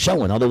stuff they're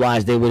showing.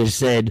 Otherwise, they would have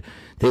said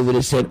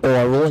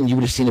oral, and you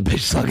would have seen a bitch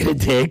sucking a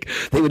dick.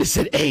 They would have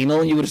said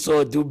anal, and you would have saw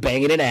a dude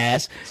banging an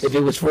ass if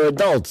it was for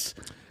adults.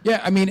 Yeah,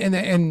 I mean,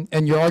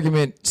 and your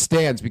argument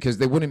stands because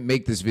they wouldn't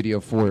make this video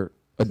for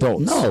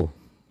adults. No.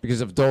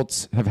 Because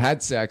adults have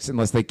had sex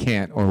unless they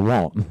can't or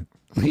won't.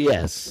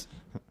 Yes.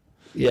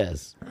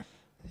 Yes.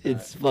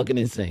 It's fucking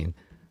insane.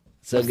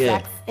 So good.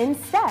 Sex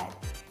instead.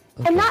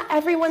 Okay. And not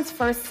everyone's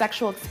first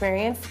sexual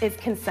experience is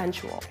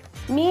consensual,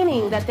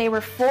 meaning that they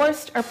were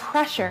forced or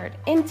pressured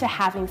into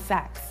having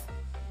sex.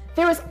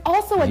 There is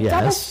also a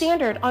double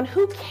standard on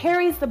who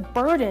carries the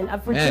burden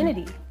of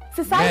virginity.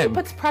 Society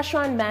puts pressure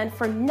on men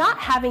for not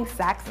having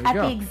sex at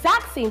the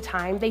exact same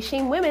time they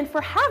shame women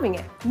for having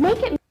it.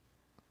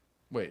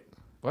 Wait,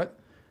 what?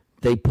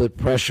 They put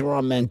pressure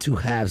on men to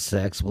have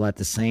sex while at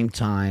the same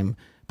time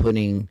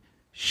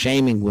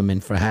shaming women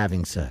for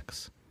having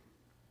sex.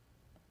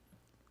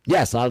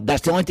 Yes,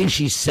 that's the only thing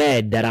she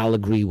said that I'll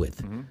agree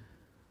with. Mm-hmm.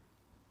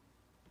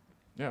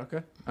 Yeah,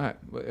 okay. All right.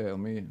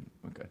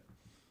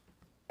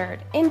 Okay.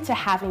 Into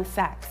having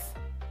sex.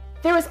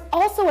 There is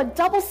also a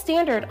double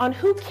standard on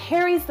who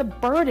carries the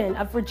burden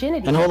of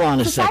virginity. And hold on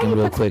a second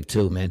real quick,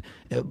 too, man.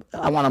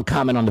 I want to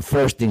comment on the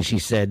first thing she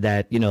said,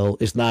 that,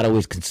 it's not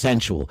always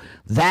consensual.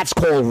 That's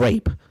called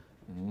rape.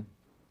 Mm-hmm.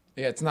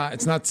 Yeah, it's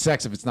not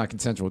sex if it's not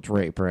consensual. It's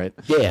rape, right?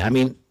 Yeah, I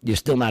mean, you're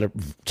still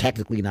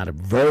technically not a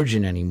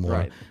virgin anymore,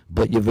 right.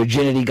 But your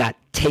virginity got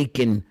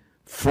taken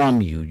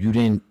from you. You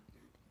didn't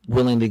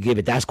willingly give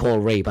it. That's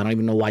called rape. I don't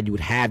even know why you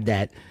would have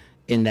that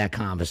in that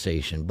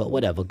conversation, but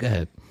whatever. Go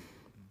ahead.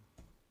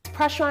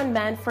 Pressure on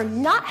men for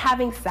not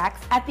having sex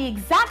at the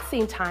exact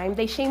same time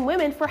they shame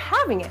women for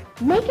having it.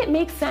 Make it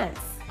make sense.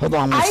 Hold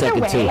on one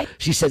second, too.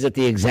 She says at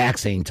the exact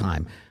same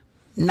time.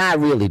 Not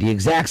really. The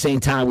exact same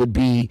time would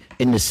be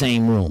in the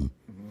same room.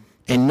 Mm-hmm.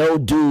 And no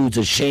dudes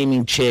are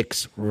shaming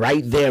chicks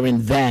right there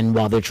and then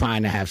while they're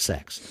trying to have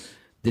sex.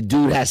 The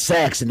dude has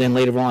sex, and then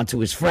later on to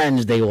his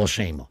friends, they all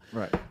shame her.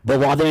 Right. But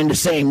while they're in the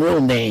same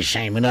room, they ain't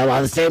shaming her. While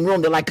in the same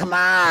room, they're like, come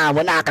on,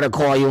 we're not going to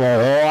call you a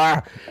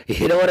whore.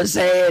 You know what I'm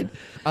saying?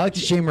 I like to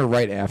shame her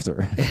right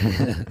after.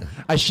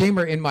 I shame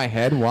her in my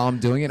head while I'm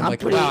doing it. I'm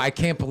like, wow, I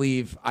can't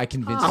believe I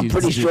convinced you to do this.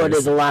 I'm pretty sure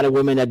there's a lot of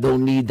women that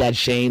don't need that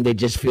shame. They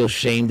just feel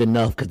shamed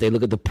enough because they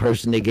look at the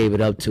person they gave it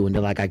up to, and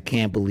they're like, I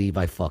can't believe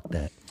I fucked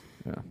that.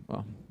 Yeah,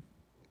 well,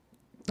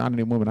 not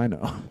any woman I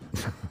know.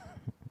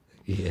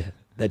 Yeah.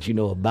 That you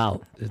know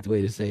about is the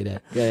way to say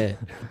that. Go ahead.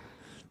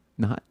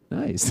 Not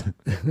nice.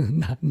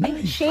 Not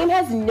nice. Shame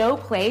has no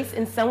place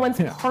in someone's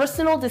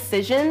personal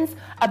decisions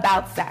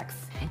about sex.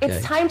 Okay.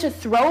 It's time to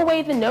throw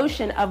away the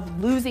notion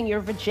of losing your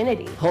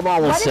virginity. Hold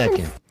on one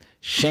second.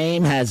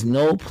 Shame has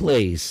no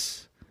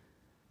place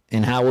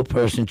in how a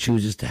person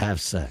chooses to have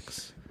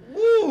sex.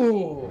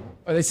 Ooh.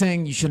 Are they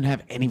saying you shouldn't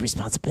have any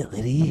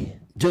responsibility?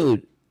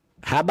 Dude,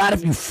 how about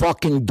if you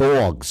fucking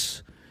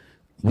dogs?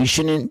 There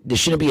shouldn't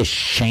be a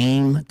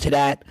shame to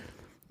that.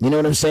 You know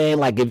what I'm saying?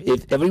 Like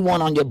if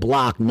everyone on your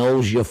block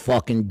knows you're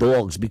fucking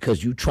dogs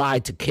because you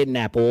tried to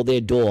kidnap all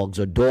their dogs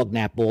or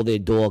dog-nap all their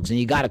dogs, and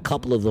you got a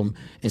couple of them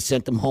and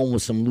sent them home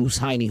with some loose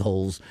hiney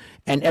holes,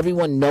 and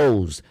everyone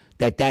knows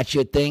that that's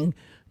your thing,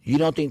 you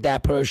don't think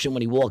that person,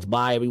 when he walks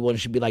by, everyone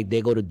should be like,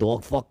 there go the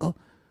dog fucker?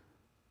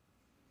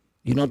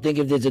 You don't think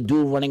if there's a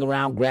dude running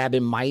around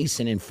grabbing mice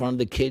and in front of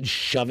the kids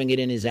shoving it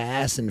in his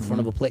ass in front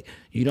of a plate,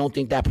 you don't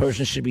think that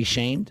person should be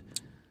shamed?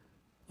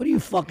 What are you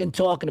fucking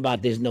talking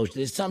about?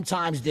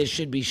 Sometimes there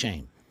should be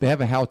shame. They have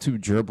a how-to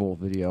gerbil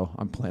video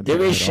on Planet.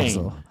 There is shame.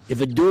 Also.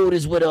 If a dude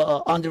is with an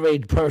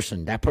underage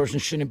person, that person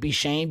shouldn't be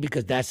shamed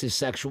because that's his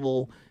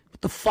sexual. What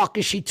the fuck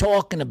is she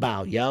talking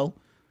about, yo?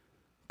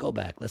 Go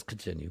back. Let's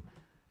continue.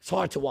 It's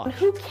hard to watch.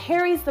 Who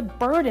carries the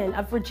burden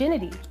of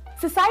virginity?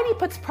 Society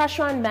puts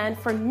pressure on men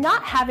for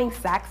not having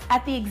sex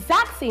at the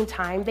exact same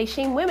time they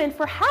shame women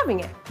for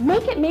having it.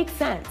 Make it make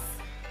sense.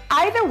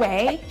 Either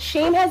way,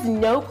 shame has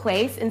no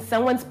place in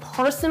someone's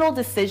personal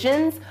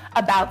decisions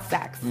about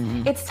sex.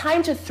 Mm-hmm. It's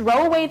time to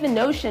throw away the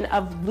notion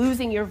of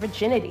losing your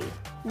virginity.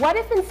 What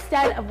if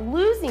instead of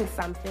losing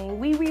something,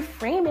 we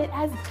reframe it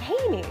as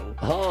gaining?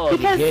 Oh,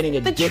 because you're gaining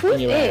a the dick truth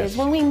in your is, ass.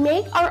 when we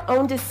make our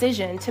own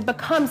decision to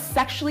become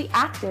sexually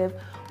active,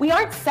 we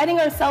aren't setting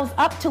ourselves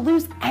up to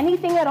lose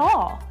anything at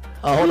all.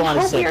 Oh, hold on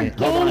a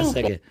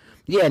second.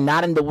 Yeah,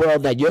 not in the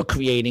world that you're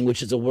creating,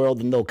 which is a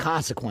world of no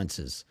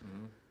consequences.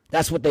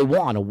 That's what they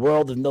want, a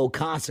world of no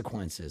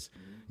consequences.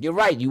 You're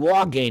right, you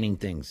are gaining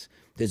things.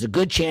 There's a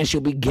good chance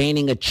you'll be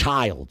gaining a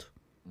child.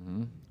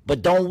 Mm-hmm.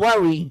 But don't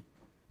worry,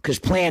 because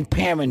Planned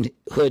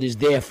Parenthood is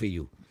there for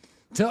you.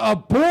 To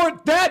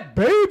abort that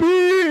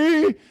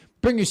baby!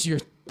 Bring us your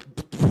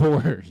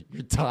poor,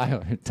 you're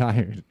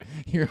tired,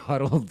 you're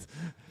huddled.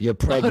 You're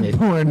pregnant.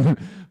 Unborn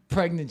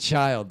pregnant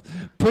child.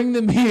 Bring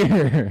them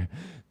here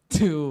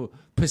to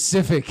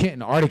Pacific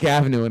and Arctic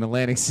Avenue in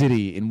Atlantic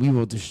City, and we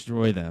will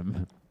destroy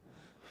them.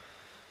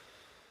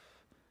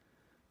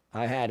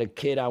 I had a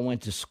kid I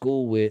went to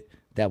school with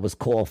that was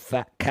called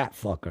Fat Cat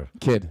Fucker. A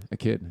kid.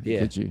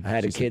 Yeah, Kid I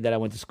had a kid that I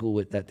went to school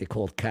with that they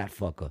called Cat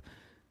Fucker.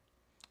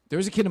 There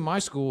was a kid in my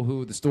school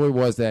who the story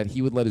was that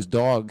he would let his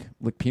dog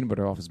lick peanut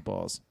butter off his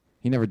balls.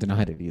 He never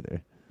denied it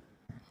either.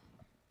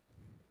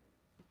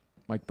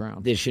 Mike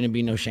Brown. There shouldn't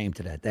be no shame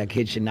to that. That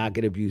kid should not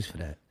get abused for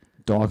that.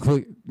 Dog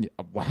lick.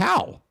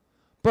 How?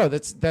 Bro,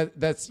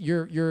 that's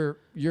you're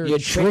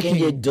tricking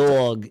your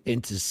dog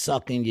into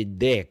sucking your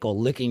dick or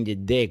licking your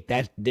dick.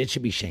 There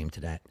should be shame to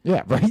that.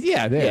 Yeah, right.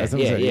 Yeah.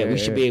 We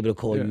should be able to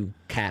call you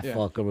cat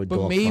fucker or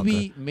dog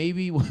fucker.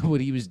 Maybe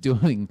what he was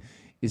doing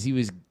is he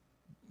was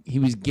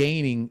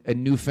gaining a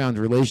newfound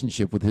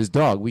relationship with his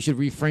dog. We should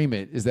reframe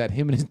it is that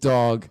him and his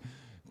dog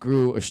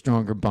grew a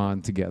stronger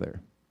bond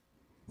together.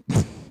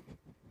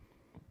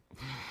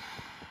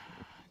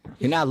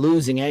 You're not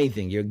losing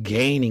anything. You're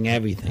gaining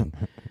everything.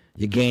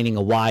 You're gaining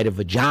a wider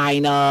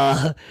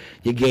vagina.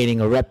 You're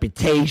gaining a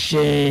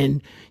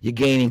reputation. You're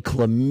gaining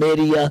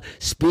chlamydia.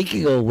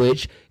 Speaking of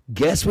which,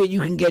 guess where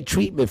you can get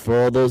treatment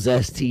for all those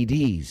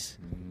STDs?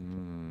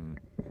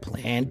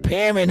 Planned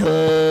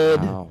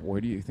Parenthood. Wow,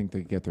 where do you think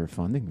they get their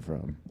funding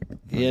from?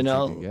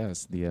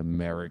 Yes, the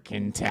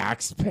American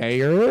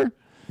taxpayer.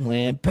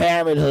 Planned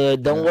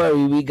Parenthood. Don't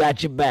worry, we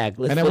got your back.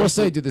 And I will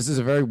say, dude, this is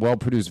a very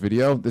well-produced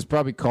video. This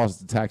probably cost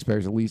the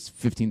taxpayers at least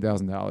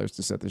 $15,000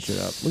 to set this shit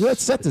up. Look at that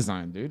set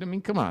design, dude. I mean,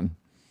 come on.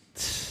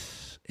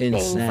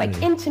 Things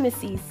like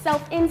intimacy,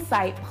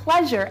 self-insight,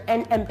 pleasure,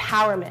 and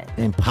empowerment.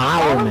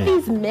 Empowerment. All of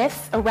these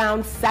myths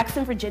around sex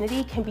and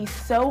virginity can be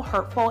so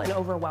hurtful and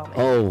overwhelming.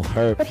 Oh,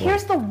 hurtful. But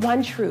here's the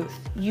one truth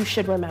you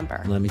should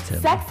remember. Let me tell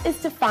you. Sex is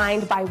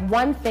defined by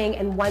one thing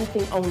and one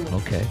thing only.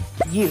 Okay.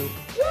 You.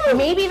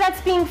 Maybe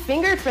that's being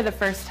fingered for the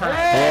first time.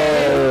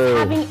 Maybe it's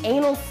having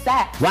anal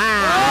sex. Wow.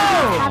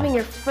 Maybe it's having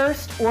your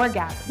first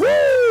orgasm. Woo!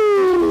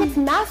 Maybe it's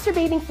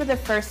masturbating for the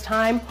first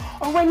time,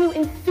 or when you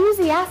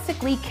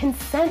enthusiastically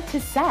consent to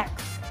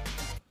sex.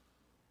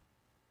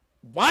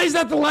 Why is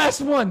that the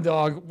last one,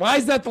 dog? Why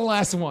is that the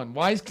last one?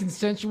 Why is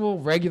consensual,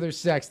 regular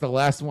sex the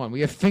last one?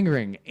 We have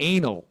fingering,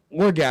 anal,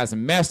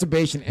 orgasm,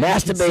 masturbation, and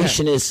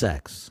Masturbation consent. is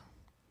sex.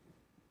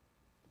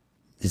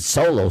 It's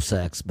solo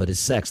sex, but it's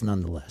sex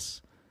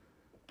nonetheless.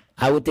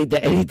 I would think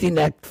that anything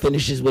that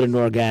finishes with an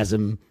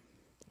orgasm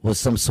was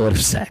some sort of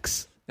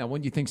sex. Now,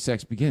 when do you think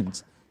sex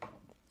begins?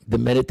 The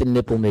minute the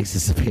nipple makes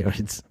its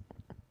appearance.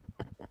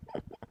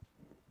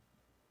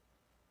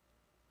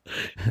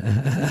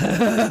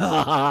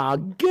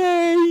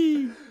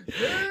 Gay.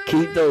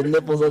 Keep those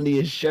nipples under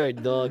your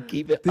shirt, dog.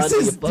 Keep it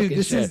under your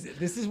fucking shirt.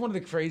 This is one of the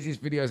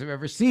craziest videos I've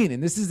ever seen,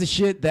 and this is the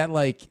shit that,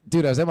 like,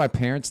 dude, I was at my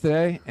parents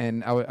today,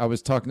 and I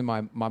was talking to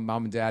my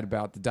mom and dad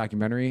about the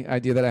documentary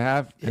idea that I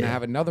have, and I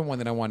have another one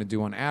that I want to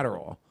do on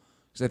Adderall,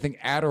 because I think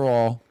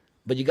Adderall.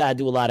 But you gotta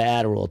do a lot of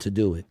Adderall to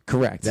do it.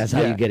 Correct. That's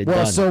how you get it done.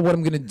 done. So what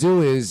I'm gonna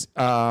do is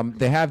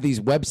they have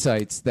these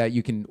websites that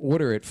you can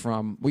order it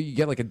from. Well, you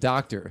get like a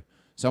doctor.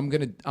 So I'm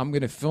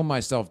gonna film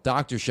myself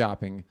doctor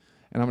shopping,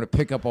 and I'm gonna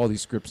pick up all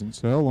these scripts and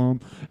sell them,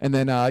 and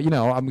then I'm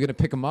gonna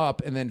pick them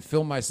up and then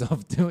film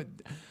myself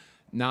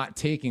not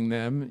taking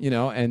them,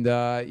 and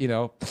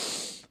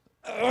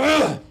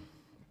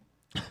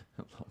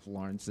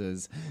Lawrence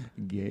says,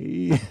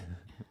 "Gay."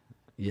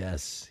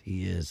 Yes,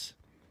 he is.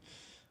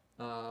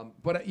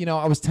 But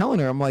I was telling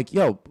her, I'm like,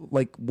 yo,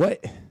 like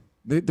what?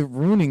 They're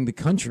ruining the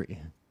country.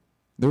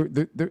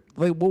 They're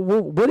like,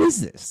 what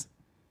is this?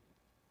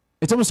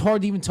 It's almost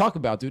hard to even talk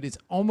about, dude. It's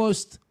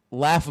almost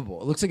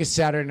laughable. It looks like a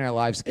Saturday Night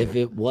Live skit. If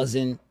it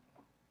wasn't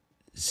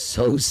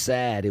so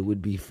sad, it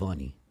would be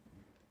funny.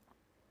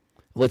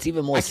 What's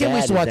even more sad I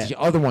can't wait to watch the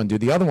other one, dude.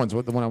 The other one's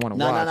the one I want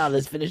to watch. No.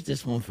 Let's finish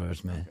this one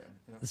first, man.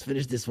 Let's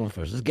finish this one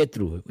first. Let's get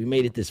through it. We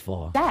made it this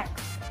far.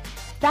 Sex.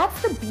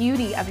 That's the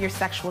beauty of your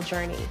sexual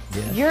journey.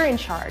 Yeah. You're in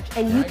charge,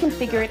 and you can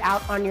figure it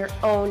out on your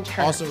own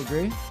terms. Also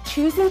agree?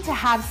 Choosing to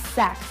have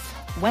sex,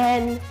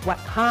 when, what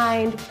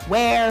kind,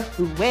 where,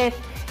 who with,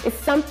 is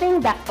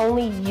something that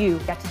only you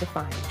get to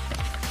define.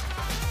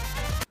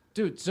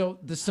 Dude, so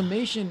the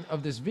summation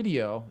of this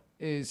video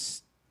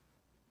is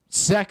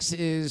sex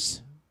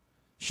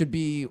should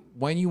be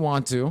when you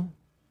want to,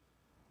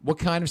 what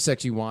kind of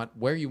sex you want,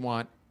 where you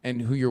want, and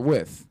who you're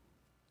with.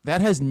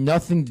 That has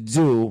nothing to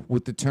do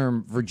with the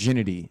term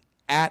virginity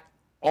at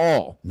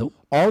all. Nope.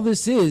 All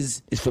this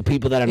is It's for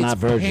people that are not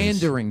virgins. It's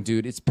pandering,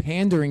 dude. It's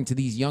pandering to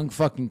these young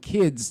fucking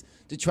kids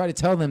to try to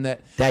tell them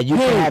that you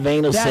can have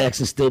anal sex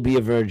and still be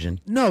a virgin.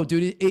 No,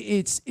 dude.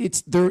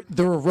 They're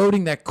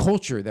eroding that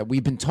culture that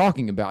we've been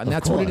talking about, and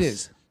that's what it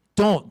is.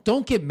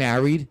 Don't get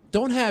married.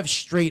 Don't have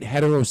straight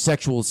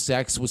heterosexual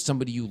sex with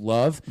somebody you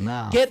love.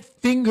 No. Get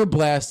finger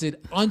blasted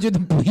under the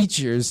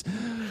bleachers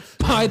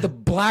by the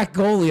black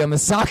goalie on the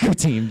soccer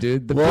team,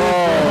 dude. Whoa.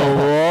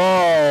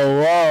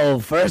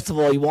 First of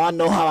all, you want to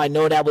know how I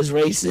know that was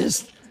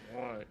racist?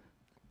 What?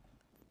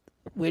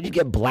 Where'd you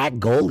get black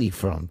goalie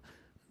from?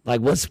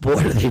 Like, what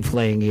sport are they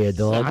playing here,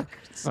 dog?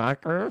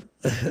 Soccer?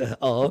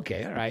 Oh,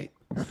 okay, all right.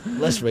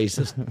 Less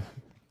racist.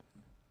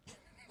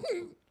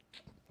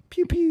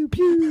 Pew, pew,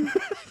 pew.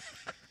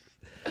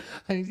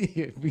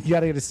 We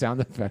gotta get a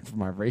sound effect for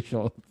my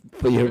racial.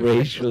 For your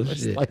racial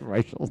shit. Like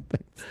racial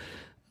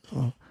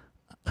things.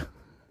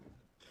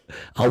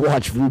 I'll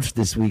watch Roots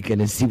this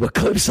weekend and see what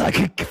clips I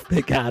can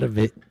pick out of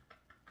it.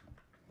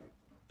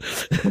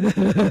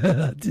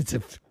 It's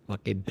a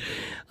fucking.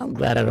 I'm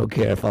glad I don't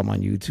care if I'm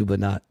on YouTube or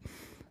not.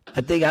 I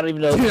think I don't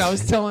even know. Dude, I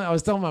was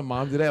telling my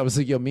mom today. I was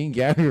like, "Yo, me and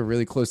Gary are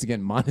really close to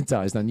getting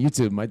monetized on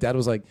YouTube." My dad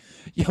was like,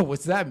 "Yo,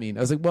 what's that mean?"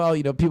 I was like, "Well,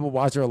 people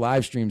watch our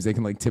live streams. They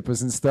can like tip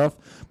us and stuff."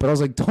 But I was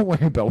like, "Don't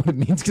worry about what it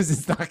means because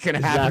it's not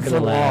gonna happen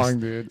for long,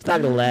 dude. It's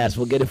not gonna last.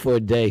 We'll get it for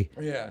a day.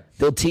 Yeah,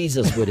 they'll tease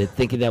us with it,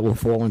 thinking that we'll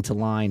fall into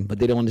line, but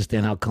they don't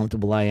understand how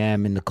comfortable I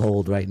am in the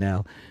cold right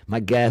now. My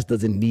gas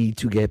doesn't need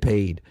to get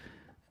paid."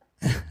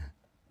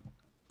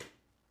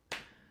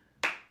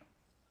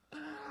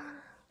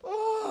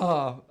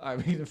 Oh, I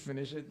mean to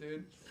finish it,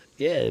 dude.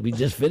 Yeah, we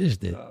just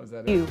finished it.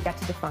 You get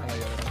to define.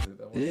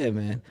 Yeah,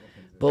 man.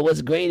 But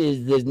what's great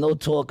is there's no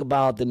talk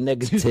about the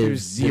negatives. Dude, there's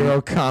zero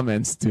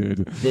comments, dude.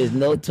 There's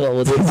no talk.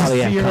 Well, they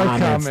probably have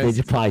comments. They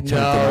just probably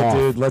turned them off.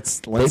 Dude, let's.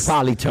 They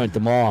probably turned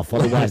them off.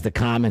 Otherwise, the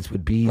comments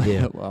would be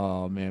there.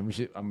 Oh man, we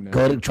should.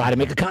 Go to try to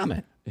make a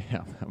comment.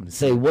 Yeah, I'm gonna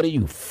say, what are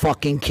you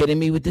fucking kidding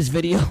me with this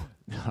video?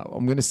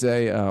 I'm gonna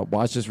say,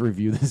 watch us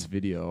review this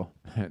video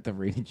at the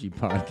Rated G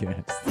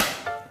podcast.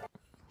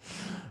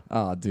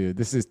 Oh, dude,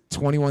 this is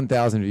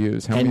 21,000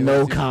 views. How and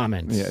no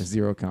comments. Yeah,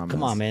 zero comments.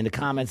 Come on, man. The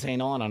comments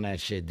ain't on that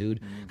shit, dude.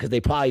 Because they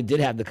probably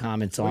did have the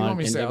comments on. What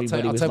do you want me to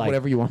say? I'll type like,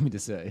 whatever you want me to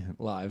say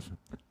live.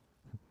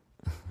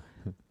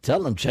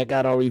 Tell them, check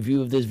out our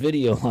review of this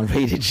video on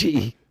Rated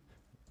G.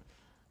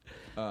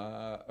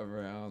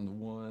 Around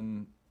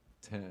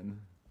 110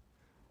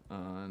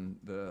 on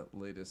the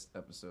latest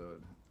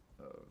episode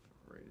of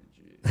Rated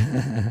G.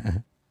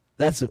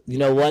 That's, you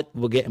know what?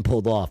 We're getting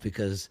pulled off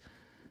because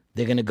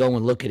they're going to go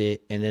and look at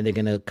it, and then they're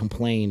going to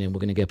complain, and we're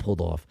going to get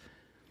pulled off.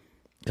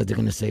 Because they're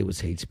going to say it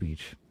was hate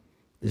speech.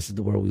 This is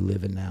the world we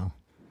live in now.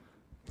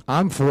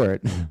 I'm for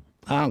it.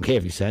 I don't care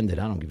if you send it.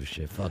 I don't give a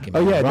shit. Fucking. Oh,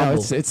 yeah,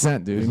 Rumble. no, it's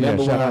sent, dude.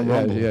 Remember shout out,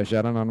 Rumble.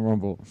 shout out on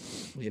Rumble.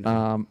 You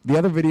know. The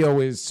other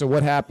video is, so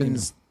what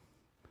happens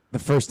the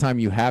first time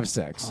you have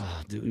sex?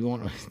 Oh, dude, you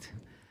want to...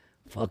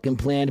 Fucking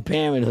Planned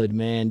Parenthood,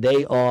 man.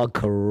 They are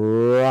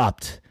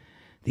corrupt.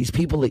 These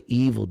people are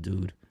evil,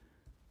 dude.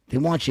 They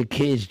want your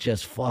kids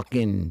just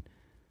fucking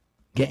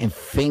getting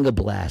finger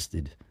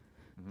blasted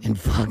and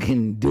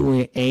fucking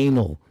doing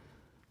anal.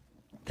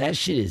 That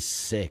shit is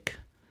sick.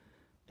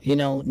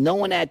 No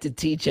one had to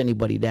teach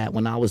anybody that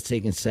when I was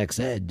taking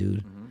sex ed,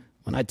 dude.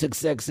 When I took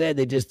sex ed,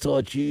 they just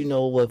taught you,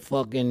 what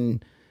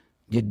fucking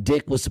your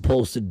dick was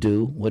supposed to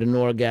do, what an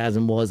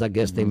orgasm was. I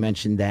guess they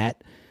mentioned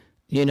that,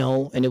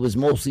 and it was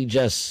mostly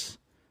just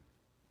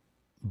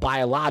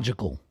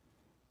biological.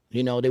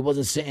 They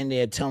wasn't sitting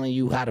there telling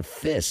you how to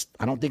fist.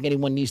 I don't think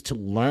anyone needs to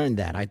learn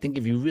that. I think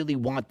if you really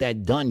want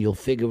that done, you'll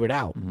figure it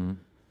out.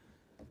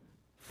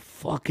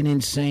 Fucking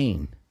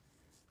insane.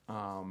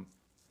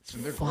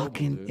 It's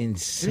fucking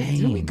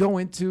insane. Didn't we go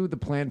into the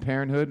Planned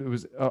Parenthood? It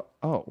was,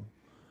 Well,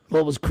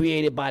 it was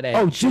created by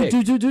that chick.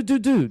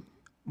 Dude.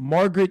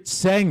 Margaret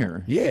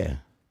Sanger. Yeah.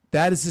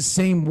 That is the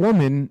same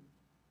woman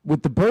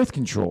with the birth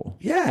control.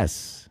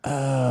 Yes.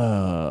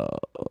 Oh.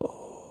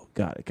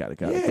 Got it.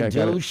 Yeah,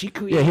 dude, she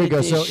created here you go.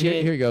 this So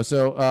shit here you go.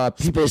 So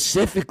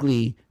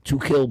specifically to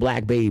kill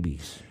black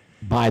babies.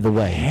 By the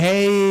way,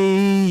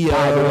 hey yo,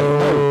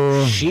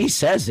 no, she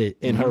says it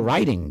in her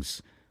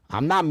writings.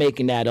 I'm not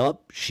making that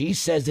up. She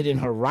says it in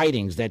her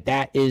writings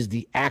that is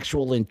the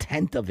actual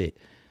intent of it.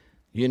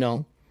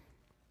 I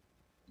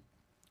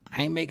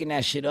ain't making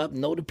that shit up.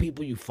 Know the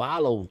people you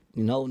follow.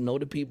 Know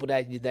the people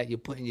that you're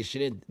putting your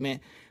shit in.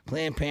 Man,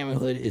 Planned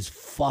Parenthood is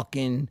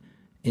fucking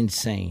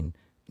insane.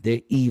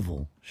 They're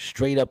evil,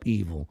 straight up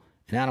evil,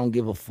 and I don't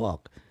give a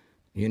fuck.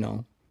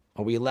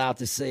 Are we allowed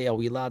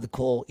to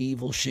call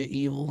evil shit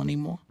evil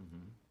anymore?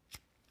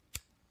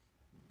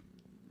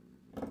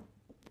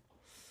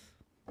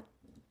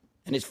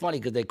 And it's funny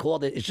because they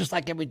called it, it's just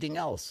like everything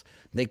else.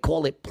 They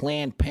call it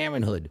Planned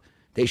Parenthood.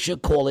 They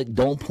should call it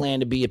Don't Plan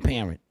to Be a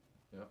Parent.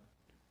 Yeah.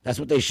 That's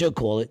what they should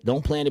call it.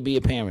 Don't plan to be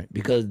a parent,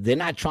 because they're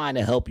not trying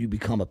to help you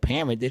become a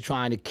parent. They're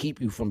trying to keep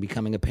you from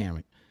becoming a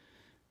parent.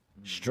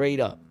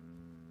 Straight up.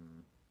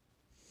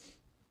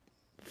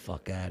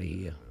 Fuck out of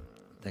here.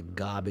 That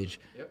garbage.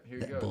 Yep, here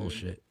you that go,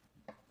 bullshit.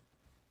 Dude.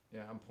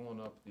 Yeah, I'm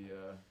pulling up the...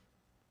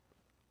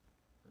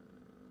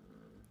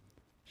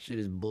 Shit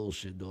is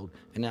bullshit, dog.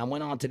 And I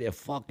went on to their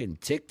fucking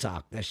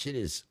TikTok. That shit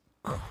is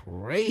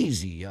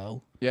crazy,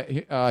 yo. Yeah,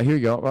 here you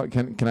go.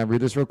 Can I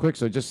read this real quick?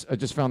 So I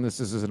just found this.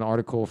 This is an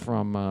article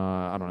from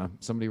I don't know.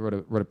 Somebody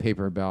wrote a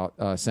paper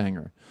about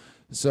Sanger.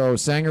 So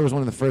Sanger was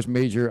one of the first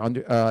major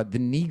the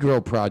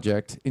Negro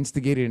Project,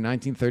 instigated in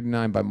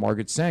 1939 by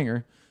Margaret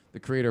Sanger, the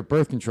creator of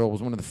birth control,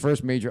 was one of the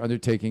first major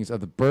undertakings of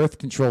the Birth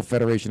Control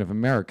Federation of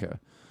America,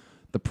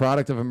 the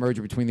product of a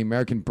merger between the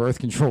American Birth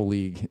Control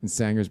League and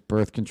Sanger's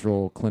Birth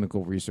Control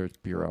Clinical Research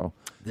Bureau.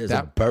 There's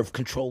a birth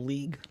control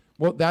league?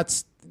 Well,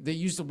 they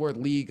used the word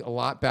league a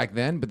lot back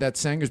then, but that's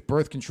Sanger's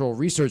Birth Control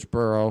Research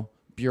Bureau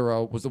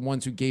Bureau was the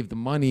ones who gave the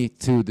money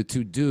to the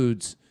two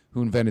dudes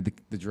who invented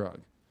the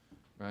drug,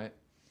 right?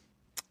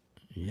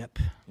 Yep.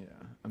 Yeah,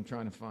 I'm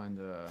trying to find.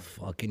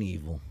 Fucking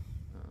evil.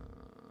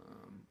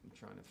 I'm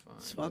trying to find.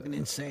 It's fucking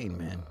insane,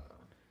 man.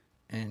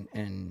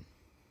 And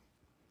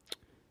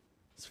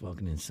it's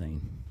fucking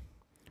insane.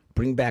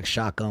 Bring back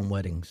shotgun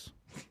weddings.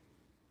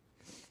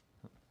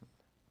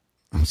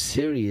 I'm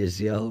serious,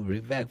 yo.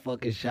 Bring back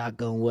fucking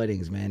shotgun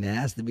weddings, man. There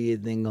has to be a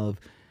thing of,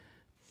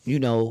 you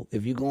know,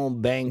 if you're going to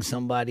bang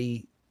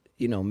somebody,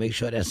 you know, make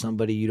sure that's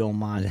somebody you don't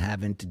mind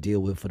having to deal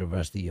with for the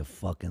rest of your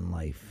fucking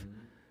life.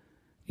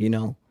 You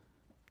know?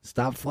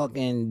 Stop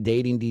fucking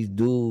dating these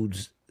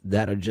dudes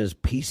that are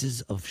just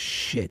pieces of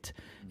shit.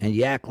 And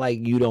you act like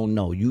you don't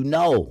know. You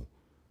know.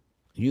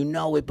 You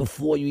know it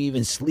before you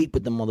even sleep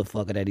with the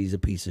motherfucker that he's a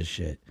piece of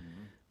shit.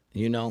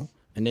 You know?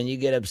 And then you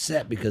get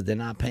upset because they're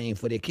not paying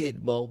for their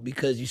kid. Well,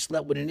 because you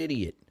slept with an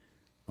idiot.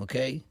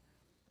 Okay?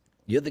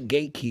 You're the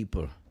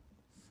gatekeeper.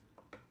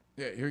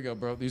 Yeah, here we go,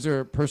 bro. These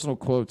are personal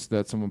quotes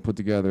that someone put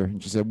together.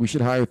 And she said, we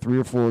should hire 3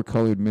 or 4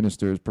 colored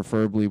ministers,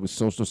 preferably with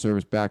social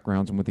service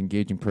backgrounds and with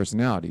engaging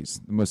personalities.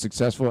 The most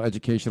successful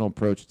educational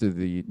approach to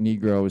the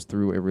Negro is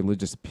through a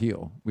religious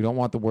appeal. We don't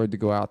want the word to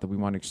go out that we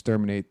want to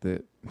exterminate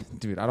the...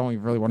 Dude, I don't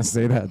even really want to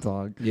say that,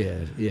 dog.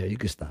 Yeah, you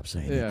can stop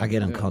saying it. I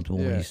get uncomfortable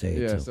when you say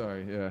it, too.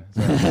 Sorry. I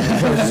was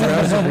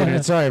just reading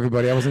it. Sorry,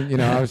 everybody. I wasn't,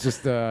 I was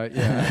just,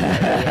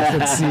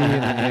 let's see.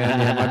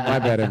 My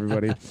bad,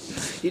 everybody.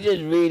 You're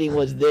just reading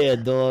what's there,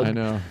 dog. I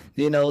know.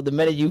 You know, the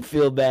minute you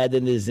feel bad,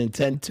 then there's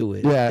intent to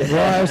it. Yeah,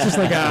 well, I was just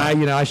like,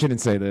 I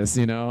shouldn't say this,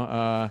 Should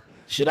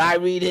I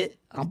read it?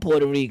 I'm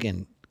Puerto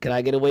Rican. Can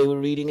I get away with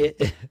reading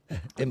it?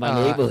 In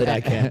my neighborhood,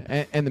 I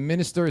can. And the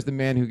minister is the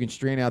man who can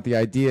strain out the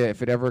idea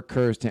if it ever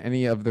occurs to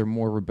any of their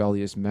more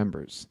rebellious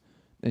members.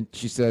 And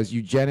she says,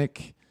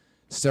 eugenic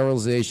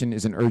sterilization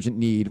is an urgent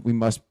need. We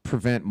must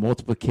prevent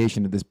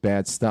multiplication of this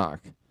bad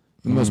stock.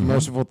 The most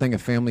merciful thing a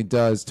family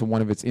does to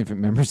one of its infant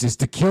members is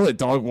to kill it,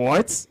 dog.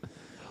 What?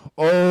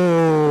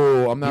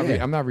 Oh, I'm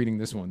not reading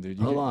this one, dude.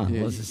 Hold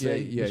on. What's it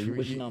say? Yeah,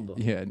 which number?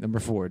 Yeah, number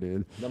 4,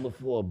 dude. Number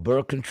 4,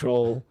 birth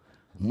control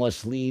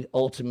must lead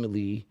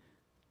ultimately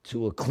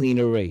to a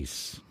cleaner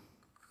race.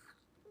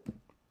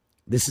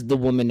 This is the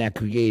woman that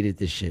created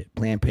this shit,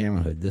 Planned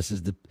Parenthood.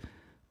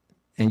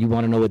 And you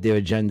want to know what their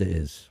agenda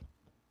is.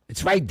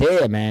 It's right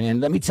there, man.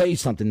 And let me tell you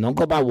something. Don't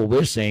go by what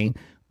we're saying.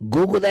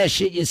 Google that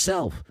shit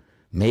yourself.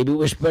 Maybe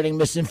we're spreading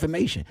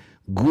misinformation.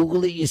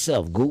 Google it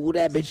yourself. Google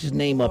that bitch's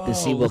name up and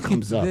see what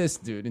comes up. This,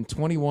 dude. In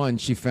 21,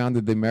 she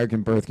founded the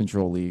American Birth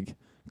Control League.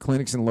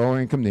 Clinics in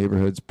lower-income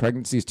neighborhoods,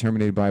 pregnancies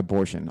terminated by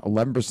abortion,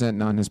 11%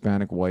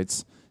 non-Hispanic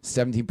whites,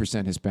 17%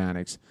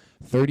 Hispanics,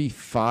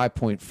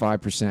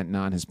 35.5%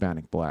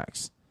 non-Hispanic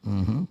blacks.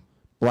 Mm-hmm.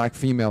 Black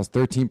females,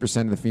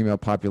 13% of the female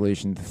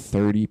population,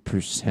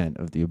 30%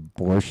 of the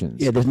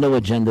abortions. Yeah, there's no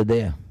agenda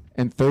there.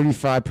 And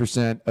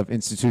 35% of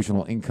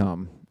institutional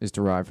income is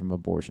derived from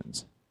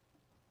abortions.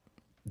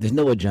 There's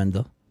no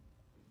agenda.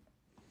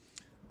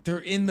 They're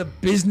in the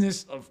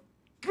business of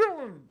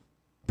killing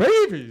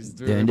babies,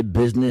 dude. They're in the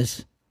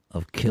business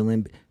of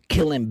killing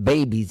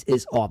babies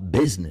is our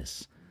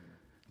business.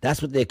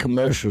 That's what their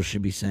commercials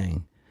should be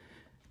saying.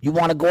 You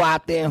want to go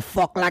out there and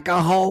fuck like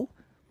a hoe?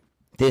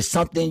 There's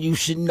something you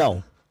should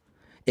know.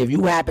 If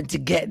you happen to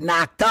get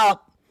knocked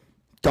up,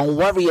 don't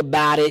worry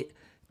about it.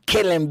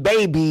 Killing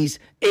babies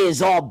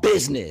is our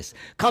business.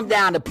 Come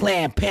down to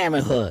Planned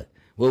Parenthood,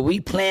 where we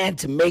plan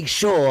to make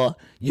sure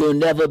you'll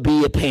never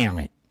be a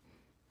parent.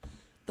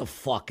 The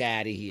fuck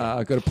out of here.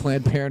 Go to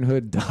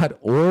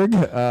PlannedParenthood.org,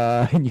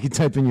 and you can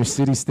type in your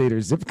city, state,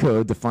 or zip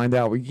code to find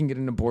out where you can get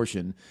an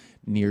abortion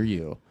near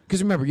you.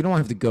 Because remember, you don't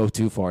have to go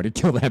too far to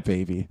kill that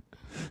baby.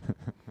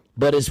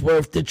 But it's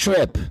worth the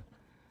trip.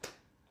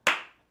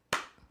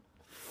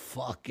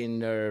 Fucking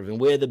nerve.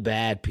 And we're the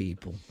bad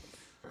people.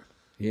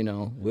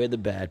 We're the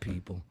bad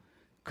people.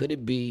 Could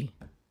it be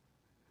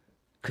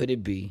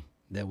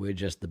that we're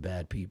just the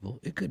bad people?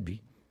 It could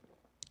be.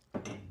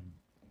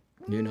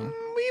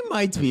 We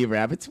might be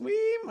rabbits. We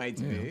might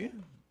be.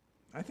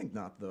 I think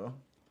not, though.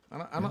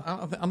 I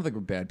don't think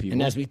we're bad people.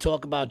 And as we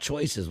talk about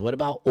choices, what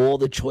about all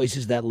the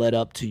choices that led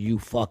up to you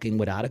fucking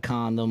without a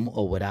condom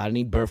or without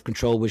any birth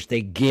control, which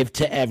they give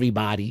to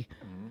everybody,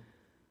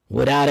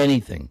 without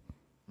anything?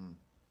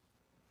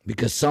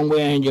 Because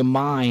somewhere in your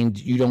mind,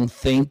 you don't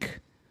think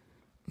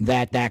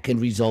that can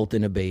result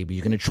in a baby.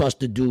 You're going to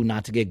trust the dude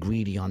not to get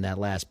greedy on that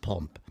last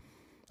pump.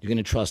 You're going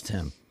to trust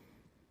him.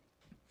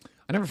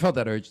 I never felt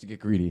that urge to get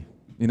greedy.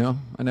 I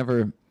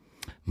never.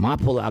 My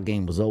pull-out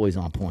game was always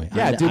on point.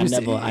 Yeah,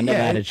 I never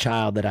had a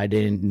child that I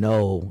didn't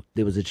know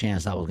there was a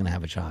chance I was going to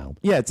have a child.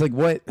 Yeah, it's like,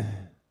 what?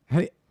 How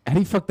do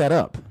you fuck that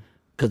up?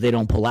 Because they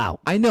don't pull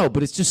out. I know,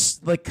 but it's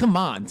just like, come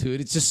on, dude.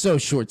 It's just so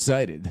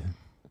short-sighted.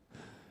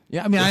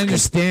 Yeah, I mean, I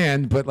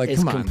understand, but come on.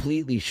 It's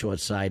completely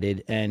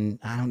short-sighted, and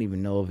I don't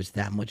even know if it's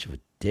that much of a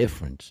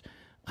difference.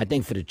 I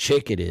think for the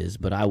chick it is,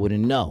 but I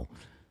wouldn't know.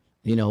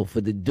 For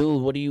the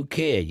dude, what do you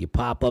care? You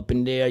pop up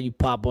in there, you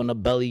pop on the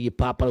belly, you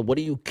pop on. What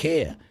do you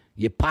care?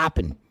 You're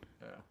popping.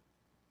 Yeah.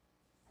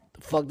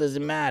 The fuck does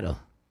it matter?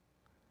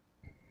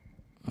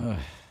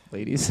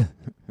 Ladies,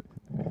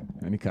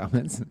 any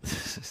comments?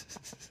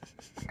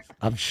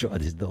 I'm sure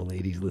there's no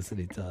ladies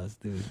listening to us,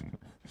 dude.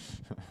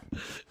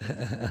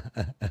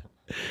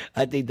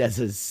 I think that's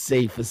a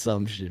safe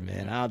assumption,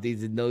 man. I don't think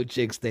there's no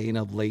chick staying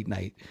up late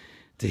night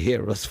to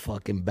hear us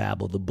fucking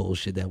babble the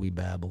bullshit that we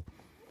babble.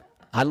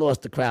 I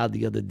lost the crowd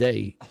the other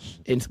day.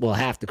 Well,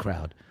 half the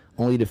crowd.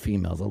 Only the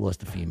females. I lost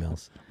the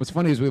females. What's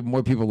funny is we have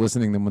more people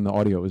listening than when the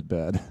audio was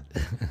bad.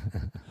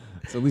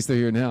 So at least they're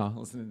here now,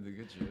 listening to the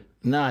good shit.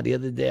 Nah, the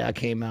other day I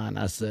came out and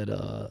I said,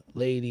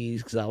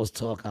 ladies, because I was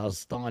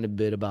starting a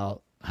bit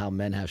about how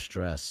men have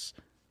stress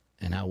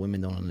and how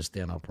women don't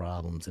understand our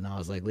problems. And I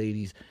was like,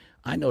 ladies,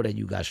 I know that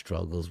you got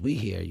struggles. We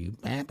hear you.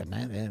 And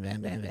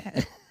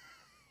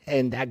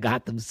that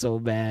got them so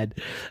mad.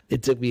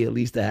 It took me at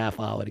least a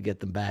half hour to get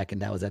them back,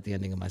 and that was at the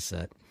ending of my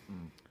set.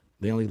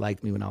 They only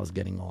liked me when I was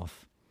getting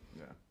off.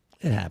 Yeah.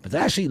 It happens.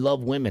 I actually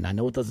love women. I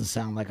know it doesn't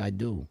sound like I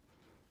do.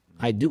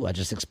 I do. I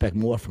just expect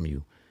more from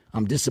you.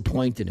 I'm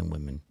disappointed in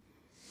women.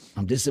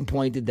 I'm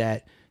disappointed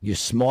that you're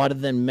smarter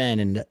than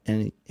men,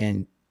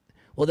 and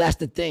well, that's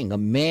the thing. A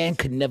man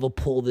could never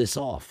pull this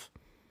off.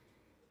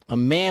 A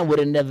man would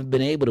have never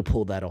been able to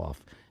pull that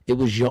off. It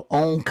was your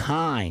own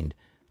kind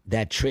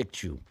that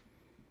tricked you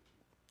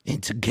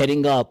into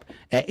getting up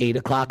at 8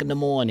 o'clock in the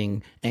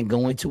morning and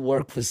going to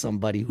work for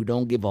somebody who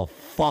don't give a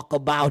fuck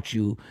about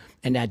you,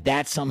 and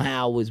that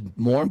somehow was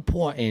more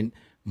important,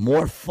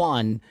 more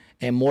fun,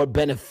 and more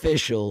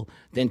beneficial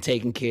than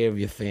taking care of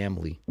your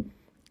family.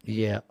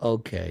 Yeah,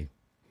 okay.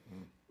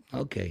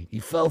 Okay, you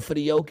fell for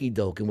the okie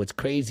doke, and what's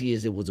crazy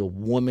is it was a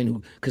woman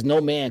who, because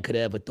no man could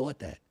have ever thought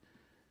that.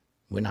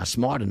 We're not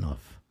smart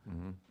enough.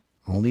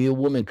 Only a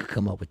woman could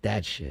come up with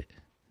that shit.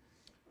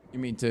 You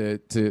mean to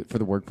for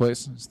the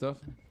workplace stuff?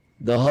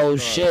 The whole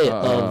shit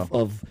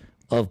of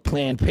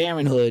Planned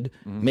Parenthood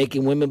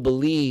making women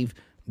believe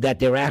that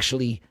they're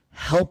actually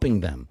helping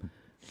them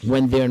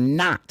when they're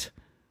not.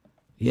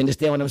 You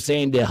understand what I'm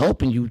saying? They're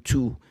helping you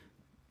to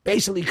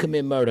basically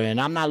commit murder. And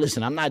I'm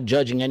not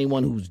judging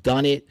anyone who's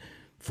done it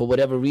for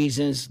whatever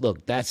reasons.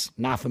 Look, that's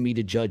not for me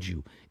to judge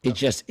you. It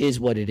just is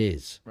what it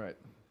is. Right.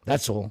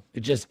 That's all.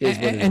 It just is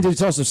what it is. And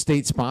it's also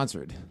state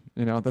sponsored.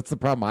 You know, that's the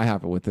problem I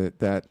have with it.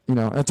 That's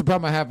the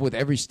problem I have with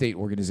every state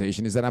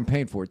organization is that I'm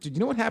paying for it. Do you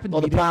know what happened?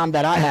 Well, the problem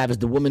that I have is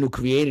the woman who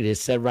created it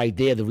said right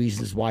there the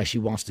reasons why she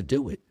wants to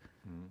do it.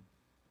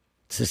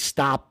 To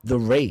stop the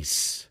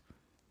race.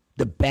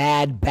 The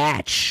bad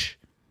batch.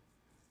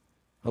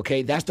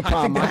 Okay, that's the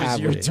problem I have with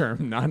it. That was your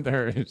term, not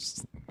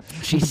hers.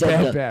 She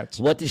said batch.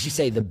 What did she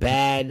say? The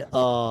bad,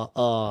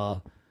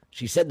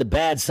 she said the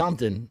bad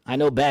something. I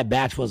know bad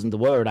batch wasn't the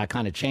word. I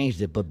kind of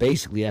changed it, but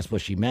basically that's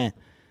what she meant.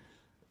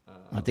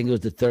 I think it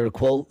was the third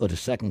quote or the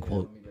second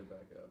quote. Let me get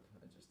back up.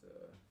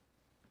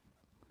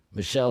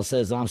 Michelle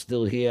says, I'm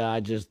still here.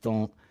 I just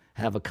don't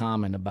have a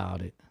comment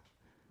about it.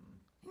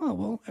 Oh,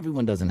 well,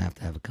 everyone doesn't have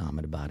to have a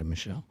comment about it,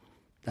 Michelle.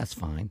 That's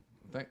fine.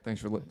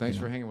 Thanks for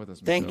hanging with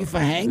us, Michelle. Thank you for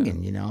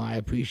hanging. You know, I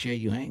appreciate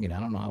you hanging. I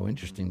don't know how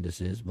interesting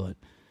this is, but,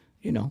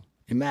 you know,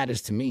 it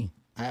matters to me.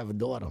 I have a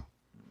daughter.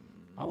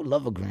 I would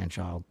love a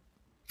grandchild.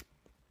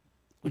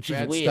 Which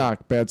is weird.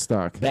 Bad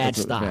stock. Bad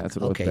stock.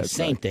 Okay, bad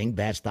same stock. thing.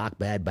 Bad stock,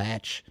 bad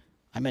batch.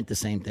 I meant the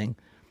same thing.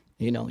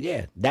 You know,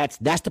 yeah, that's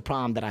the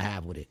problem that I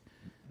have with it.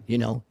 You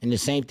know, and the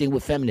same thing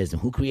with feminism.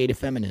 Who created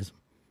feminism?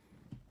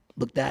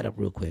 Look that up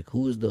real quick.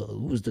 Who's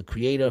the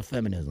creator of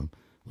feminism?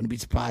 Wouldn't be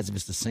surprised if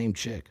it's the same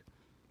chick.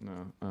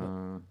 No.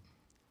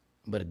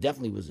 But it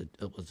definitely was a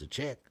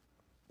chick.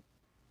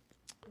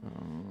 Here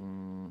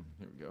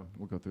we go.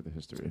 We'll go through the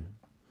history.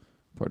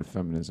 Part of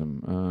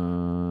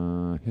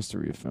feminism.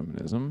 History of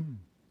feminism.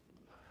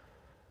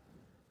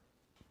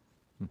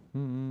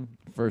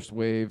 First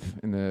wave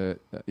in the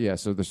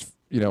so there's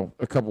a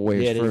couple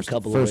waves. Yeah, there's a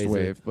couple of waves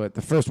wave, but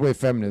the first wave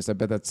feminist, I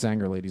bet that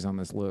Sanger lady's on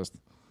this list.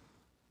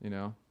 You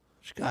know,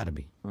 She gotta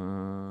be.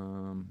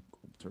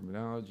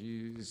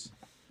 Terminologies.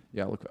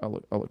 Yeah,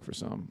 I'll look for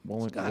some.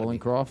 gotta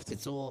Wollingcroft.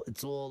 It's all.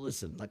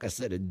 Listen, like I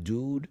said, a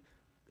dude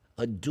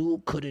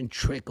couldn't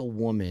trick a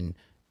woman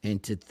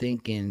into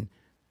thinking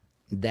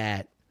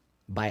that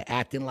by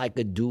acting like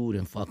a dude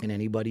and fucking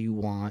anybody you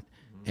want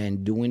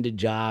and doing the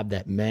job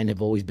that men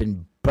have always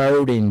been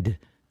burdened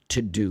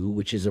to do,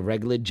 which is a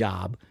regular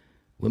job.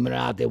 Women are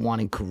out there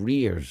wanting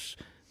careers,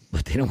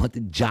 but they don't want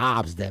the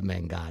jobs that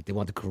men got. They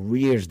want the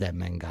careers that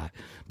men got.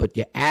 But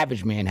your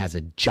average man has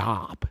a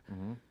job,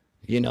 and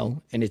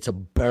it's a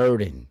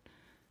burden.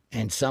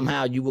 And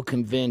somehow you were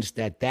convinced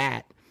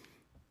that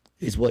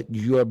is what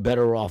you're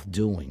better off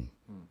doing.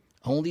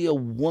 Only a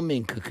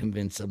woman could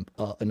convince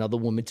another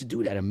woman to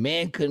do that. A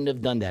man couldn't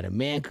have done that. A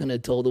man couldn't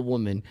have told a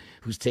woman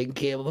who's taking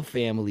care of a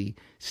family,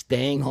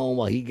 staying home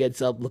while he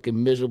gets up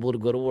looking miserable to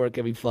go to work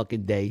every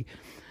fucking day.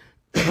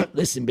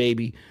 Listen,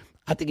 baby,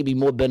 I think it'd be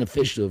more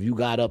beneficial if you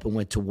got up and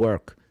went to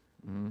work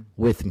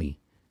with me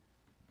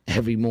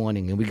every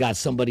morning, and we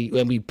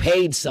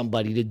paid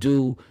somebody to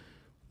do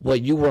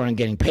what you weren't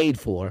getting paid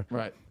for.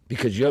 Right.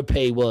 Because your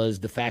pay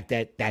was the fact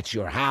that that's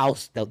your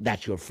house,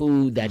 that's your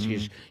food, that's your,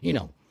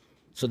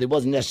 So there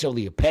wasn't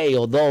necessarily a pay,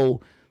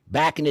 although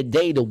Back in the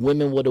day, the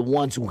women were the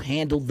ones who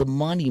handled the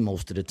money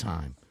most of the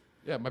time.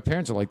 Yeah, my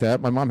parents are like that.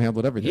 My mom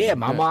handled everything. Yeah,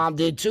 my mom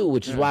did too,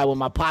 which is why when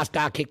my pops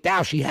got kicked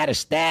out, she had a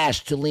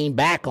stash to lean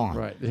back on.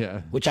 Right,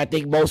 yeah. Which I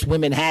think most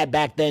women had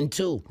back then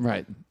too.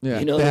 Right, yeah.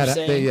 You know what I'm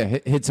saying?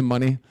 They hid some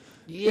money.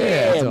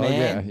 Yeah, so,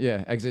 man.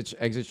 Yeah.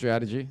 Exit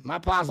strategy. My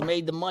pops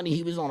made the money.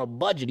 He was on a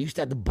budget. He used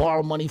to have to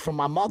borrow money from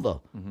my mother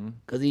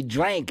because he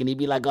drank, and he'd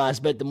be like, "Oh, I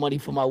spent the money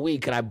for my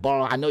weed. Can I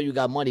borrow? I know you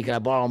got money. Can I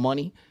borrow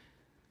money?"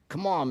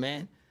 Come on,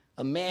 man.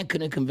 A man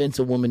couldn't convince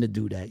a woman to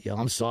do that, yo.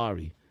 I'm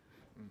sorry.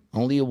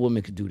 Only a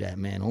woman could do that,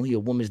 man. Only a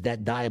woman's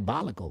that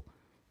diabolical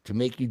to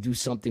make you do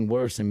something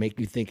worse and make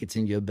you think it's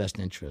in your best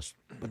interest.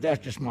 But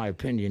that's just my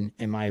opinion,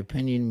 and my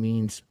opinion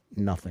means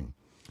nothing.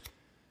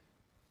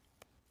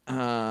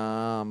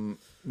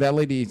 That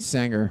lady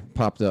Sanger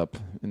popped up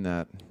in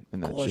that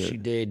Of course shit. she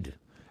did.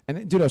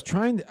 And dude, I was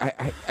trying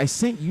to. I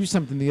sent you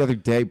something the other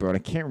day, bro. And I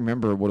can't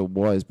remember what it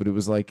was, but it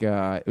was like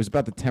it was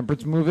about the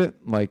temperance movement,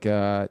 like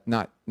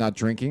not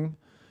drinking,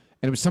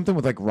 and it was something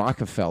with like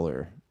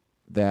Rockefeller.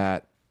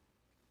 That,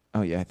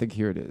 oh yeah, I think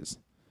here it is.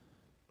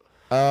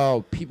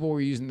 Oh, people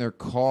were using their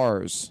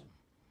cars.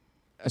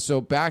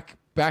 So back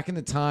in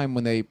the time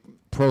when they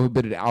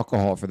prohibited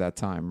alcohol for that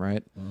time,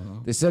 right?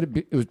 They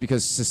said it was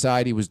because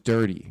society was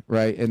dirty,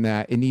 right? And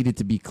that it needed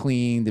to be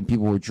cleaned and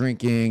people were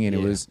drinking and it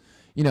was,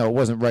 it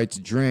wasn't right to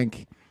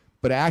drink.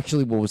 But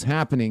actually what was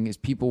happening is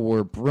people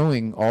were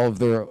brewing all of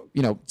their,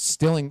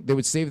 they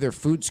would save their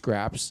food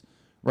scraps,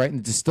 right?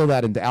 And distill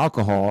that into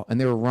alcohol,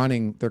 and they were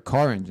running their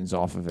car engines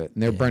off of it.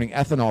 And they were burning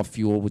ethanol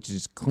fuel, which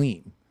is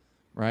clean,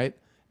 right?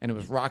 And it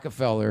was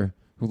Rockefeller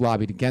who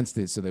lobbied against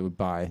it so they would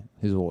buy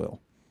his oil.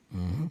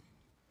 Mm-hmm.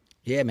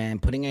 Yeah, man,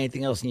 putting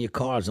anything else in your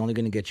car is only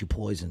going to get you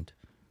poisoned.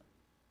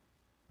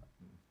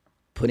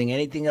 Putting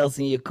anything else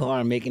in your car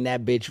and making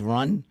that bitch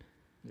run,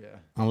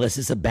 unless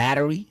it's a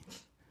battery,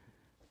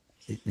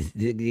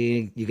 you're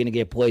going to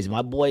get poisoned.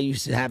 My boy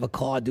used to have a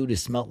car, dude, that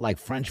smelled like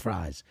French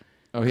fries.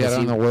 Oh, he had it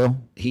on the oil?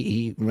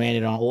 He ran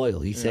it on oil.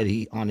 He said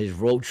on his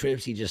road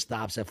trips, he just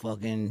stops at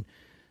fucking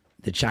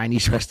the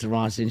Chinese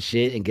restaurants and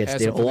shit and gets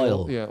their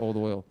oil. Old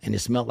oil. And it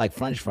smelled like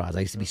French fries. I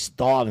used to be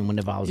starving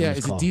whenever I was in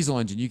his car. It's a diesel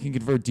engine. You can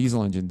convert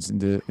diesel engines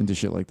into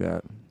shit like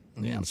that.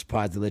 Yeah, I'm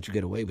surprised they let you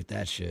get away with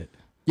that shit.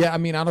 Yeah, I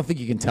mean, I don't think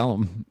you can tell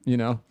them, They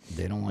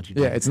don't want you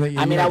to. Yeah, it's not.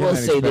 I mean, I will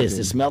say this.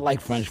 It smelled like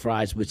French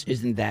fries, which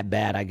isn't that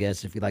bad, I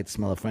guess, if you like the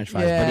smell of French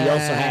fries. Yeah. But he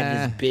also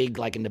had this big,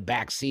 like in the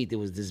back seat, there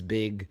was this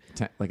big...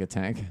 like a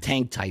tank?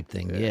 Tank type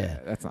thing, yeah.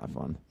 That's not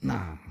fun.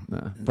 Nah.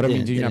 But I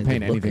mean, you're not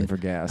paying anything for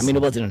gas. I mean,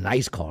 it wasn't a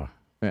nice car.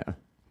 Yeah.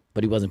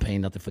 But he wasn't paying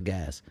nothing for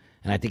gas.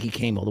 And I think he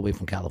came all the way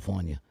from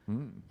California,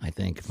 I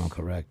think, if I'm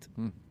correct.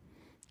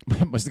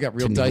 Must have got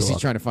real New dicey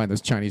York. trying to find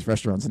those Chinese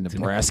restaurants in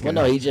Nebraska. Well,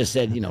 no, he just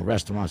said,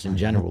 restaurants in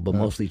general, but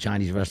mostly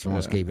Chinese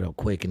restaurants gave it up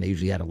quick, and they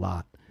usually had a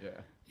lot.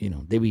 Yeah.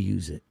 They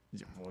reuse it.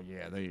 Well,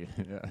 yeah,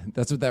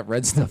 that's what that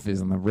red stuff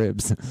is on the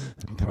ribs.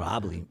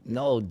 Probably.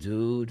 No,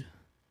 dude.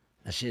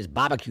 That shit is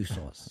barbecue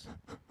sauce.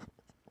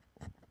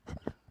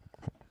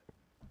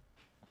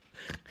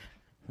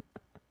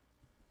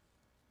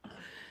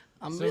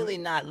 I'm really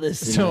not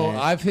listening. So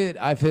man.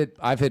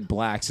 I've hit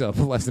blacks up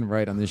left and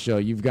right on this show.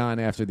 You've gone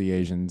after the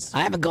Asians.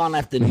 I haven't gone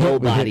after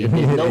nobody.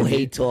 There's no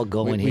hate talk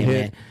going here,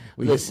 man.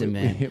 Listen,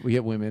 man. We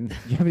hit women. Do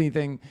you have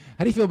anything?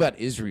 How do you feel about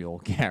Israel,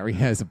 Gary,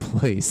 as a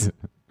place?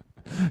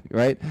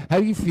 Right? How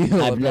do you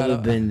feel? I've never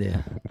been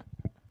there.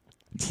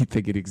 Do you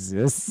think it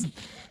exists?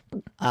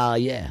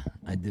 Yeah,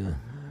 I do.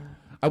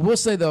 I will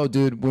say though,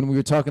 dude, when we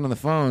were talking on the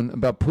phone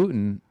about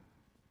Putin,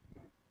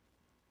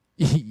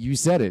 you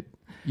said it.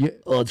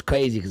 Well, it's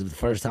crazy because the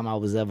first time I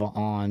was ever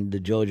on the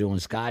JoJo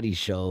and Scotty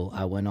show,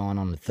 I went on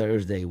a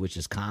Thursday, which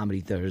is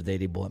Comedy Thursday.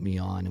 They brought me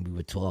on and we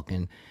were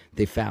talking.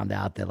 They found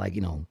out that,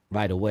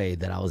 right away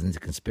that I was into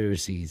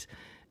conspiracies.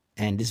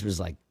 And this was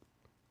like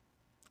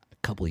a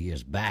couple of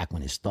years back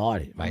when it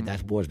started, right?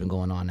 That war's been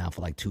going on now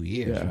for like 2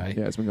 years, right?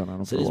 Yeah, it's been going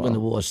on So for a this is while. when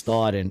the war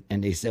started.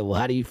 And they said, well,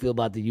 how do you feel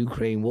about the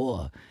Ukraine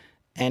war?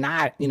 And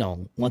I,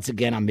 once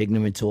again, I'm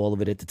ignorant to all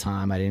of it at the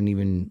time. I didn't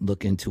even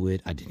look into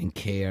it. I didn't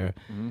care.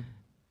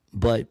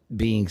 But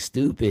being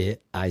stupid,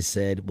 I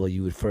said, well,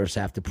 you would first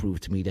have to prove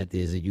to me that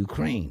there's a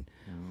Ukraine.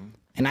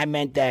 And I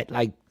meant that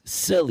like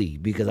silly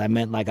because I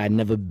meant like I'd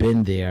never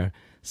been there.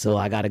 So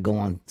I got to go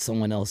on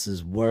someone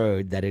else's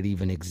word that it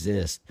even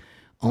exists.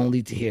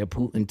 Only to hear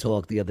Putin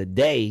talk the other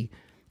day.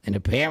 And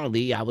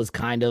apparently I was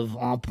kind of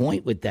on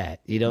point with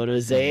that. You know what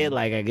I'm saying?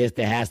 Like, I guess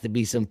there has to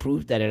be some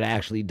proof that it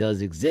actually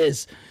does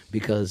exist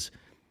because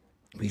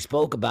we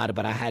spoke about it,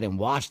 but I hadn't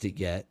watched it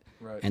yet.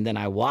 Right. And then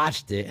I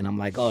watched it, and I'm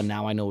like, oh,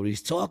 now I know what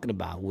he's talking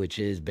about, which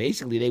is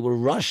basically they were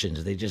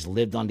Russians. They just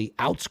lived on the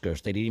outskirts.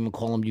 They didn't even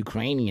call them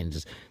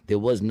Ukrainians. There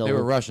was no... They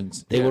were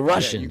Russians. They were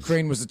Russians.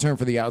 Ukraine was the term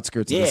for the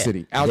outskirts of the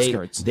city.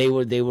 Outskirts. They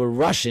were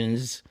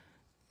Russians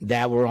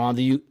that were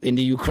in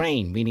the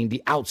Ukraine, meaning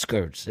the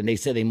outskirts. And they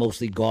said they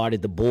mostly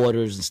guarded the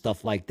borders and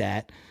stuff like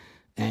that.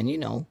 And,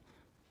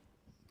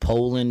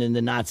 Poland and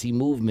the Nazi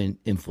movement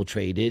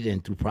infiltrated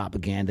and through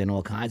propaganda and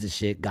all kinds of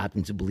shit got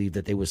them to believe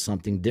that they were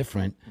something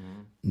different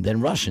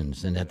than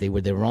Russians and that they were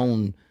their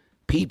own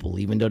people,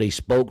 even though they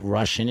spoke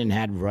Russian and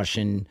had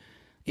Russian.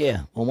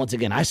 Yeah. Well, once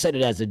again, I said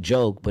it as a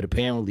joke, but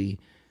apparently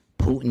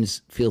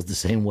Putin feels the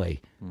same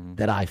way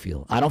that I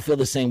feel. I don't feel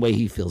the same way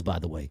he feels, by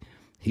the way.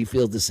 He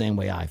feels the same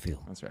way I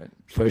feel. That's right.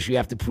 First, you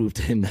have to prove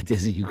to him that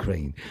there's a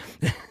Ukraine.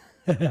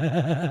 He's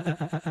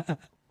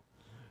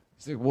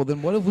like, well,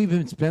 then what have we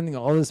been spending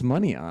all this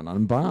money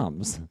on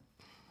bombs?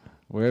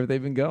 Where have they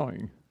been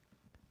going?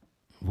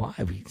 Why?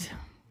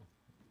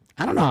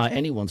 I don't know how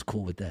anyone's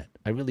cool with that.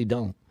 I really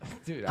don't.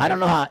 Dude, I don't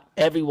know how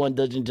everyone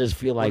doesn't just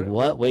feel like,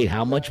 what? Wait,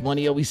 how much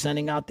money are we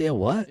sending out there?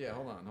 What? Yeah,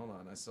 hold on.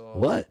 I saw.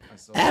 What?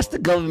 Ask the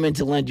government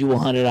to lend you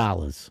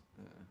 $100.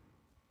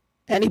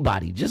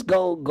 Anybody, just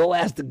go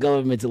ask the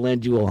government to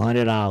lend you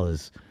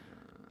 $100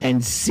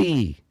 and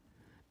see,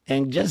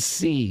 and just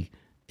see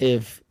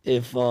if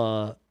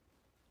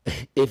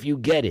you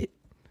get it.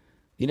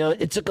 You know,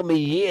 it took them a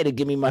year to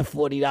give me my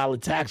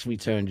 $40 tax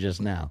return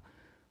just now.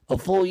 A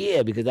full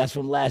year, because that's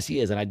from last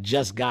year's, and I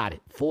just got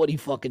it.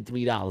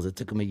 $43. It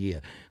took them a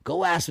year.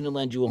 Go ask them to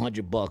lend you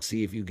 $100.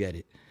 See if you get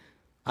it.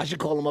 I should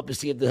call them up and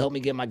see if they'll help me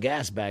get my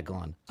gas back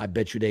on. I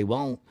bet you they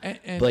won't.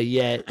 But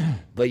yet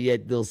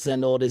they'll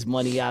send all this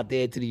money out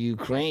there to the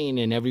Ukraine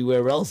and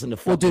everywhere else in the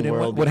fucking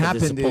world. What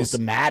happened it's supposed to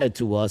matter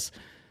to us.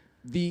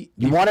 You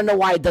want to know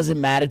why it doesn't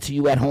matter to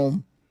you at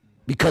home?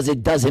 Because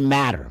it doesn't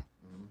matter.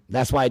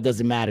 That's why it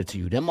doesn't matter to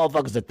you. Them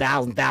motherfuckers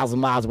 1,000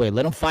 miles away.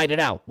 Let them fight it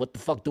out. What the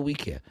fuck do we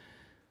care?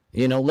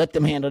 You know, let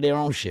them handle their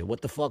own shit.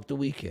 What the fuck do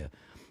we care?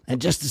 And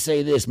just to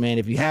say this, man,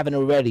 if you haven't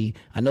already,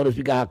 I noticed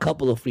we got a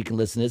couple of freaking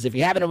listeners. If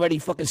you haven't already,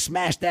 fucking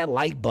smash that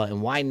like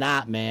button. Why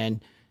not,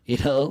 man? You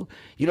know,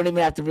 you don't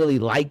even have to really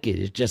like it.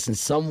 It's just in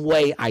some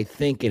way, I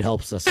think it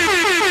helps us.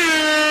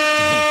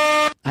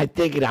 I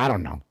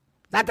don't know.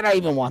 Not that I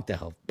even want the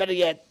help. Better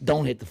yet,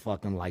 don't hit the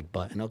fucking like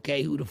button,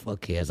 okay? Who the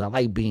fuck cares? I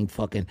like being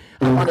fucking,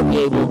 I want to be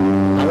able to walk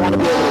around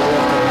and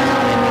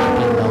not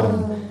be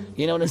known.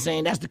 You know what I'm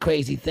saying? That's the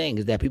crazy thing,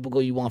 is that people go,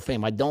 you want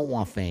fame. I don't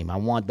want fame. I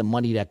want the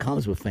money that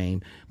comes with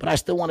fame, but I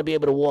still want to be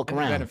able to walk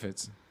around.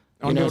 Benefits.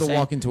 I want to be able to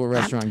walk into a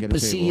restaurant and get a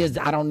table. But see,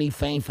 I don't need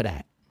fame for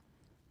that.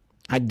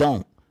 I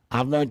don't.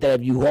 I've learned that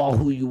if you are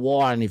who you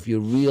are and if you're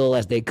real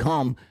as they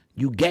come,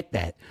 you get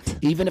that.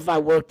 Even if I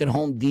worked at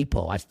Home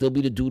Depot, I'd still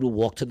be the dude who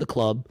walked to the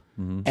club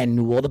and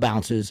knew all the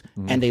bouncers,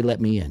 and they let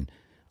me in.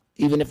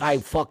 Even if I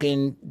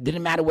fucking,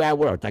 didn't matter where I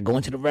worked. I go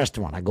into the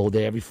restaurant. I go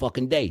there every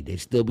fucking day.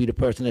 They'd still be the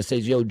person that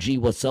says, yo, G,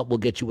 what's up? We'll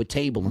get you a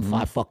table in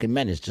 5 fucking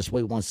minutes. Just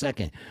wait 1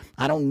 second.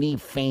 I don't need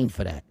fame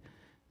for that.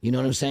 You know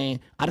what I'm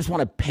saying? I just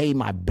want to pay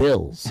my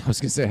bills. I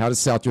was going to say, how does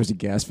South Jersey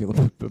Gas feel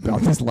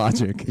about this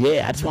logic?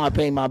 Yeah, I just want to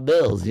pay my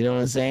bills. You know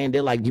what I'm saying?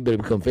 They're like, you better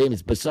become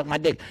famous, but suck my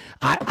dick.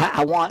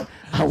 I want.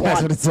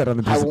 That's what it said on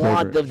the piece of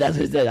paper. That's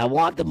what it said. I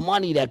want the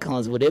money that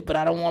comes with it, but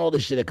I don't want all the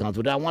shit that comes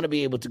with it. I want to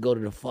be able to go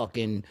to the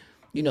fucking,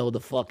 you know, the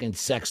fucking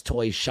sex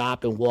toy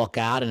shop and walk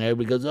out and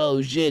everybody goes,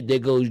 oh shit, there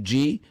goes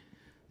G.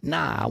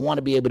 Nah, I want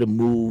to be able to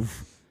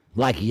move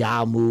like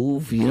y'all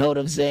move. You know what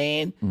I'm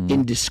saying?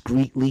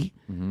 Indiscreetly.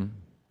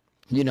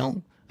 You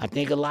know, I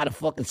think a lot of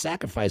fucking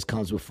sacrifice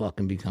comes with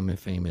fucking becoming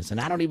famous.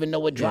 And I don't even know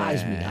what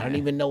drives me. I don't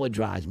even know what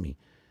drives me.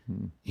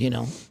 You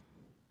know,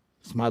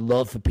 it's my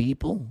love for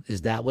people.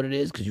 Is that what it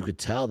is? Because you could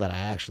tell that I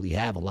actually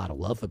have a lot of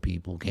love for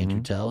people. Can't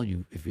you tell?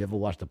 If you ever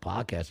watch the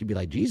podcast, you'd be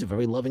like, geez, a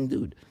very loving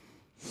dude.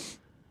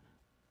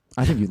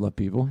 I think you love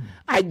people.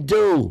 I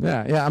do.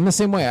 Yeah, I'm the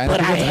same way.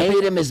 But I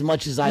hate him as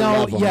much as I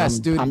love him. Yes,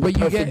 dude. I'm but the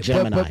perfect you get,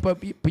 Gemini.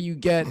 but you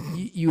get,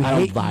 you I don't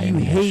hate, buy you any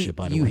of that hate, shit,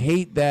 by the you way.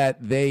 hate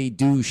that they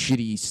do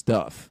shitty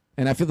stuff,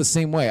 and I feel the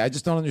same way. I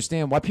just don't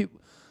understand why people,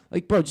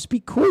 like, bro, just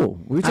be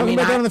cool. We were talking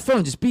about that on the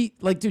phone. Just be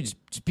like, dude,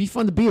 just be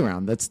fun to be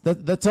around.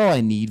 That's all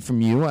I need from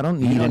you. I don't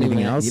need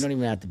anything else. You don't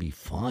even have to be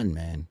fun,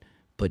 man.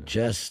 But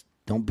just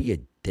don't be a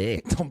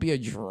dick. Don't be a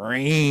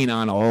drain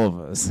on all of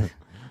us.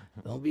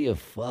 Don't be a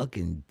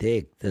fucking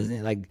dick. Doesn't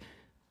it? Like,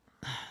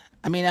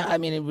 I mean,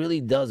 it really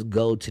does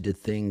go to the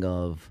thing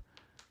of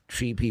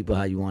treat people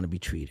how you want to be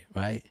treated,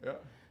 right? Yeah.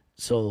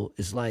 So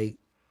it's like,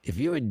 if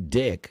you're a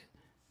dick,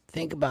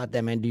 think about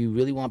that, man. Do you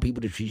really want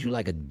people to treat you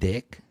like a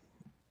dick?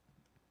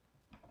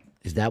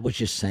 Is that what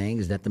you're saying?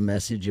 Is that the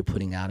message you're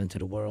putting out into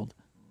the world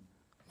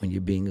when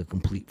you're being a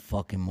complete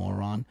fucking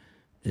moron?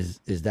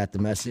 Is that the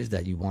message,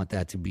 that you want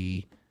that to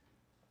be,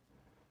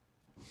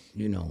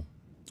 you know,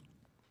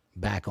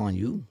 back on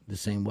you the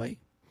same way?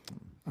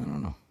 I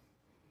don't know.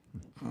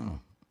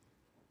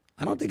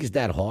 I don't think it's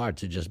that hard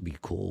to just be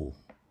cool,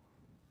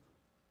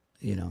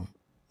 you know.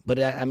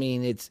 But I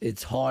mean,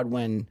 it's hard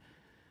when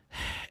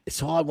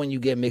you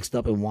get mixed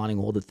up in wanting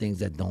all the things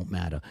that don't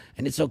matter.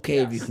 And it's okay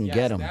if you can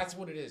get them. That's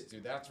what it is,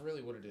 dude. That's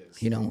really what it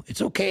is. You know,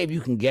 it's okay if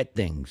you can get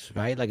things,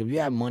 right? Like if you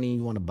have money and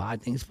you want to buy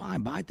things,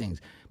 fine, buy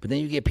things. But then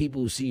you get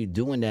people who see you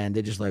doing that and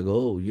they're just like,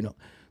 oh, you know.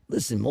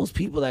 Listen, most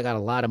people that got a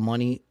lot of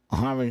money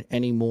aren't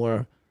any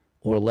more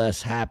or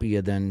less happier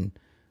than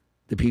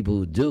the people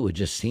who do. It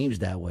just seems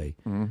that way.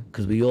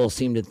 Because we all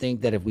seem to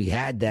think that if we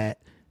had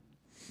that,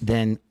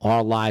 then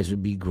our lives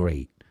would be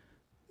great.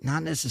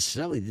 Not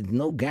necessarily. There's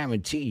no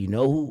guarantee. You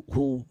know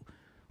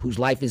whose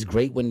life is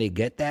great when they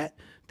get that?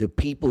 the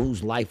people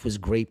whose life was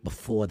great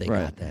before they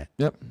got that.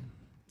 Yep.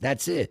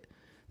 That's it.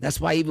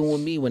 That's why even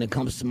with me, when it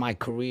comes to my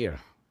career,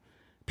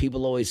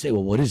 people always say,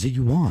 well, what is it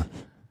you want?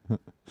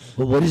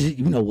 Well, what is it?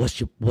 You know, what's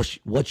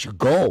your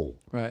goal?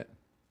 Right.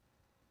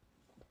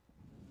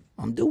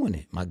 I'm doing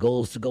it. My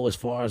goal is to go as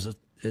far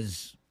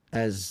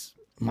as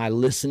my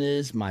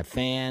listeners, my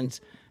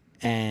fans,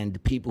 and the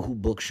people who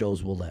book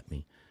shows will let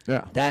me.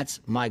 Yeah.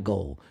 That's my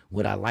goal.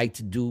 Would I like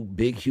to do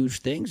big, huge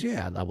things?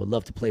 Yeah, I would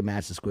love to play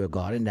Madison Square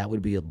Garden. That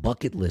would be a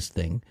bucket list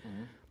thing.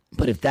 Mm-hmm.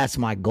 But if that's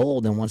my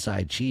goal, then once I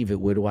achieve it,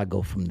 where do I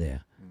go from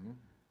there? Mm-hmm.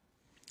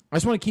 I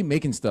just want to keep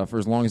making stuff for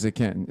as long as I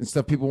can, and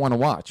stuff people want to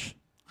watch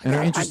and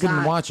are interested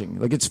in watching.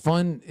 Like, it's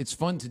fun. It's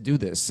fun to do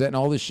this, setting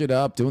all this shit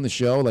up, doing the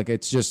show. Like,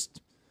 it's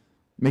just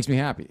makes me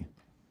happy.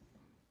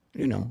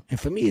 You know, and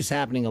for me, it's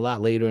happening a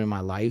lot later in my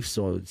life,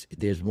 so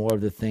there's more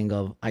of the thing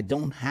of I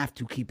don't have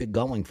to keep it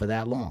going for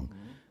that long. Mm-hmm.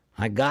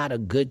 I got a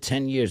good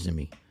 10 years in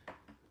me.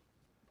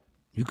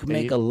 You can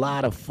make a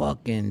lot of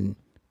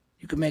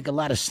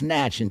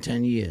snatch in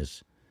 10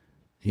 years.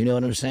 You know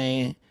what I'm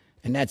saying?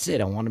 And that's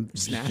it. I want to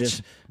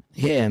snatch.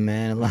 Yeah,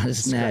 man, a lot of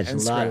snatch, a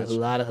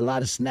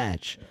lot of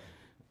snatch.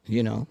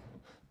 You know,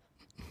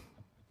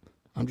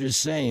 I'm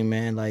just saying,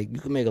 man. Like, you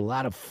can make a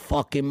lot of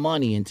fucking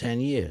money in 10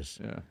 years.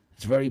 Yeah,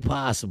 it's very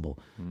possible.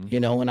 Mm-hmm. You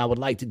know, and I would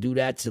like to do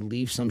that to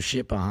leave some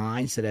shit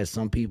behind, so that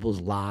some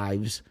people's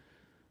lives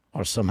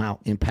are somehow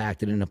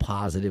impacted in a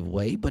positive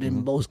way. But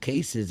in most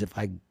cases, if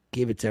I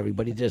give it to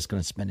everybody, they're just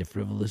going to spend it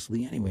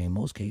frivolously anyway, in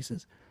most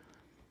cases.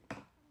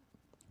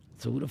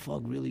 So who the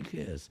fuck really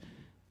cares?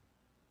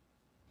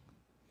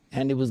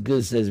 And it was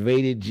good, says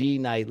Rated G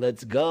night.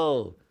 Let's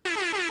go.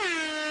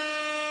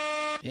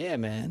 Yeah,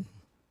 man.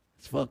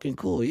 It's fucking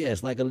cool. Yeah,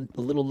 it's like a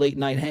little late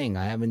night hang.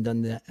 I haven't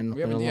done that in a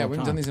long time. We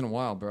haven't done these in a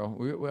while,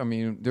 bro. I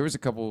mean, there was a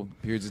couple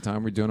periods of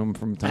time we're doing them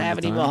from time to time. I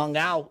haven't even hung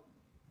out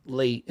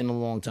late in a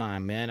long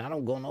time, man. I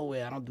don't go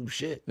nowhere. I don't do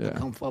shit. I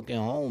come fucking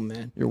home,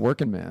 man. You're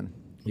working, man.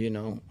 You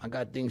know, I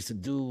got things to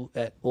do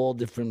at all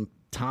different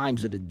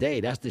times of the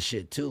day. That's the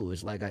shit too.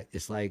 It's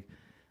like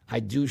I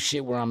do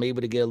shit where I'm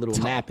able to get a little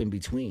nap in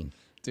between.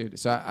 Dude,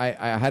 so I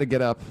had to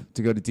get up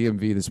to go to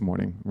DMV this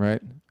morning,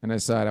 right? And I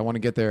decided I want to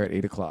get there at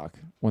 8 o'clock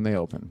when they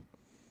open.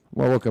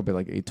 Well, I woke up at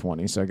like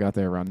 8:20, so I got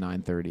there around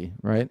 9:30,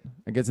 right?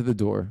 I get to the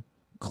door,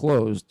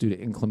 closed due to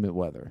inclement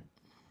weather.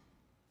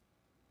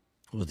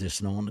 Was there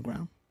snow on the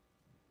ground?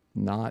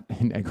 Not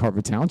in Egg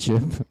Harbor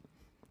Township.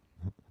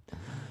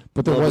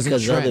 But there was in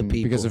Trenton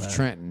because of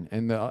Trenton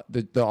and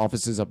the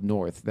offices up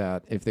north,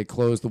 that if they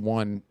close the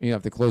one,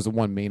 if they close the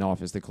one main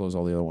office, they close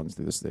all the other ones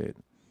through the state.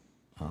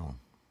 Oh.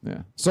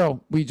 Yeah.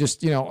 So we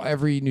just,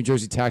 every New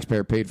Jersey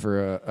taxpayer paid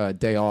for a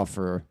day off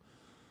for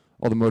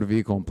all the motor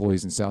vehicle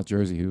employees in South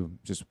Jersey who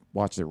just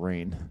watched it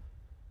rain.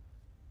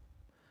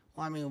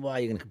 Well, I mean, why are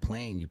you going to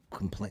complain?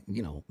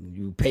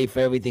 You pay for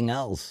everything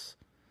else.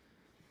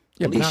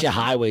 Yeah, at least your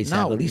highways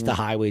at least the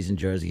highways in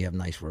Jersey have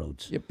nice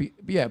roads.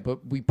 Yeah,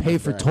 but we pay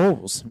for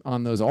tolls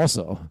on those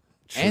also.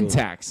 True. And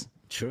tax.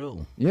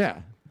 True.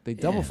 Yeah. They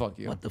double fuck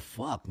you. What the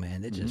fuck, man?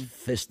 They're just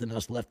fisting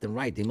us left and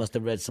right. They must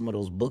have read some of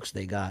those books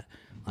they got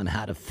on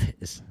how to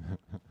fist.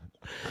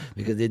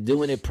 Because they're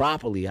doing it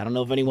properly. I don't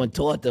know if anyone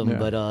taught them,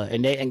 but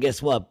and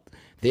guess what?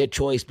 Their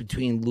choice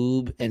between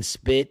lube and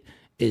spit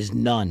is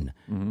none.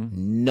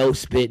 No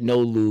spit, no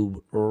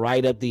lube,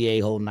 right up the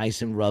a-hole,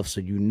 nice and rough,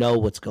 so you know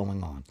what's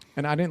going on.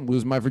 And I didn't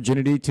lose my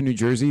virginity to New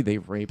Jersey. They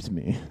raped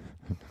me.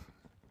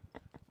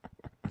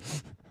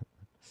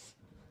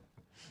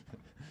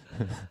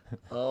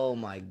 Oh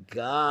my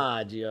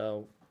God,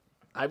 yo.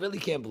 I really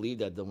can't believe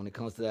that, though, when it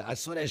comes to that. I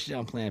saw that shit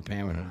on Planned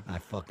Parenthood. I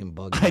fucking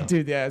bugged out.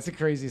 Dude, yeah, it's the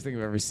craziest thing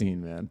I've ever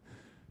seen, man.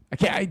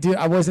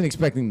 I wasn't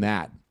expecting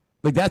that.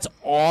 Like, that's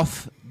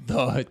off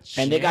the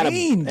chain, and they got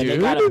dude. And they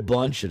got a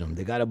bunch of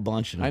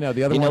them. I know,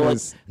 the other one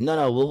was...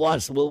 No, we'll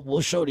watch.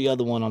 We'll show the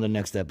other one on the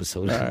next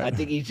episode. Right. I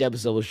think each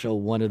episode will show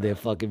one of their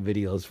fucking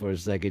videos for a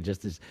second,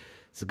 because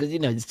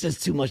it's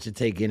just too much to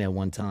take in at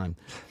one time.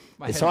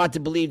 It's hard to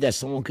believe that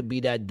someone could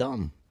be that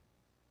dumb.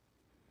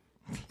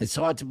 It's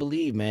hard to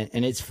believe, man,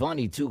 and it's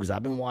funny too, because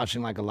I've been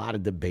watching like a lot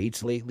of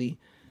debates lately,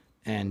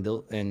 and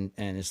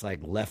it's like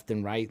left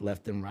and right,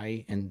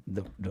 and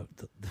the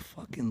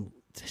fucking,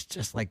 it's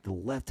just like the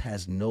left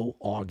has no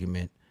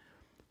argument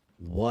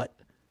whatsoever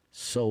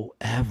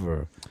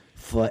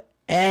for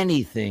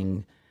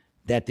anything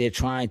that they're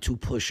trying to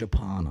push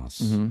upon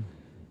us.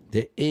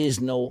 There is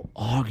no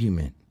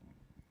argument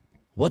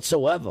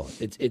whatsoever.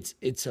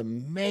 It's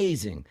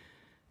amazing.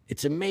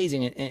 It's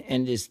amazing,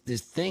 and this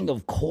thing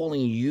of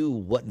calling you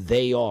what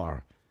they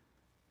are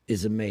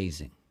is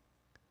amazing.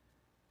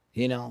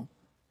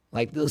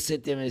 Like they'll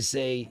sit there and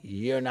say,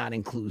 you're not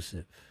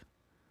inclusive.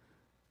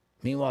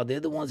 Meanwhile, they're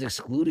the ones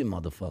excluding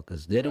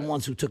motherfuckers. They're the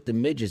ones who took the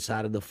midgets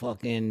out of the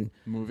fucking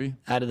movie,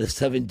 out of the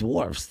Seven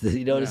Dwarfs.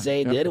 You know what I'm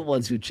saying? Yep. They're the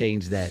ones who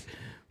changed that.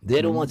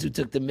 They're the ones who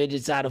took the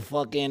midgets out of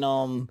fucking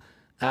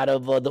out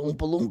of the Oompa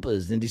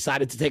Loompas and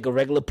decided to take a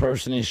regular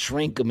person and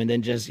shrink them and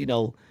then just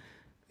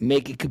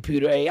make it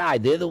computer AI.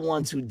 They're the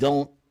ones who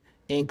don't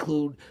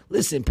include.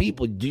 Listen,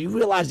 people, do you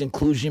realize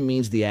inclusion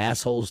means the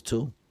assholes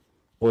too?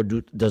 or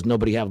does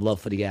nobody have love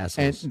for the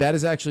assholes? And that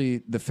is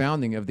actually the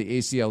founding of the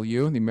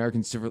ACLU, the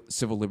American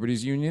Civil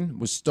Liberties Union,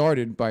 was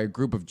started by a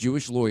group of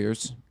Jewish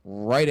lawyers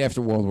right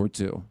after World War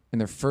II.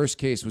 And their first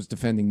case was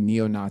defending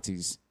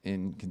neo-Nazis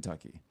in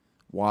Kentucky.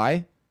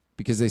 Why?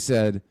 Because they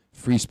said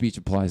free speech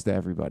applies to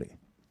everybody.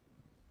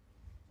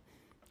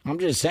 I'm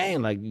just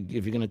saying, like,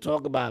 if you're going to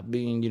talk about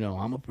being,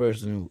 I'm a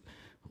person who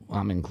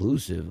I'm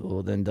inclusive,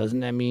 well, then doesn't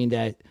that mean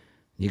that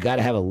you got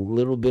to have a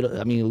little bit of,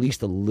 at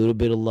least a little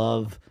bit of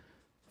love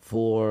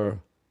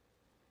for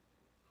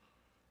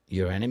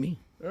your enemy?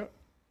 Yeah.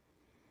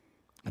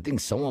 I think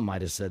someone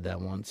might have said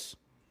that once.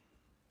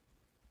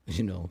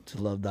 To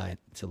love thy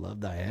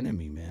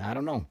enemy, man. I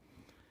don't know.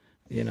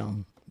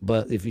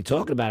 But if you're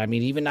talking about,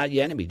 even not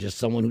your enemy, just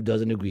someone who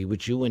doesn't agree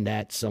with you, and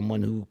that's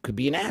someone who could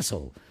be an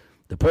asshole.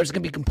 The person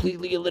can be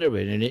completely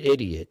illiterate and an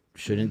idiot.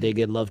 Shouldn't they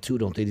get love too?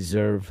 Don't they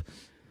deserve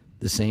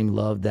the same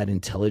love that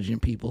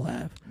intelligent people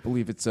have? I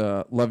believe it's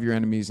love your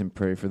enemies and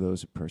pray for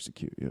those who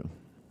persecute you.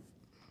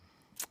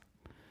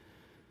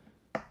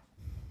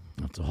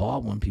 That's a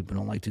hard one. People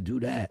don't like to do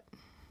that.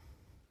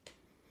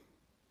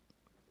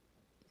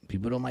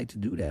 People don't like to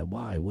do that.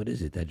 Why? What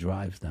is it that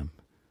drives them?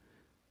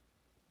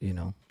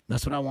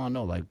 That's what I want to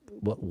know. Like,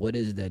 what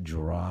is it that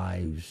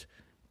drives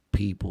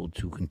people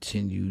to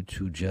continue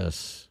to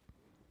just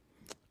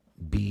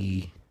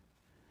be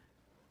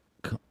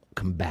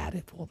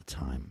combative all the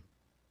time?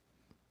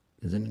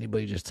 Isn't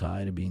anybody just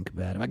tired of being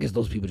combative? I guess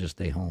those people just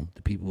stay home.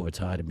 The people who are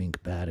tired of being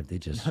combative, they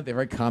just... They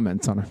write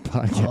comments on our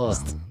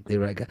podcast. They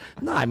write...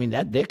 No,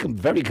 they're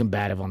very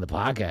combative on the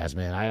podcast,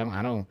 man.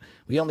 I don't...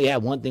 We only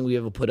had one thing we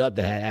ever put up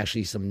that had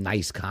actually some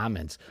nice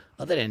comments.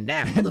 Other than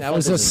that... That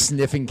was us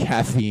sniffing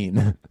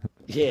caffeine.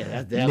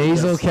 Yeah.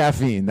 Nasal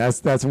caffeine.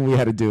 That's what we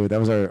had to do. That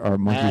was our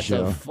monkey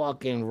show. I had to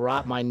fucking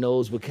rot my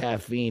nose with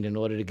caffeine in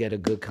order to get a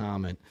good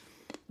comment.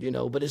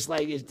 But it's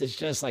like, it's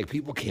just like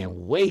people can't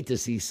wait to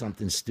see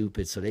something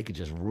stupid so they could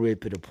just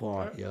rip it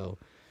apart, yo.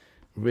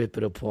 Rip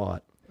it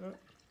apart.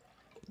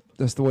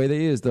 That's the way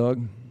they is,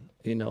 dog.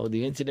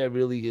 The internet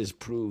really is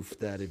proof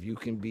that if you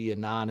can be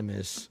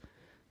anonymous,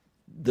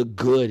 the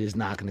good is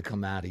not going to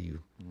come out of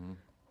you. Mm-hmm.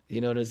 You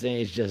know what I'm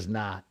saying? It's just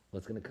not.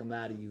 What's going to come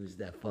out of you is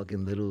that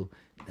fucking little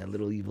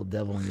evil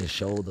devil on your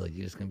shoulder.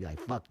 You're just going to be like,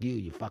 fuck you,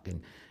 you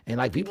fucking... And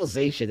like people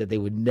say shit that they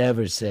would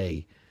never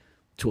say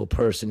to a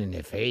person in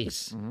their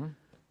face. Mm-hmm.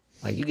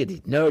 Like, you get these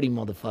nerdy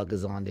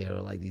motherfuckers on there,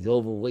 or like these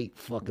overweight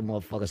fucking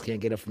motherfuckers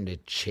can't get up from their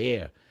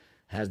chair,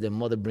 has their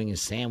mother bringing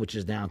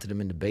sandwiches down to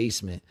them in the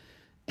basement,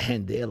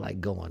 and they're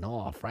like going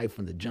off right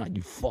from the jump.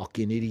 You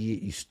fucking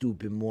idiot, you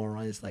stupid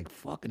moron. It's like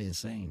fucking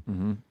insane.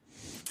 Mm-hmm.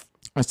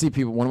 I see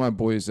people, one of my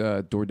boys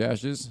door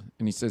dashes,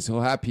 and he says he'll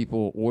have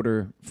people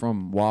order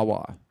from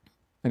Wawa,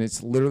 and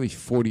it's literally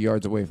 40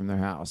 yards away from their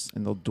house,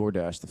 and they'll door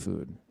dash the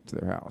food to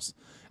their house.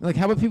 And like,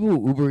 how about people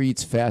who Uber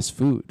Eats fast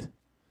food?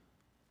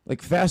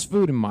 Like, fast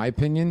food, in my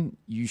opinion,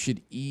 you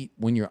should eat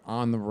when you're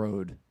on the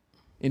road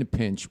in a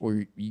pinch,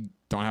 or you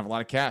don't have a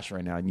lot of cash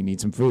right now and you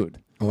need some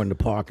food. Or in the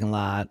parking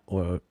lot,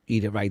 or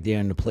eat it right there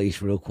in the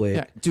place real quick.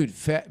 Yeah, dude,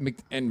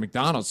 and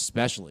McDonald's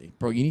especially.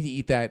 Bro, you need to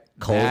eat that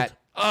cold.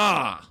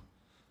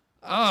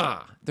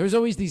 There's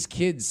always these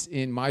kids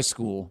in my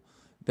school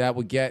that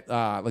would get,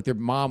 like their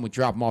mom would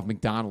drop them off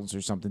McDonald's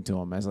or something to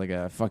them as like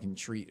a fucking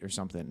treat or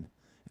something. And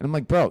I'm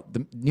like, bro,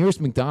 the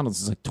nearest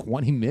McDonald's is like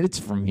 20 minutes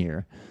from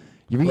here.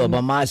 Well,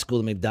 by my school,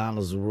 the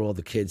McDonald's where all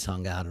the kids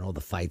hung out and all the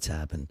fights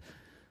happened.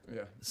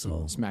 Yeah.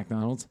 So it's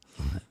McDonald's.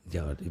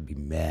 Yo, there'd be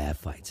mad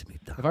fights at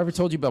McDonald's. Have I ever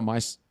told you about my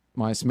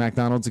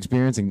McDonald's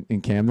experience in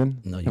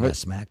Camden? No, you got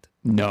smacked?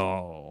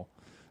 No.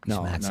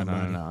 So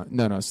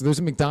there's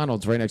a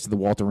McDonald's right next to the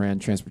Walter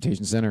Rand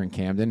Transportation Center in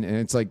Camden, and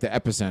it's like the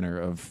epicenter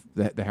of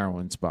the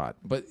heroin spot.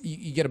 But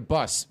you get a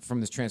bus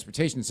from this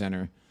transportation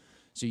center,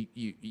 so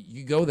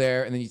you go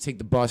there, and then you take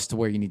the bus to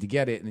where you need to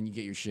get it, and then you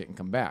get your shit and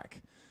come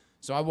back.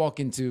 So I walk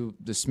into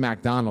the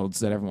McDonald's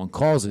that everyone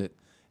calls it,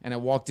 and I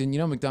walked in.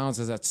 McDonald's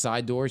has that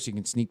side door so you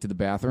can sneak to the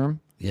bathroom.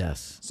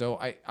 Yes. So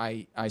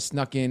I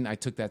snuck in. I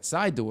took that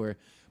side door,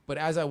 but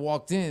as I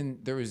walked in,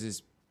 there was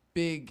this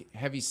big,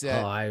 heavy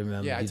set. Oh, I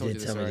remember. Yeah, I told you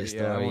tell me story. this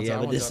story. Yeah,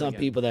 but there's some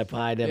people that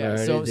probably never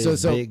heard it.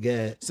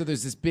 So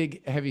there's this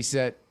big, heavy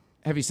set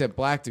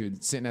black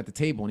dude sitting at the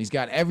table, and he's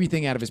got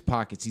everything out of his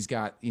pockets. He's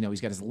got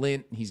he's got his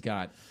lint. He's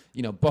got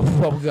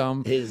bubble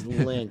gum. His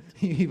lint.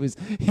 he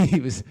wasn't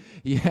just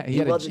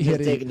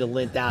taking the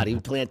lint out. He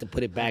planned to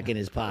put it back in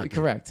his pocket.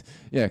 Correct.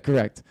 Yeah,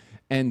 correct.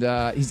 And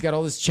he's got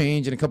all this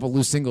change and a couple of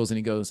loose singles, and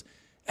he goes,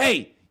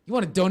 "Hey, you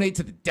want to donate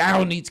to the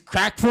Daryl Needs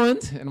Crack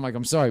Fund?" And I'm like,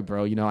 "I'm sorry,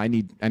 bro. I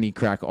need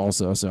crack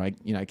also, so I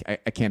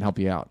can't help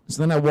you out."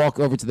 So then I walk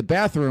over to the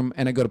bathroom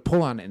and I go to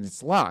pull on it, and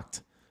it's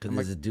locked. Because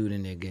there's a dude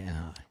in there getting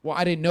high. Well,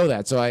 I didn't know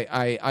that, so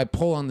I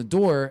pull on the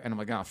door, and I'm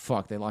like, "Oh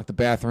fuck, they locked the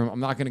bathroom." I'm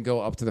not gonna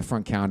go up to the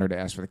front counter to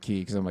ask for the key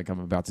because I'm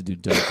about to do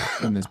dope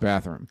in this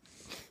bathroom.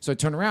 So I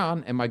turn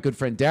around, and my good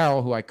friend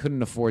Daryl, who I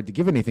couldn't afford to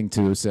give anything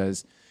to,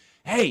 says,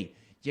 "Hey,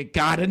 you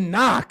gotta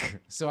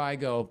knock." So I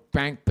go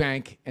bank,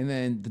 bank, and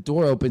then the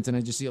door opens, and I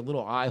just see a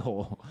little eye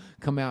hole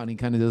come out, and he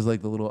kind of does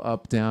like the little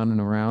up, down,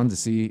 and around to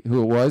see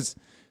who it was.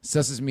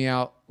 susses me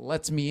out,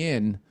 lets me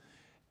in,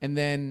 and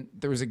then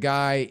there was a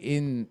guy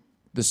in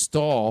the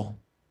stall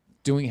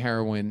doing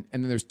heroin,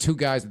 and then there's two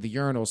guys at the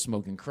urinal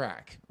smoking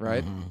crack,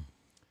 right?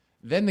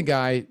 Then the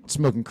guy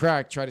smoking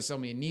crack tried to sell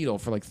me a needle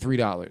for like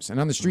 $3, and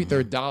on the street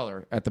they're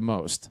 $1 at the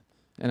most,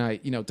 and I,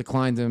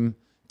 declined him,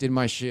 did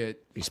my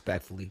shit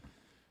Respectfully.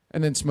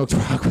 and then smoked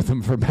rock with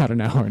him for about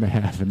an hour and a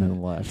half, and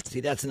then left. See,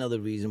 that's another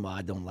reason why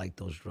I don't like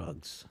those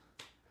drugs.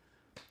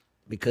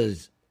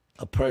 Because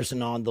a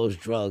person on those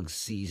drugs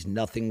sees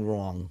nothing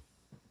wrong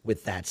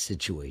with that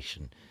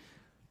situation.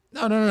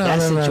 No. That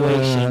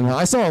situation.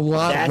 I saw a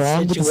lot that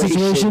wrong with the situation,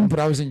 situation- but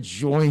I was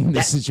enjoying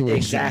the situation.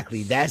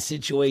 Exactly. That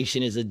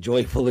situation is a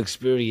joyful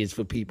experience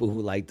for people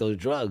who like those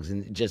drugs.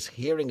 And just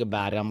hearing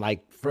about it, I'm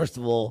like, first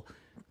of all,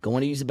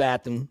 going to use the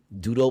bathroom,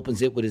 dude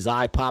opens it with his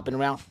eye popping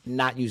around,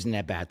 not using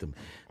that bathroom.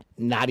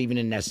 Not even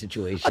in that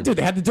situation. Oh, dude,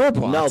 they had the door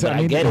blocked. No, but I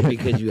mean, get it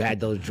because you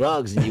had those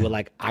drugs and you were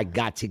like, I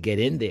got to get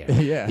in there.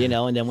 Yeah.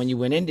 And then when you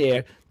went in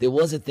there, there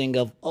was a thing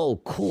of, oh,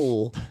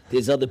 cool,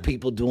 there's other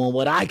people doing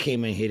what I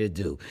came in here to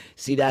do.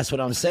 See, that's what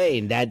I'm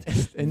saying. That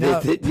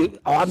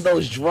on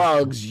those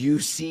drugs, you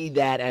see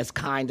that as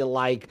kind of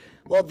like,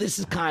 well, this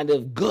is kind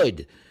of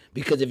good.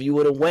 Because if you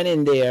would have went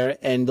in there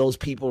and those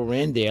people were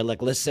in there,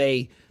 like let's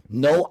say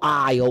no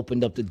eye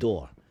opened up the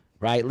door.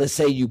 Right? Let's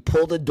say you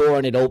pulled the door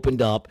and it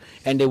opened up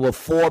and there were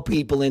 4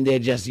 people in there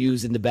just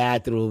using the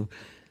bathroom.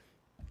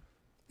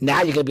 Now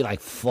you're going to be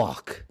like,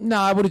 fuck. No,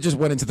 I would have just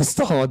went into the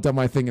stall and done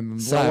my thing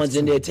and Someone's left.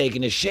 in there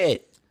taking a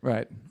shit.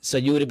 Right. So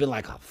you would have been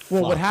like, oh, fuck.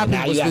 Well, what happened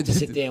and now was you have the- to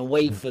sit there and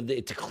wait for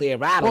it to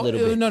clear out a little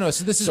bit. No.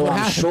 So this is So what I'm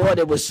happened. sure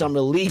there was some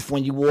relief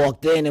when you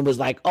walked in and was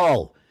like,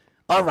 oh,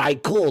 all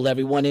right, cool.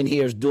 Everyone in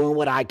here is doing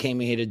what I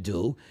came in here to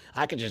do.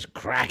 I can just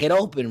crack it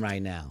open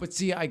right now. But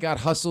see, I got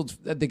hustled.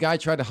 The guy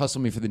tried to hustle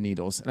me for the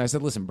needles. And I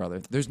said, listen,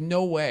 brother, there's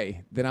no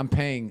way that I'm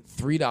paying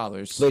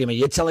 $3. Wait a minute,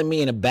 you're telling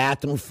me in a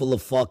bathroom full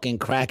of fucking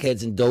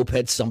crackheads and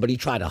dopeheads, somebody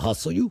tried to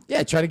hustle you?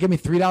 Yeah, try to give me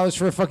 $3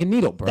 for a fucking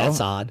needle, bro.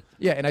 That's odd.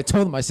 Yeah, and I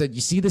told him, I said,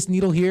 you see this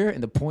needle here?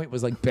 And the point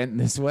was like bent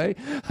this way.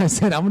 I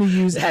said, I'm going to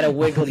use... It had a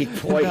wiggly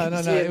point.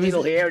 No, See a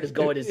needle here and it's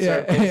going in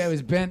circles. Yeah,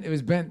 it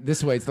was bent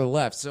this way to the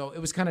left. So it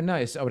was kind of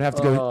nice. I would have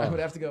to go. I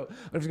would have to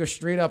go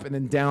straight up and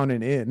then down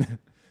and in,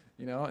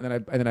 and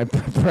then I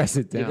press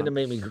it down. You're gonna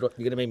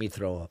make me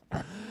throw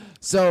up.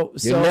 So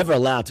You're never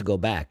allowed to go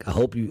back. I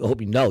hope you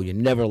know you're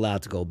never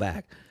allowed to go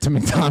back. to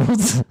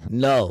McDonald's.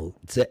 No,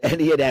 to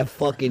any of that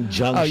fucking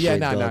junk Oh yeah, shit.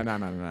 no.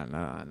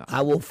 dog.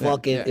 I will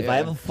fucking if I yeah.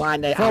 ever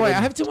find that. By the way, will-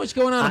 I have too much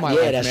going on in my yeah,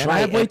 life, that's man. right. I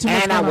have way too much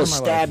and going I on will in my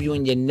stab life. you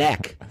in your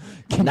neck.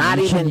 Can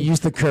you use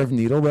the curved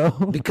needle though?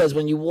 Because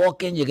when you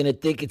walk in, you're gonna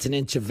think it's an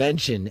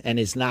intervention, and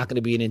it's not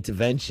gonna be an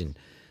intervention.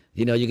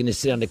 You're gonna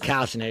sit on the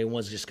couch, and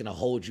everyone's just gonna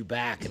hold you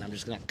back, and I'm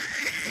just gonna.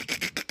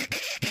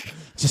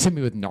 Just hit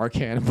me with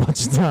Narcan a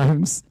bunch of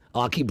times.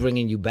 I'll keep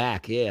bringing you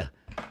back, yeah.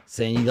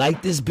 Saying, you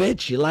like this,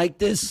 bitch? You like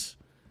this?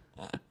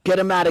 Get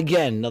him out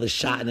again. Another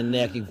shot in the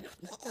neck. And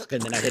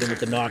then I hit him with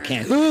the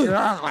Narcan.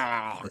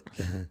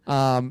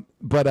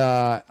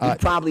 You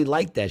probably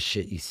like that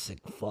shit, you sick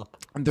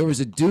fuck. There was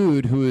a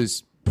dude who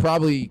was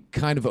probably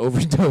kind of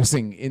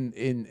overdosing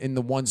in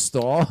the one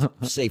stall.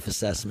 Safe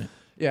assessment.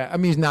 Yeah, I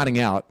mean, he's nodding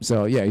out.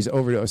 So, yeah, he's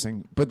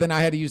overdosing. But then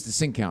I had to use the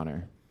sink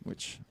counter,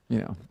 which,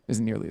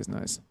 isn't nearly as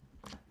nice.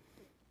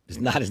 It's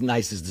not as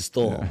nice as the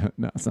store.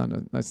 No, it's not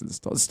as nice as the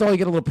stall. The stall, you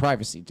get a little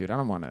privacy, dude. I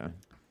don't want to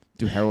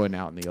do heroin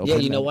out in the open. Yeah,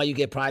 you know why you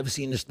get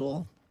privacy in the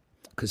store?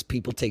 Because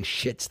people take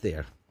shits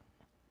there.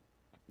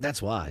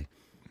 That's why.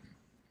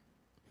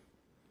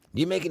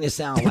 You're making it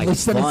sound like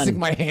Instead of fun. stick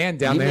my hand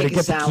down you there to make it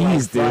get the sound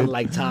keys, like fun, dude.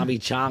 like Tommy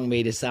Chong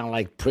made it sound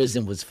like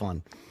prison was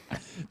fun.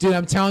 Dude,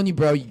 I'm telling you,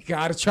 bro, you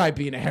got to try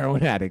being a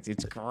heroin addict.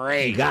 It's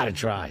great. You gotta You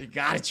try.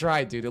 got to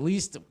try, dude, at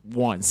least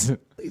once At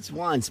least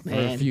once, for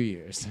man. a few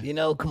years.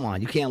 Come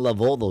on. You can't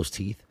love all those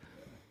teeth.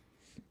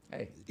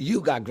 Hey, You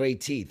got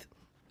great teeth.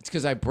 it's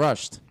because I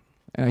brushed,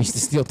 and I used to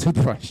steal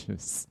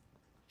toothbrushes.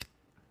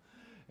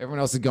 Everyone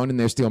else is going in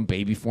there stealing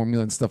baby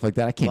formula and stuff like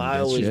that. I can't Well, I do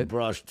that always shit.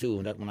 brush too.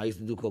 When I used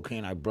to do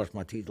cocaine, I brushed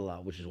my teeth a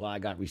lot, which is why I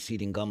got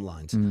receding gum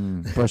lines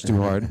Brush too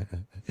hard.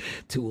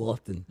 too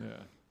often. Yeah.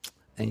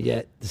 And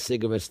yet the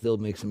cigarette still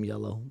makes them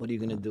yellow. What are you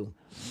gonna do?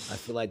 I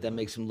feel like that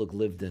makes them look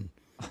lived in.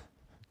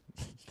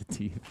 The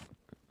teeth.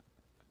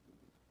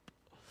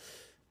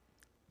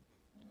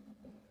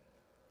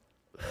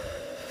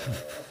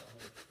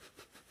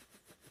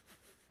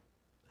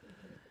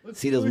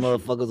 See those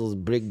motherfuckers, those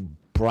big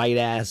bright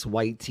ass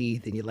white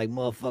teeth, and you're like,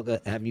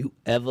 motherfucker, have you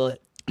ever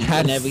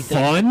Had eaten everything?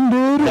 fun,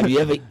 dude? Have you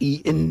ever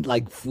eaten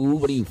like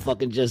food? What do you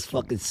just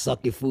fucking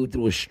suck your food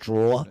through a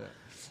straw?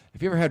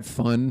 Have you ever had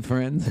fun,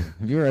 friend?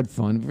 Have you ever had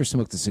fun? Have you ever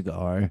smoked a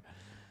cigar?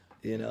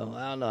 I don't know.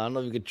 I don't know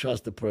if you could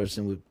trust a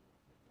person with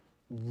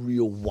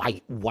real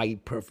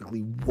white, perfectly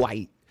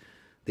white.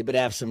 They better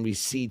have some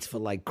receipts for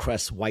like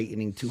Crest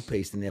whitening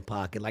toothpaste in their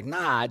pocket. Like,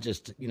 nah, I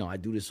just, I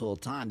do this all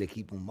the time. They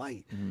keep them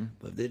white.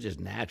 But if they're just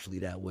naturally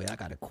that way, I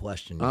got to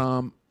question.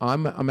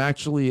 I'm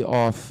actually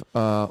off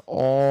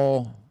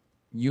all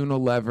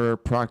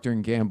Unilever, Procter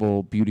and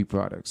Gamble beauty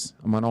products.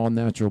 I'm on all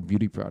natural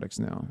beauty products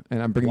now,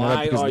 and I'm bringing that up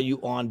Why because are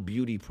you on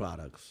beauty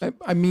products?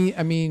 I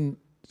mean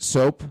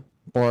soap,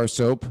 bar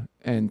soap,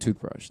 and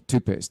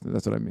toothpaste.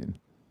 That's what I mean.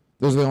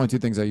 Those are the only two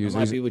things I use. That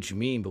might be what you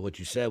mean, but what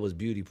you said was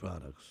beauty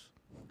products.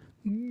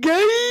 Gay.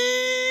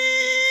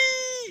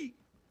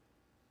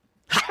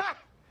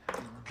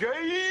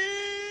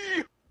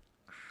 Gay.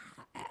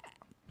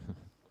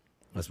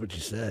 That's what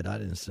you said. I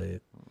didn't say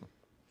it.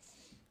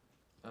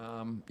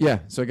 Yeah,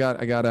 so I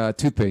got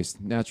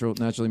toothpaste,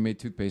 naturally made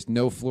toothpaste,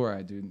 no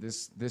fluoride, dude.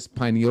 This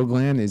pineal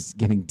gland is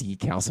getting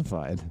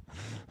decalcified.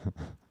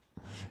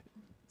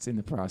 It's in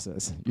the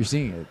process. You're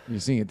seeing it.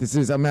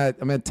 I'm at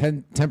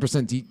 10%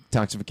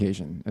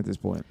 detoxification at this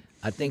point.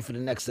 I think for the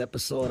next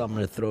episode, I'm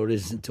gonna throw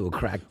this into a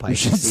crack pipe. We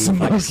should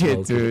smoke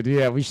it, dude.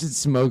 Yeah, we should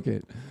smoke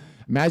it.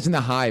 Imagine the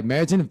high.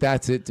 Imagine if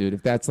that's it, dude.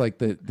 If that's like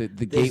the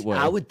gateway.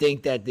 I would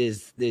think that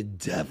there's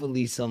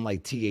definitely some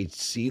like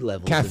THC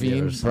levels.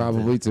 Caffeine,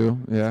 probably too.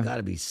 Yeah, there's got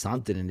to be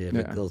something in there if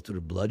it goes through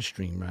the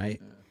bloodstream, right?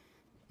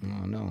 Yeah. I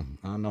don't know.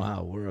 I don't know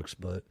how it works,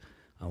 but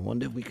I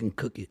wonder if we can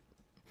cook it.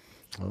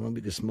 I wonder if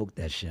we can smoke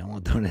that shit. I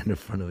want to throw that in the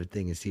front of a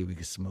thing and see if we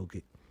can smoke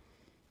it.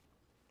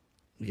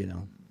 You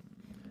know.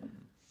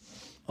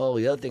 Oh,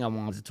 the other thing I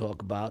wanted to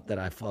talk about that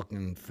I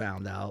fucking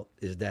found out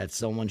is that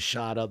someone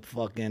shot up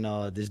fucking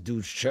this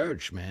dude's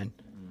church, man.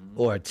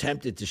 Or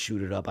attempted to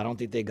shoot it up. I don't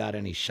think they got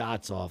any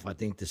shots off. I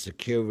think the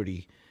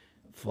security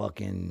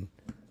fucking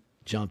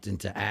jumped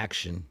into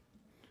action.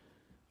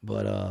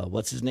 But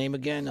what's his name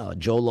again?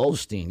 Joel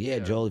Osteen. Yeah,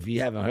 Joel, if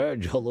you haven't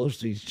heard, Joel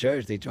Osteen's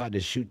church, they tried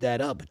to shoot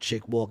that up. A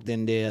chick walked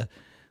in there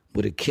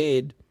with a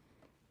kid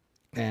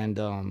and,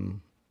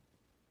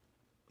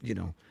 you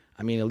know,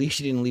 I mean, at least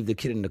she didn't leave the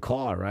kid in the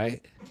car,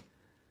 right?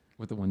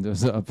 With the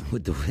windows up.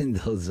 With the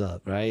windows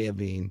up, right? I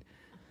mean,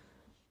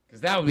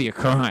 because that would be a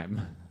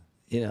crime.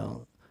 You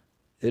know,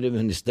 it'd have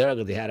been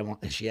hysterical if they had him on,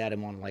 she had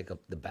him on like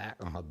the back,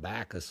 on her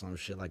back or some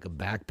shit, like a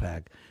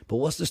backpack. But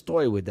what's the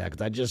story with that?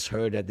 Because I just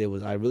heard that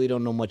I really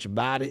don't know much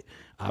about it.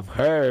 I've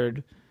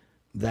heard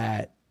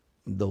that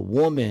the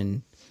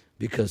woman,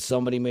 because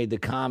somebody made the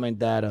comment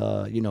that,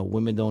 you know,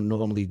 women don't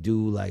normally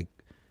do like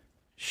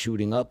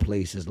shooting up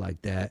places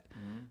like that.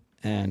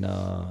 And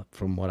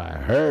from what I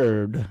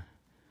heard,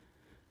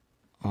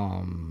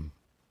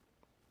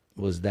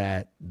 was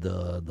that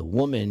the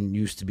woman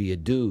used to be a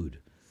dude,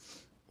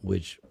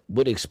 which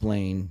would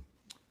explain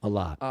a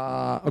lot.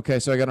 Okay,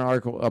 so I got an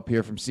article up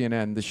here from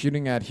CNN. The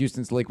shooting at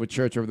Houston's Lakewood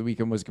Church over the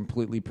weekend was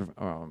completely. Okay,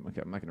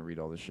 I'm not going to read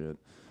all this shit.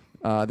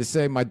 They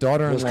say my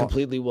daughter-in-law was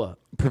completely what?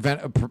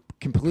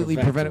 Completely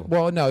prevented.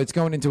 Well, no, it's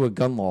going into a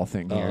gun law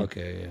thing here. Oh,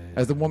 okay. Yeah.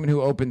 As the woman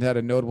who opened had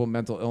a notable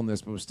mental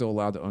illness but was still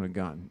allowed to own a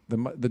gun.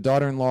 The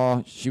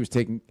daughter-in-law, she was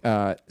taking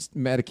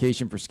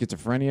medication for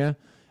schizophrenia,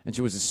 and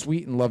she was a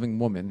sweet and loving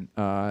woman.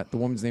 The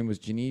woman's name was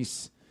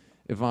Janice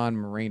Yvonne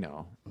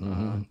Moreno.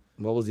 Mm-hmm.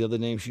 What was the other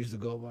name she used to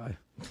go by?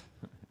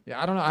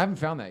 Yeah, I don't know. I haven't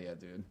found that yet,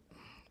 dude.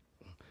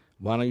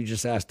 Why don't you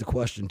just ask the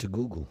question to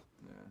Google?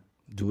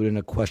 Do it in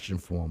a question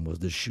form. Was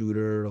the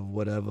shooter of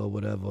whatever?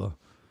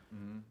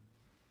 Mm-hmm.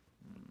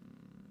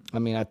 I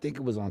mean, I think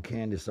it was on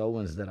Candace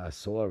Owens that I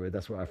saw it.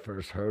 That's where I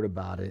first heard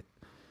about it.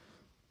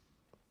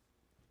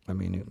 I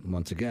mean,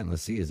 once again,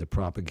 let's see. Is it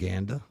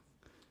propaganda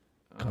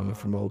coming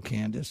from old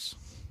Candace?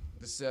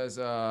 This says,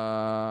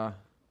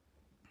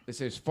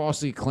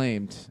 falsely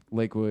claimed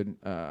Lakewood.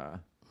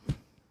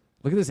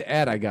 Look at this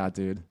ad I got,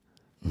 dude.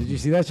 Did you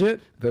see that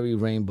shit? Very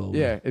rainbow.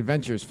 Yeah,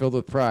 adventures filled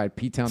with pride.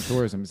 P-Town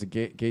Tourism is a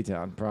gay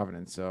town,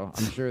 Providence. So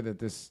I'm sure that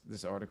this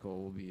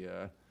article will be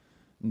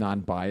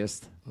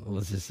non-biased.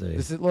 What's it say?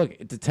 Look,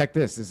 detect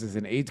this. This is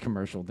an AIDS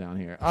commercial down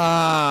here.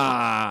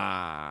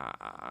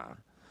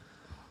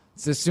 It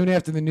says soon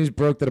after the news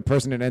broke that a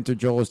person had entered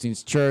Joel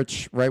Osteen's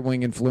church,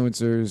 right-wing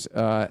influencers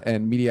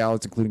and media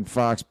outlets, including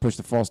Fox, pushed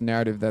the false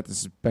narrative that the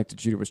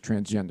suspected shooter was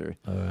transgender.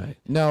 All right.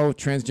 No,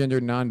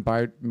 transgender,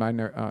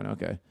 non-binary. Oh, no,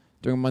 okay.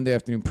 During a Monday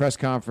afternoon press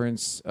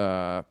conference,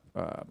 No,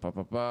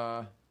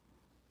 yeah,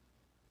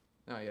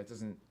 it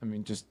doesn't. I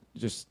mean, just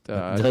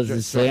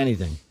doesn't say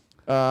anything.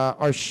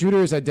 Our shooter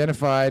is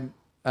identified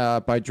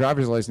by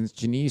driver's license,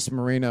 Janice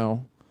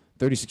Moreno,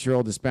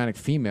 36-year-old Hispanic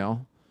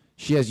female.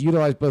 She has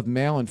utilized both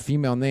male and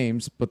female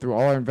names, but through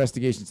all our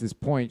investigations to this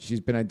point, she's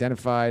been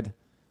identified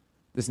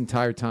this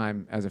entire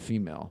time as a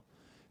female.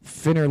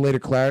 Finner later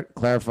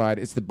clarified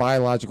it's the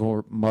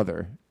biological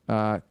mother,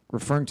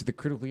 referring to the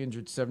critically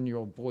injured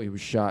 7-year-old boy who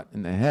was shot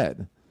in the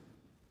head.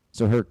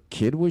 So her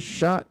kid was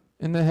shot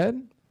in the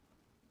head?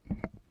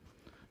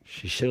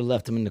 She should have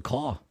left him in the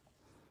car.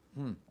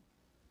 I'm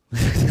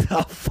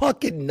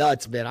fucking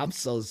nuts, man. I'm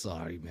so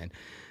sorry, man.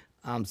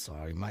 I'm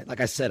sorry, Mike. Like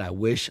I said, I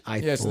wish I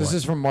Yes, thought. this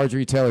is from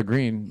Marjorie Taylor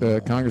Greene,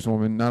 the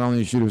congresswoman. Not only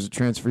the shooter was a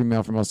trans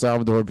female from El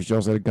Salvador, but she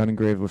also had a gun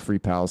engraved with Free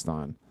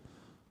Palestine.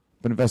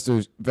 But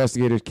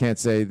investigators can't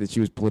say that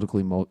she was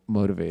politically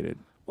motivated.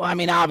 Well, I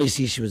mean,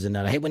 obviously she was a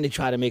nut. I hate when they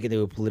try to make it they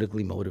were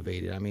politically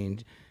motivated. I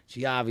mean,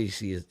 she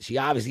obviously is. She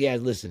obviously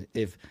has. Listen,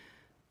 I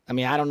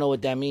don't know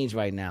what that means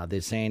right now.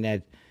 They're saying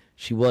that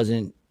she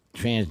wasn't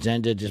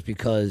transgender just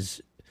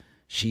because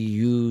she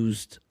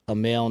used a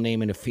male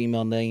name and a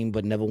female name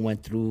but never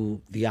went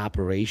through the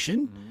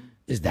operation?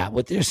 Is that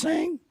what they're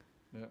saying?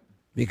 Yeah.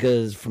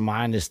 Because from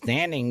my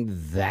understanding,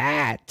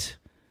 that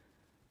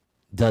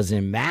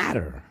doesn't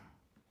matter.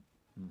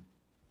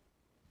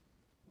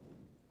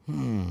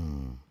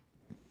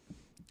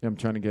 Yeah, I'm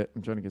trying to get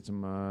some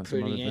some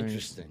Pretty other things.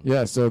 interesting.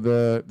 Yeah, so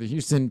the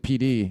Houston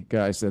PD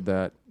guy said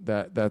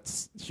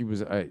that's she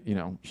was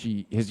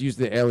she has used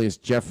the alias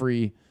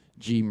Jeffrey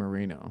G.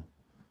 Marino,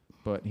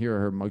 but here are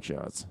her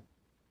mugshots.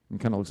 It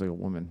kind of looks like a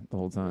woman the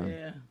whole time.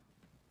 Yeah.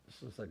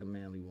 This looks like a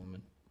manly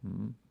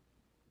woman.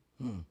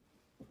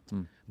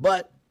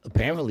 But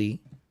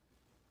apparently,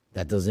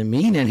 that doesn't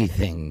mean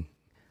anything.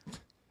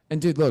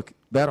 And dude, look,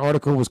 that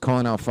article was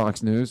calling out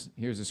Fox News.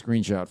 Here's a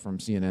screenshot from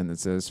CNN that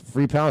says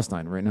 "Free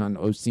Palestine" right now on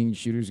Osteen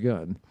shooter's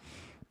gun.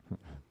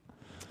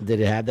 Did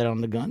it have that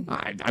on the gun?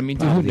 I mean,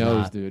 dude, who Probably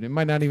knows, not. dude? It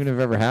might not even have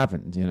ever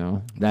happened. You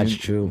know, That's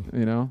true.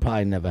 You know,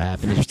 Probably never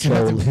happened. It's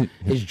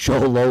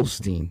Joel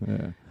Osteen.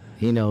 Yeah.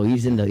 You know,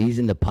 he's in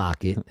the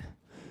pocket.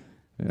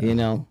 Yeah. You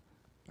know.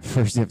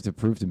 First, you have to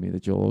prove to me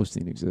that Joel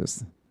Osteen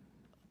exists.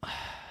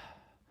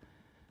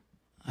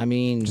 I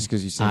mean, Just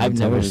because you see him I've on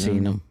never television.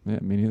 seen him. Yeah,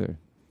 me neither.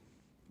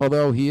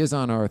 Although he is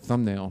on our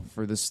thumbnail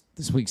for this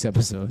week's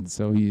episode,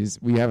 so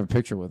we have a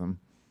picture with him.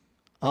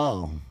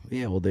 Oh,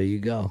 yeah, well, there you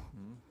go.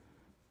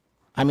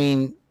 I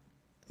mean,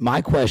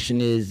 my question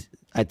is,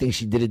 I think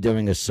she did it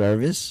during a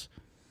service.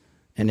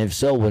 And if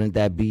so, wouldn't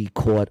that be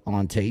caught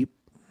on tape?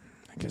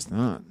 I guess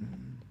not.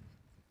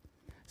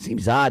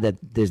 Seems odd that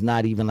there's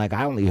not even, like,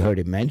 I only heard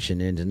it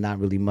mentioned, and there's not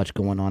really much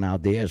going on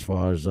out there as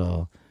far as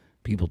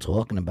people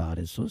talking about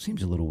it. So it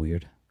seems a little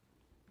weird,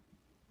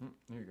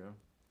 There you go.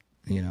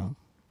 you know?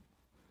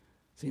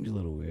 Seems a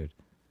little weird.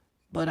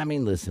 But, I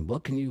mean, listen,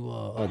 what can you,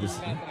 this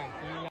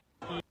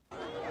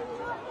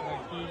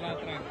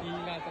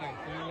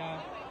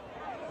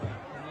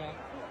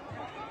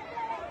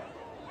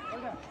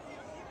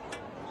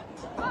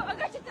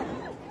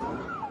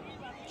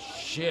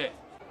Shit.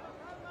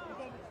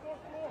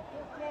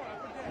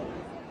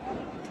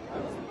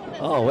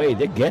 Oh, wait,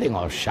 they're getting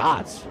off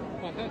shots.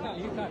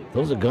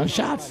 Those are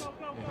gunshots?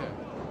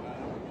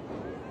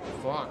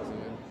 Fuck, dude.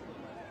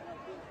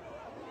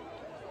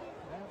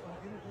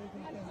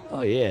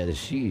 Oh, yeah,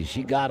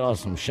 she got off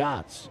some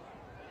shots.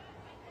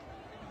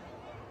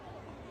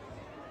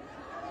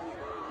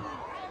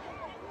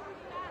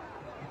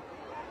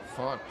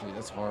 Fuck, dude,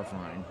 that's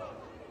horrifying.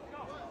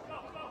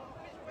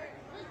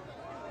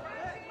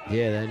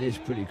 Yeah, that is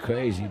pretty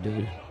crazy,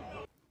 dude.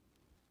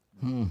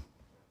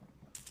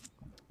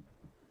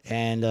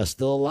 And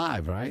still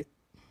alive, right?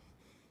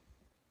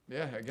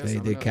 Yeah, I guess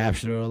They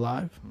captured her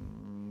alive.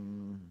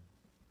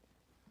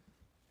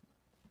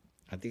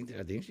 I think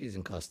she's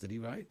in custody,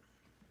 right?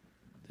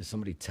 Did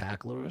somebody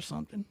tackle her or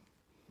something?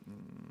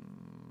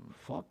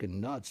 Fucking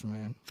nuts,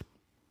 man.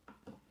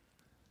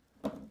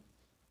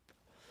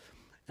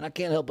 And I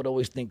can't help but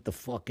always think the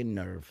fucking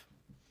nerve.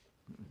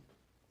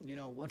 You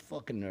know, what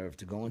fucking nerve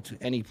to go into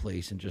any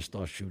place and just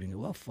start shooting it?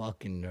 What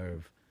fucking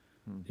nerve?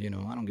 You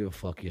know, I don't give a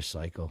fuck, you're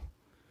psycho.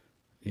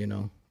 You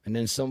know? And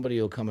then somebody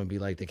will come and be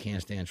like, they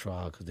can't stand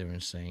trial because they're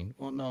insane.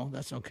 Well, no,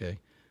 that's okay.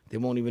 They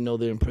won't even know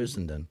they're in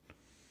prison then.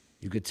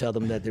 You could tell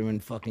them that they're in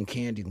fucking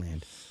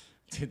Candyland.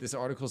 Dude, this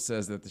article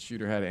says that the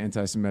shooter had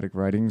anti-Semitic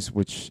writings,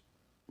 which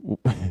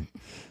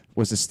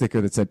was a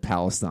sticker that said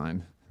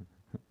Palestine.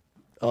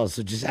 Oh,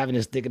 so just having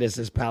a sticker that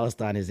says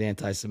Palestine is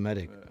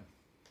anti-Semitic.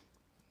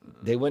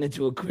 They went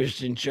into a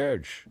Christian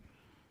church.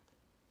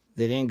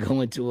 They didn't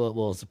go into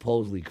a,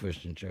 supposedly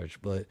Christian church,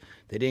 but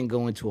they didn't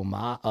go into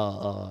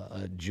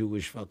a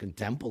Jewish fucking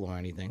temple or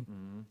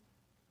anything.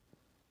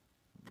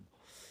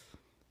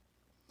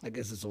 I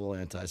guess it's all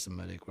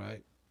anti-Semitic,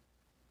 right?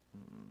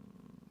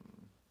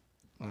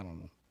 I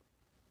don't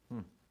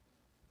know.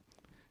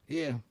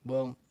 Yeah,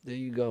 well, there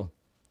you go.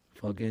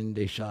 Fucking,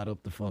 they shot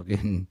up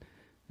Joel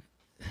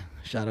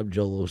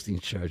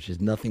Osteen's church. There's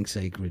nothing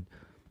sacred.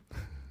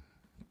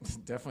 It's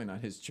definitely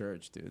not his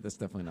church, dude. That's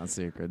definitely not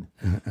sacred.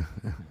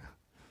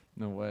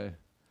 No way.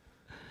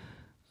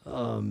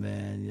 Oh,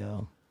 man,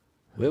 yo.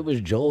 Where was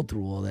Joel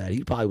through all that?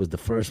 He probably was the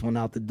first one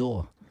out the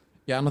door.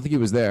 Yeah, I don't think he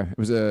was there. It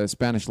was a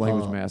Spanish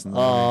language mass. In the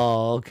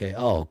Oh, okay.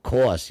 Oh, of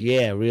course.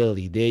 Yeah,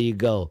 really. There you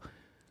go.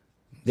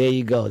 There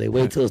you go. They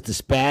wait till it's the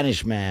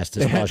Spanish mass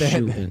to start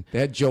shooting. They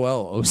had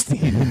Joel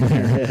Osteen in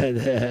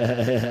there.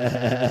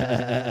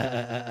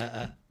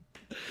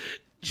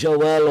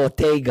 Joel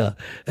Ortega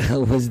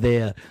was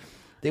there.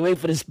 They wait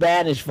for the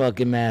Spanish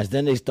fucking mass,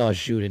 then they start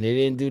shooting. They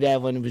didn't do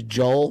that when it was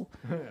Joel.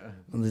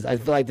 I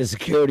feel like the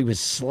security was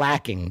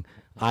slacking.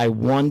 I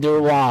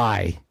wonder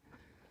why.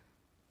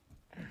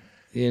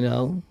 You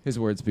know? His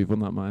words, people,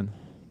 not mine.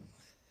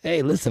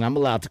 Hey, listen, I'm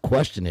allowed to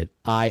question it.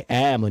 I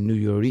am a New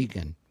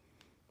Yorican.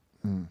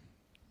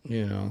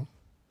 You know?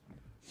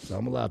 So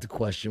I'm allowed to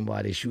question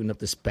why they shooting up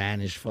the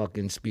Spanish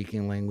fucking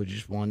speaking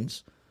languages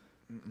ones.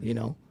 You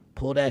know?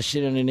 Pull that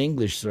shit in an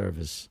English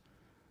service.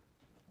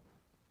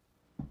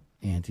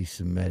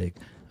 Anti-Semitic.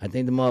 I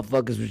think the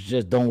motherfuckers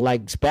just don't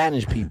like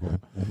Spanish people.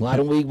 Why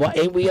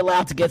ain't we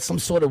allowed to get some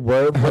sort of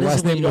word? Her What is last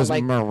it when name you was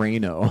don't like?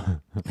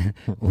 Moreno.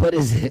 What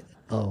is it?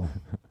 Oh,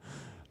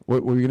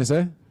 What were you gonna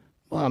say?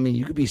 well, I mean,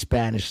 you could be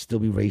Spanish, still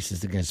be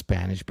racist against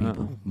Spanish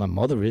people. My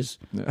mother is.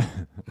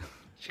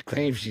 She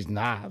claims she's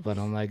not, but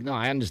I'm like, no,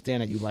 I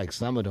understand that you like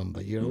some of them,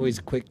 but you're always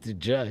quick to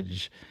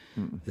judge.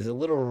 There's a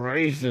little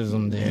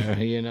racism there,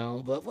 you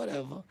know, but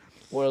whatever.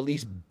 Or at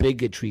least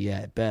bigotry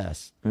at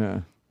best, Yeah.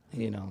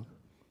 you know.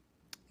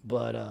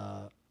 But,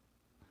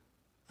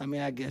 I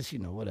mean, I guess, you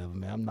know, whatever,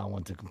 man. I'm not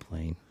one to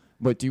complain.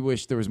 But do you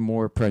wish there was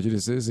more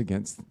prejudices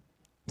against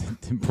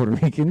Puerto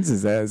Ricans?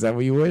 Is that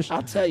what you wish?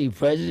 I'll tell you,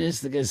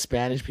 prejudice against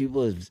Spanish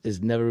people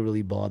is never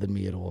really bothered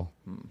me at all.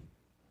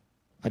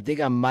 I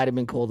think I might have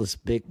been called a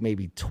spick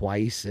maybe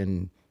twice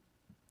and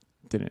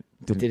didn't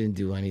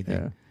do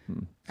anything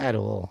at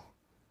all.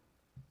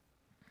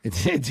 It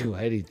didn't do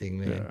anything,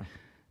 man. Yeah.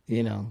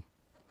 You know,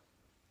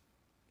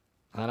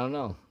 I don't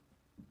know.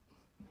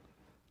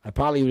 I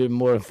probably would have been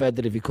more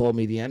offended if he called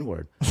me the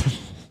N-word.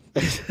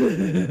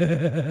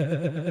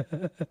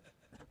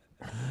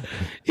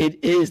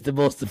 It is the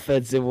most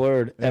offensive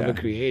word ever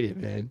created,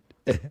 man.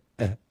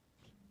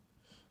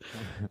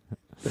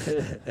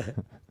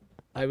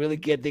 I really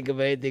can't think of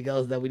anything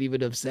else that would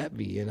even upset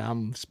me, and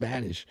I'm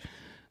Spanish.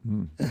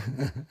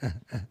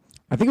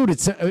 I think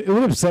it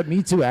would upset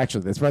me too.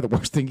 Actually, that's probably the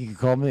worst thing you could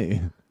call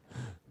me.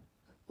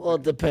 Well,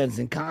 it depends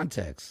in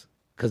context,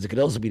 because it could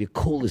also be the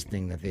coolest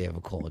thing that they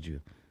ever called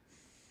you.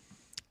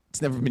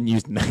 It's never been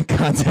used in that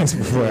context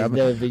before. It's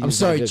never been I'm used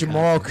in sorry, good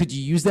Jamal. context. Could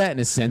you use that in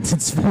a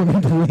sentence for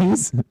me,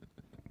 please?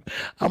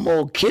 I'm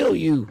gonna kill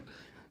you.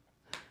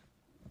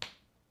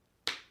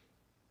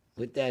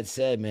 With that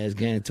said, man, it's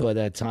getting toward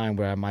that time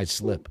where I might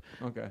slip.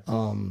 Okay.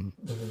 I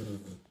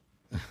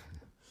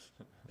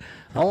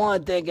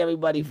want to thank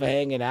everybody for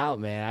hanging out,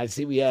 man. I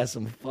see we had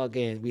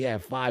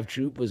 5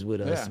 troopers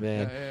with us, Yeah,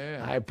 man.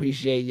 yeah. I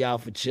appreciate y'all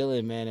for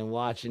chilling, man, and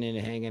watching it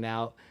and hanging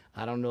out.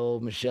 I don't know,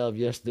 Michelle, if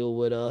you're still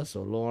with us,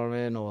 or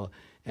Lauren,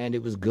 and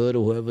it was good,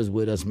 or whoever's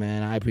with us,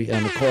 man.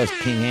 And of course,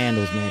 King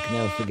Handles, man. Can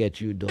never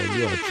forget you, dog.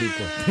 You're a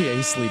trooper. Yeah,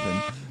 he's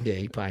sleeping. Yeah,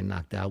 he probably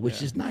knocked out,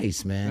 which is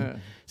nice, man. Yeah.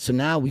 So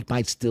now we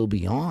might still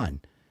be on,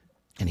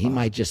 and he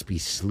might just be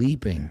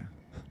sleeping.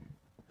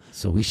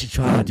 So we should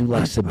try to do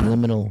like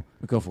subliminal,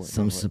 Go for it.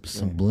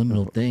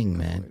 subliminal thing,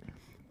 man.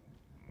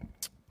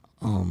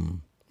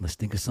 Let's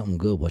think of something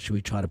good. What should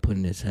we try to put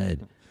in his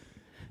head?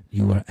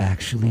 You are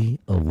actually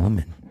a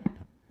woman,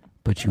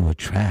 but you are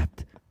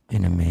trapped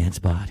in a man's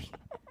body.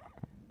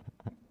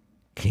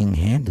 King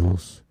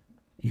Handles,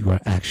 you are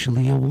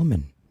actually a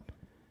woman,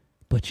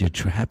 but you're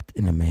trapped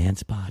in a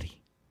man's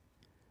body.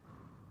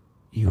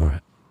 You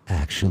are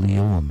actually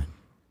a woman,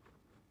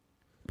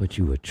 but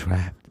you are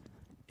trapped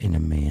in a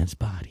man's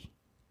body.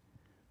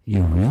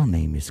 Your real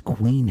name is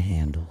Queen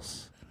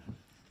Handles.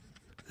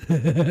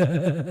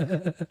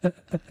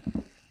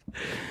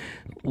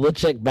 We'll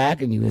check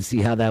back on you and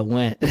see how that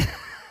went.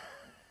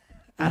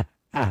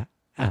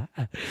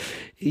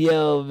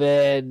 Yo,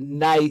 man,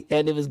 night,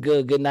 and it was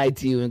good. Good night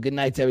to you, and good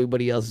night to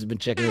everybody else who's been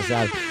checking us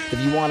out. If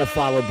you want to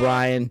follow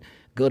Brian,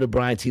 go to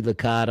Brian T.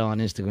 Licata on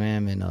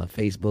Instagram and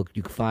Facebook.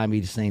 You can find me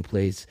the same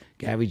place,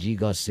 Gary G.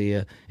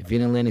 Garcia. If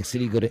you're in Atlantic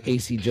City, go to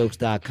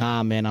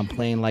acjokes.com, man. I'm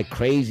playing like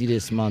crazy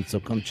this month, so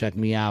come check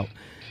me out.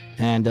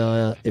 And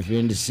if you're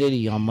in the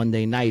city on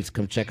Monday nights,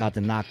 come check out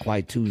the Not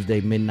Quite Tuesday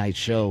midnight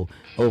show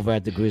over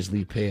at the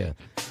Grizzly Pear.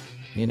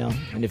 You know,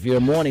 and if you're a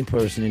morning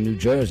person in New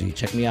Jersey,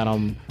 check me out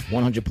on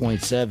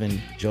 100.7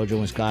 JoJo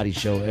and Scotty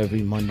show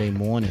every Monday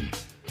morning.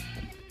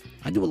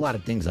 I do a lot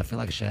of things. I feel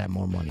like I should have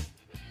more money.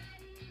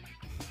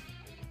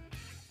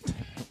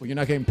 Well, you're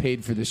not getting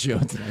paid for the show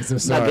tonight, so I'm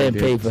sorry. not getting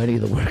dude. paid for any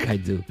of the work I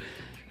do.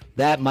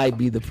 That might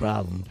be the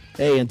problem.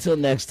 Hey, until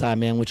next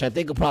time, man, which I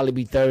think will probably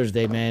be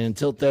Thursday, man.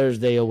 Until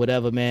Thursday or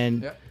whatever, man.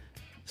 Yep.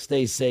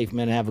 Stay safe,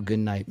 man. Have a good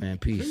night, man.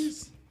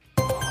 Peace.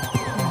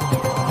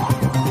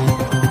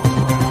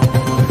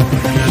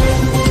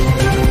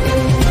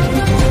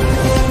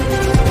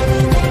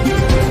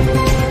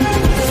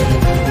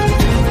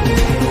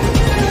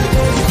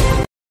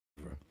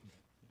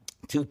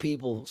 Two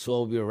people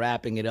saw we were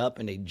wrapping it up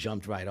and they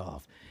jumped right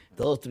off.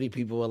 Those 3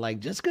 people were like,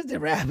 just because they're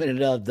wrapping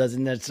it up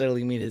doesn't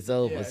necessarily mean it's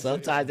over.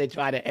 Sometimes they try to